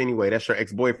hook up anyway. That's your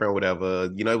ex-boyfriend or whatever,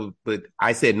 but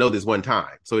I said no this one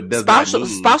time. So it does not mean...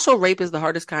 Spousal rape is the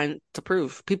hardest kind to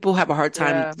prove. People have a hard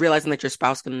time realizing that your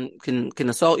spouse can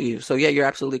assault you. So yeah, you're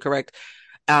absolutely correct.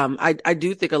 I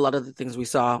do think a lot of the things we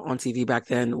saw on TV back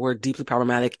then were deeply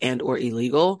problematic and or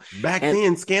illegal. Back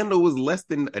then, Scandal was less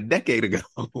than a decade ago.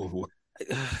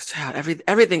 Child,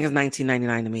 everything is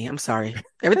 1999 to me. I'm sorry.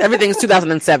 Everything is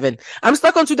 2007. I'm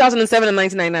stuck on 2007 and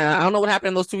 1999. I don't know what happened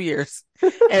in those 2 years.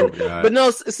 But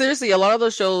no, seriously, a lot of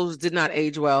those shows did not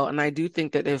age well. And I do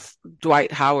think that if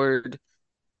Dwight Howard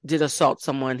did assault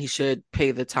someone, he should pay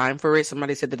the time for it.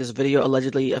 Somebody said that there's video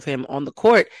allegedly of him on the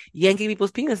court yanking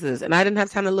people's penises, and I didn't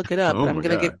have time to look it up. But I'm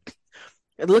gonna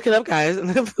look it up, guys.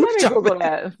 Google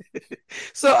that.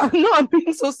 So I'm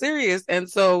being so serious. And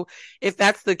so if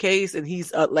that's the case, and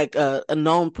he's like a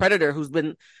known predator who's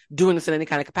been doing this in any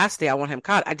kind of capacity, I want him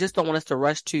caught. I just don't want us to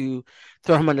rush to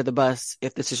throw him under the bus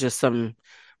if this is just some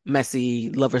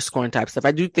messy lover scorn type stuff.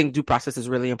 I do think due process is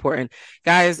really important.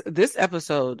 Guys, this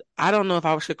episode, I don't know if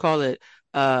I should call it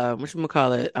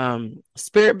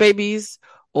Spirit Babies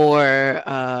or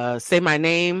Say My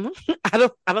Name. I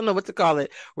don't know what to call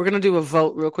it. We're gonna do a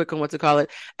vote real quick on what to call it.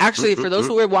 Actually, for those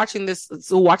who are watching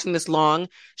this long,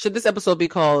 should this episode be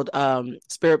called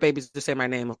Spirit Babies or Say My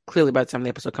Name? Clearly by the time the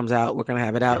episode comes out, we're gonna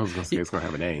have it out. I was gonna say it's gonna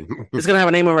have a name. It's gonna have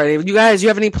a name already. You guys, you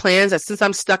have any plans? Since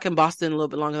I'm stuck in Boston a little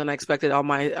bit longer than I expected, all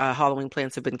my Halloween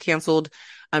plans have been canceled.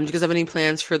 Do you guys have any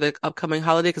plans for the upcoming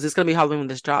holiday? Because it's gonna be Halloween when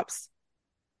this drops.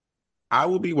 I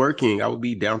will be working. I will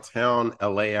be downtown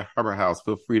LA at Harbor House.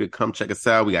 Feel free to come check us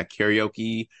out. We got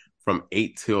karaoke from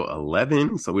 8 till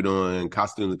 11. So we're doing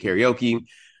costumes and karaoke.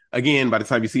 Again, by the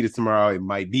time you see this tomorrow, it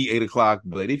might be 8 o'clock.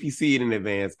 But if you see it in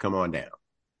advance, come on down.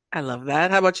 I love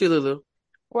that. How about you, Lulu?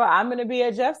 Well, I'm going to be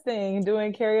at Jeff's thing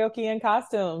doing karaoke in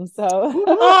costumes. So,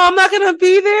 I'm not going to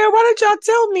be there. Why did y'all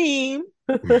tell me?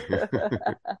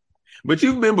 But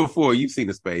you've been before. You've seen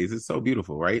the space. It's so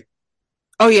beautiful, right?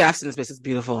 Oh yeah, I've seen the space. It's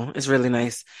beautiful. It's really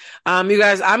nice. You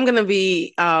guys, I'm gonna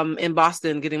be in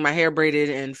Boston getting my hair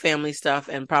braided and family stuff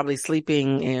and probably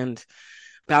sleeping and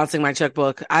balancing my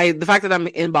checkbook. The fact that I'm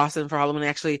in Boston for Halloween,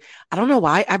 actually, I don't know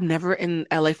why. I'm never in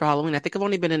LA for Halloween. I think I've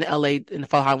only been in LA in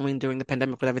fall Halloween during the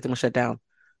pandemic when everything was shut down.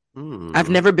 I've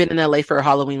never been in LA for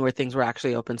Halloween where things were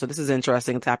actually open. So this is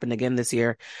interesting. It's happened again this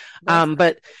year.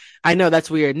 But I know that's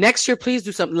weird. Next year, please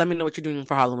do something. Let me know what you're doing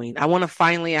for Halloween. I want to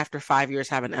finally, after 5 years,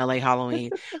 have an LA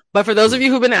Halloween. But for those of you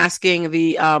who've been asking,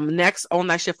 the next Own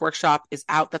Thy Shift workshop is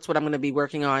out. That's what I'm going to be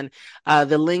working on.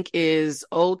 The link is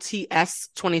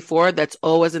OTS24. That's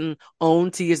O as in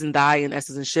own, T as in die, and S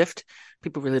as in shift.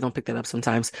 People really don't pick that up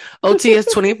sometimes.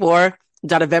 OTS24.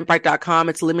 .eventbrite.com.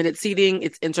 It's limited seating.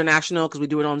 It's international because we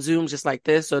do it on Zoom just like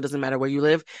this, so it doesn't matter where you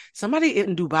live. Somebody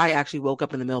in Dubai actually woke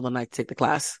up in the middle of the night to take the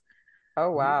class.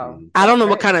 Oh wow! I don't know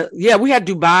what kind of we had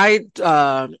Dubai,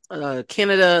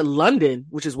 Canada, London,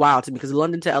 which is wild to me because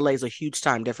London to LA is a huge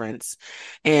time difference,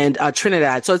 and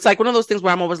Trinidad. So it's like one of those things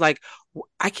where I'm always like,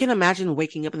 I can't imagine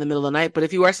waking up in the middle of the night. But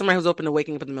if you are somebody who's open to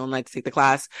waking up in the middle of the night to take the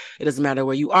class, it doesn't matter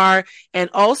where you are. And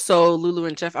also, Lulu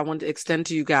and Jeff, I wanted to extend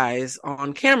to you guys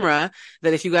on camera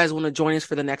that if you guys want to join us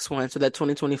for the next one, so that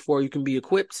 2024 you can be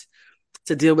equipped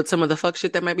to deal with some of the fuck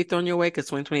shit that might be thrown your way because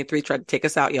 2023 tried to take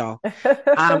us out, y'all.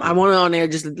 I want to on there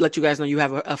just to let you guys know you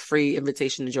have a free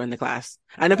invitation to join the class.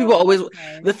 I know people always,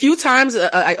 the few times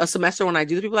a semester when I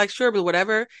do, the people are like, sure, but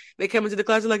whatever. They come into the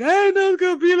class, they're like, I know it's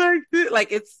going to be like this.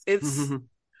 Like, it's,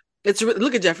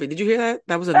 look at Jeffrey. Did you hear that?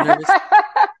 That was a nervous.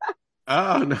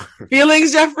 Oh, no.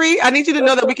 Feelings, Jeffrey? I need you to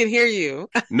know that we can hear you.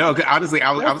 No, honestly,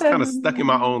 I was kind of stuck in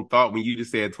my own thought when you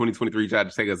just said 2023 tried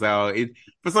to take us out.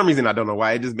 For some reason, I don't know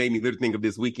why. It just made me literally think of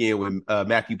this weekend with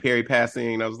Matthew Perry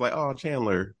passing. I was like, oh,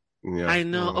 Chandler. Yeah. I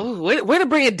know. Oh, way to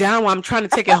bring it down while I'm trying to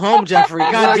take it home, Jeffrey.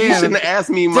 God damn. You shouldn't have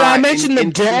asked me. Did I mention the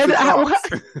dead? How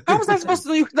was I supposed to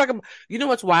know you were talking about? You know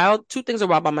what's wild? Two things are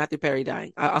wild about Matthew Perry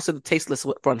dying. I'll say the tasteless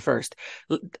one first.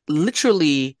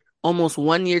 Literally, almost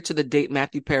 1 year to the date,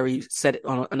 Matthew Perry said it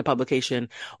on a publication,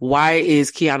 why is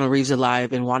Keanu Reeves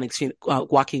alive and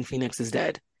Joaquin Phoenix is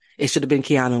dead? It should have been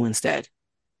Keanu instead.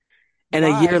 And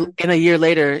a year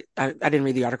later, I didn't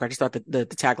read the article. I just thought that the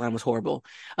tagline was horrible.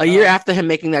 A year after him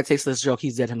making that tasteless joke,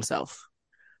 he's dead himself.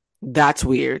 That's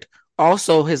weird.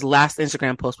 Also, his last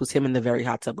Instagram post was him in the very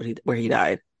hot tub where he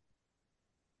died.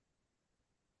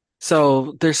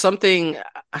 So there's something,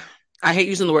 I hate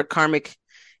using the word karmic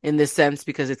in this sense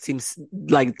because it seems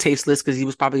like tasteless because he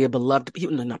was probably he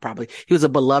was a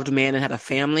beloved man and had a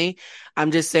family.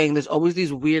 I'm just saying there's always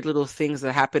these weird little things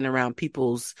that happen around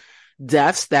people's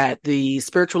deaths that the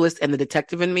spiritualist and the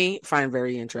detective in me find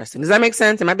very interesting. Does that make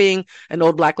sense? Am I being an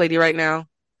old black lady right now?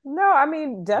 No, I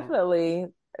mean, definitely.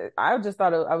 I just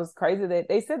thought I was crazy that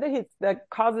they said that the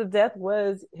cause of death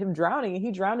was him drowning, and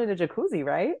he drowned in a jacuzzi,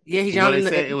 right? Yeah, he drowned. They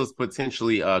said it was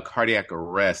potentially a cardiac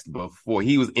arrest before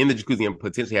he was in the jacuzzi and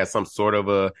potentially had some sort of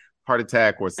a heart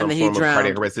attack or some form of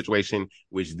cardiac arrest situation,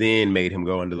 which then made him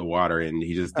go under the water, and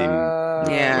he just didn't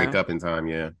wake up in time.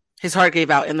 Yeah, his heart gave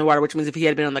out in the water, which means if he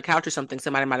had been on the couch or something,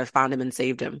 somebody might have found him and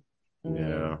saved him.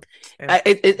 Yeah,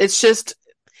 it's just.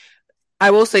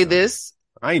 I will say this.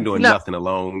 I ain't doing nothing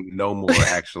alone no more,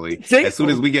 actually. As soon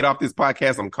as we get off this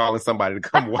podcast, I'm calling somebody to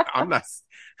come watch. I'm not.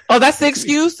 Oh, that's the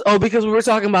excuse? Oh, because we were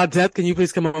talking about death. Can you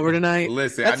please come over tonight?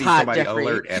 Listen, that's I need hot, somebody Jeffrey.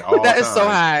 Alert at all That times. Is so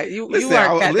high. You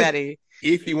are cat daddy.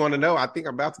 If you want to know, I think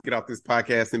I'm about to get off this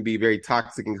podcast and be very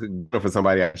toxic and cook for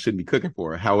somebody I shouldn't be cooking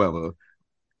for. However,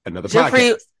 another Jeffrey,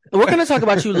 podcast. We're going to talk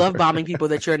about you love bombing people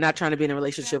that you're not trying to be in a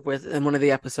relationship with in one of the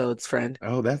episodes, friend.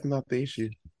 Oh, that's not the issue.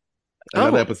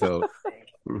 Another episode.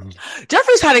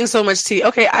 Jeffrey's hiding so much tea.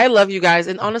 Okay, I love you guys,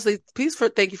 and honestly,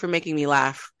 thank you for making me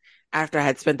laugh after I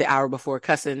had spent the hour before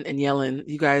cussing and yelling.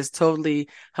 You guys totally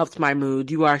helped my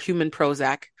mood. You are human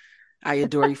Prozac. I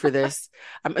adore you for this.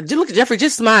 Look at Jeffrey,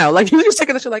 just smile. Like you're just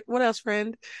taking this. You're like, what else,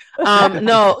 friend?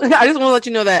 No, I just want to let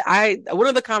you know that one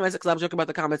of the comments, because I was joking about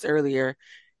the comments earlier,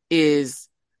 is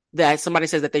that somebody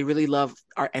says that they really love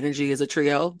our energy as a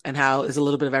trio and how it's a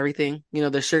little bit of everything. You know,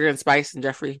 the sugar and spice and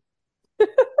Jeffrey.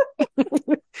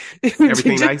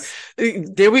 Everything nice.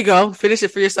 There we go. Finish it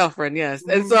for yourself, friend. Yes.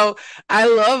 And so I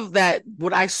love that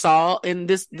what I saw in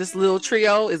this little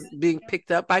trio is being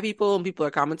picked up by people and people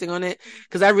are commenting on it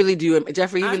because I really do.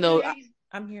 Jeffrey, even though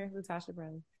I'm here with Tasha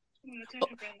Brown.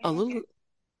 Lulu.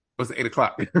 It's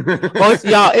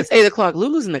 8:00. It's 8:00.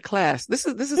 Lulu's in the class. This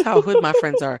is how hood my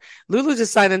friends are. Lulu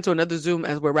just signed into another Zoom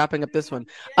as we're wrapping up this one.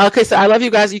 Okay, so I love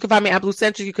you guys. You can find me at Blue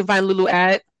Century. You can find Lulu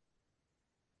at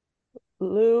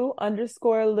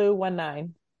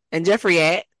Lou_Lou19. And Jeffrey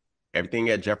at? Everything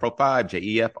at Jeffro5,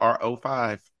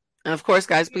 JEFRO5. And of course,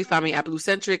 guys, please find me at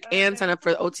BlueCentric and sign up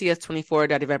for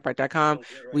OTS24.eventbrite.com.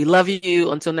 We love you.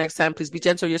 Until next time, please be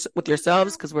gentle with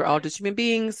yourselves because we're all just human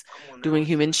beings doing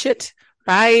human shit.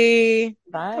 Bye.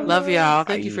 Bye. Love y'all.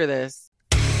 Thank you for this.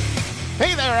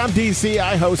 Hey there, I'm DC.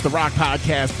 I host the rock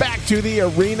podcast, Back to the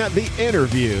Arena, The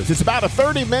Interviews. It's about a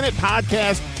 30-minute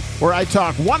podcast where I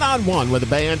talk one-on-one with a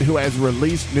band who has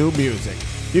released new music.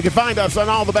 You can find us on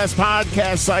all the best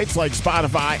podcast sites like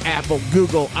Spotify, Apple,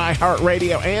 Google,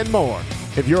 iHeartRadio, and more.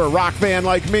 If you're a rock fan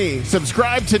like me,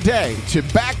 subscribe today to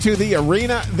Back to the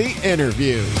Arena, The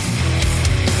Interviews.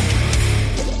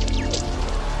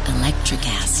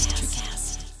 Electricast.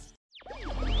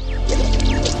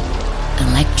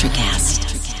 Electricast.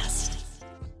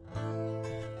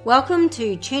 Welcome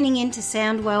to Tuning Into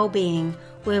Sound Wellbeing,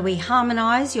 where we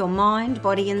harmonise your mind,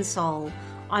 body and soul.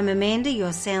 I'm Amanda,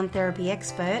 your sound therapy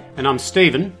expert. And I'm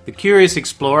Stephen, the curious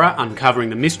explorer uncovering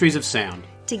the mysteries of sound.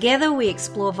 Together we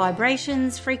explore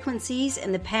vibrations, frequencies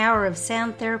and the power of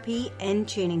sound therapy and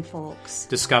tuning forks.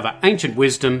 Discover ancient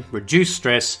wisdom, reduce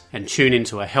stress and tune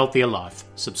into a healthier life.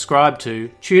 Subscribe to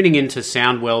Tuning Into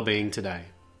Sound Wellbeing today.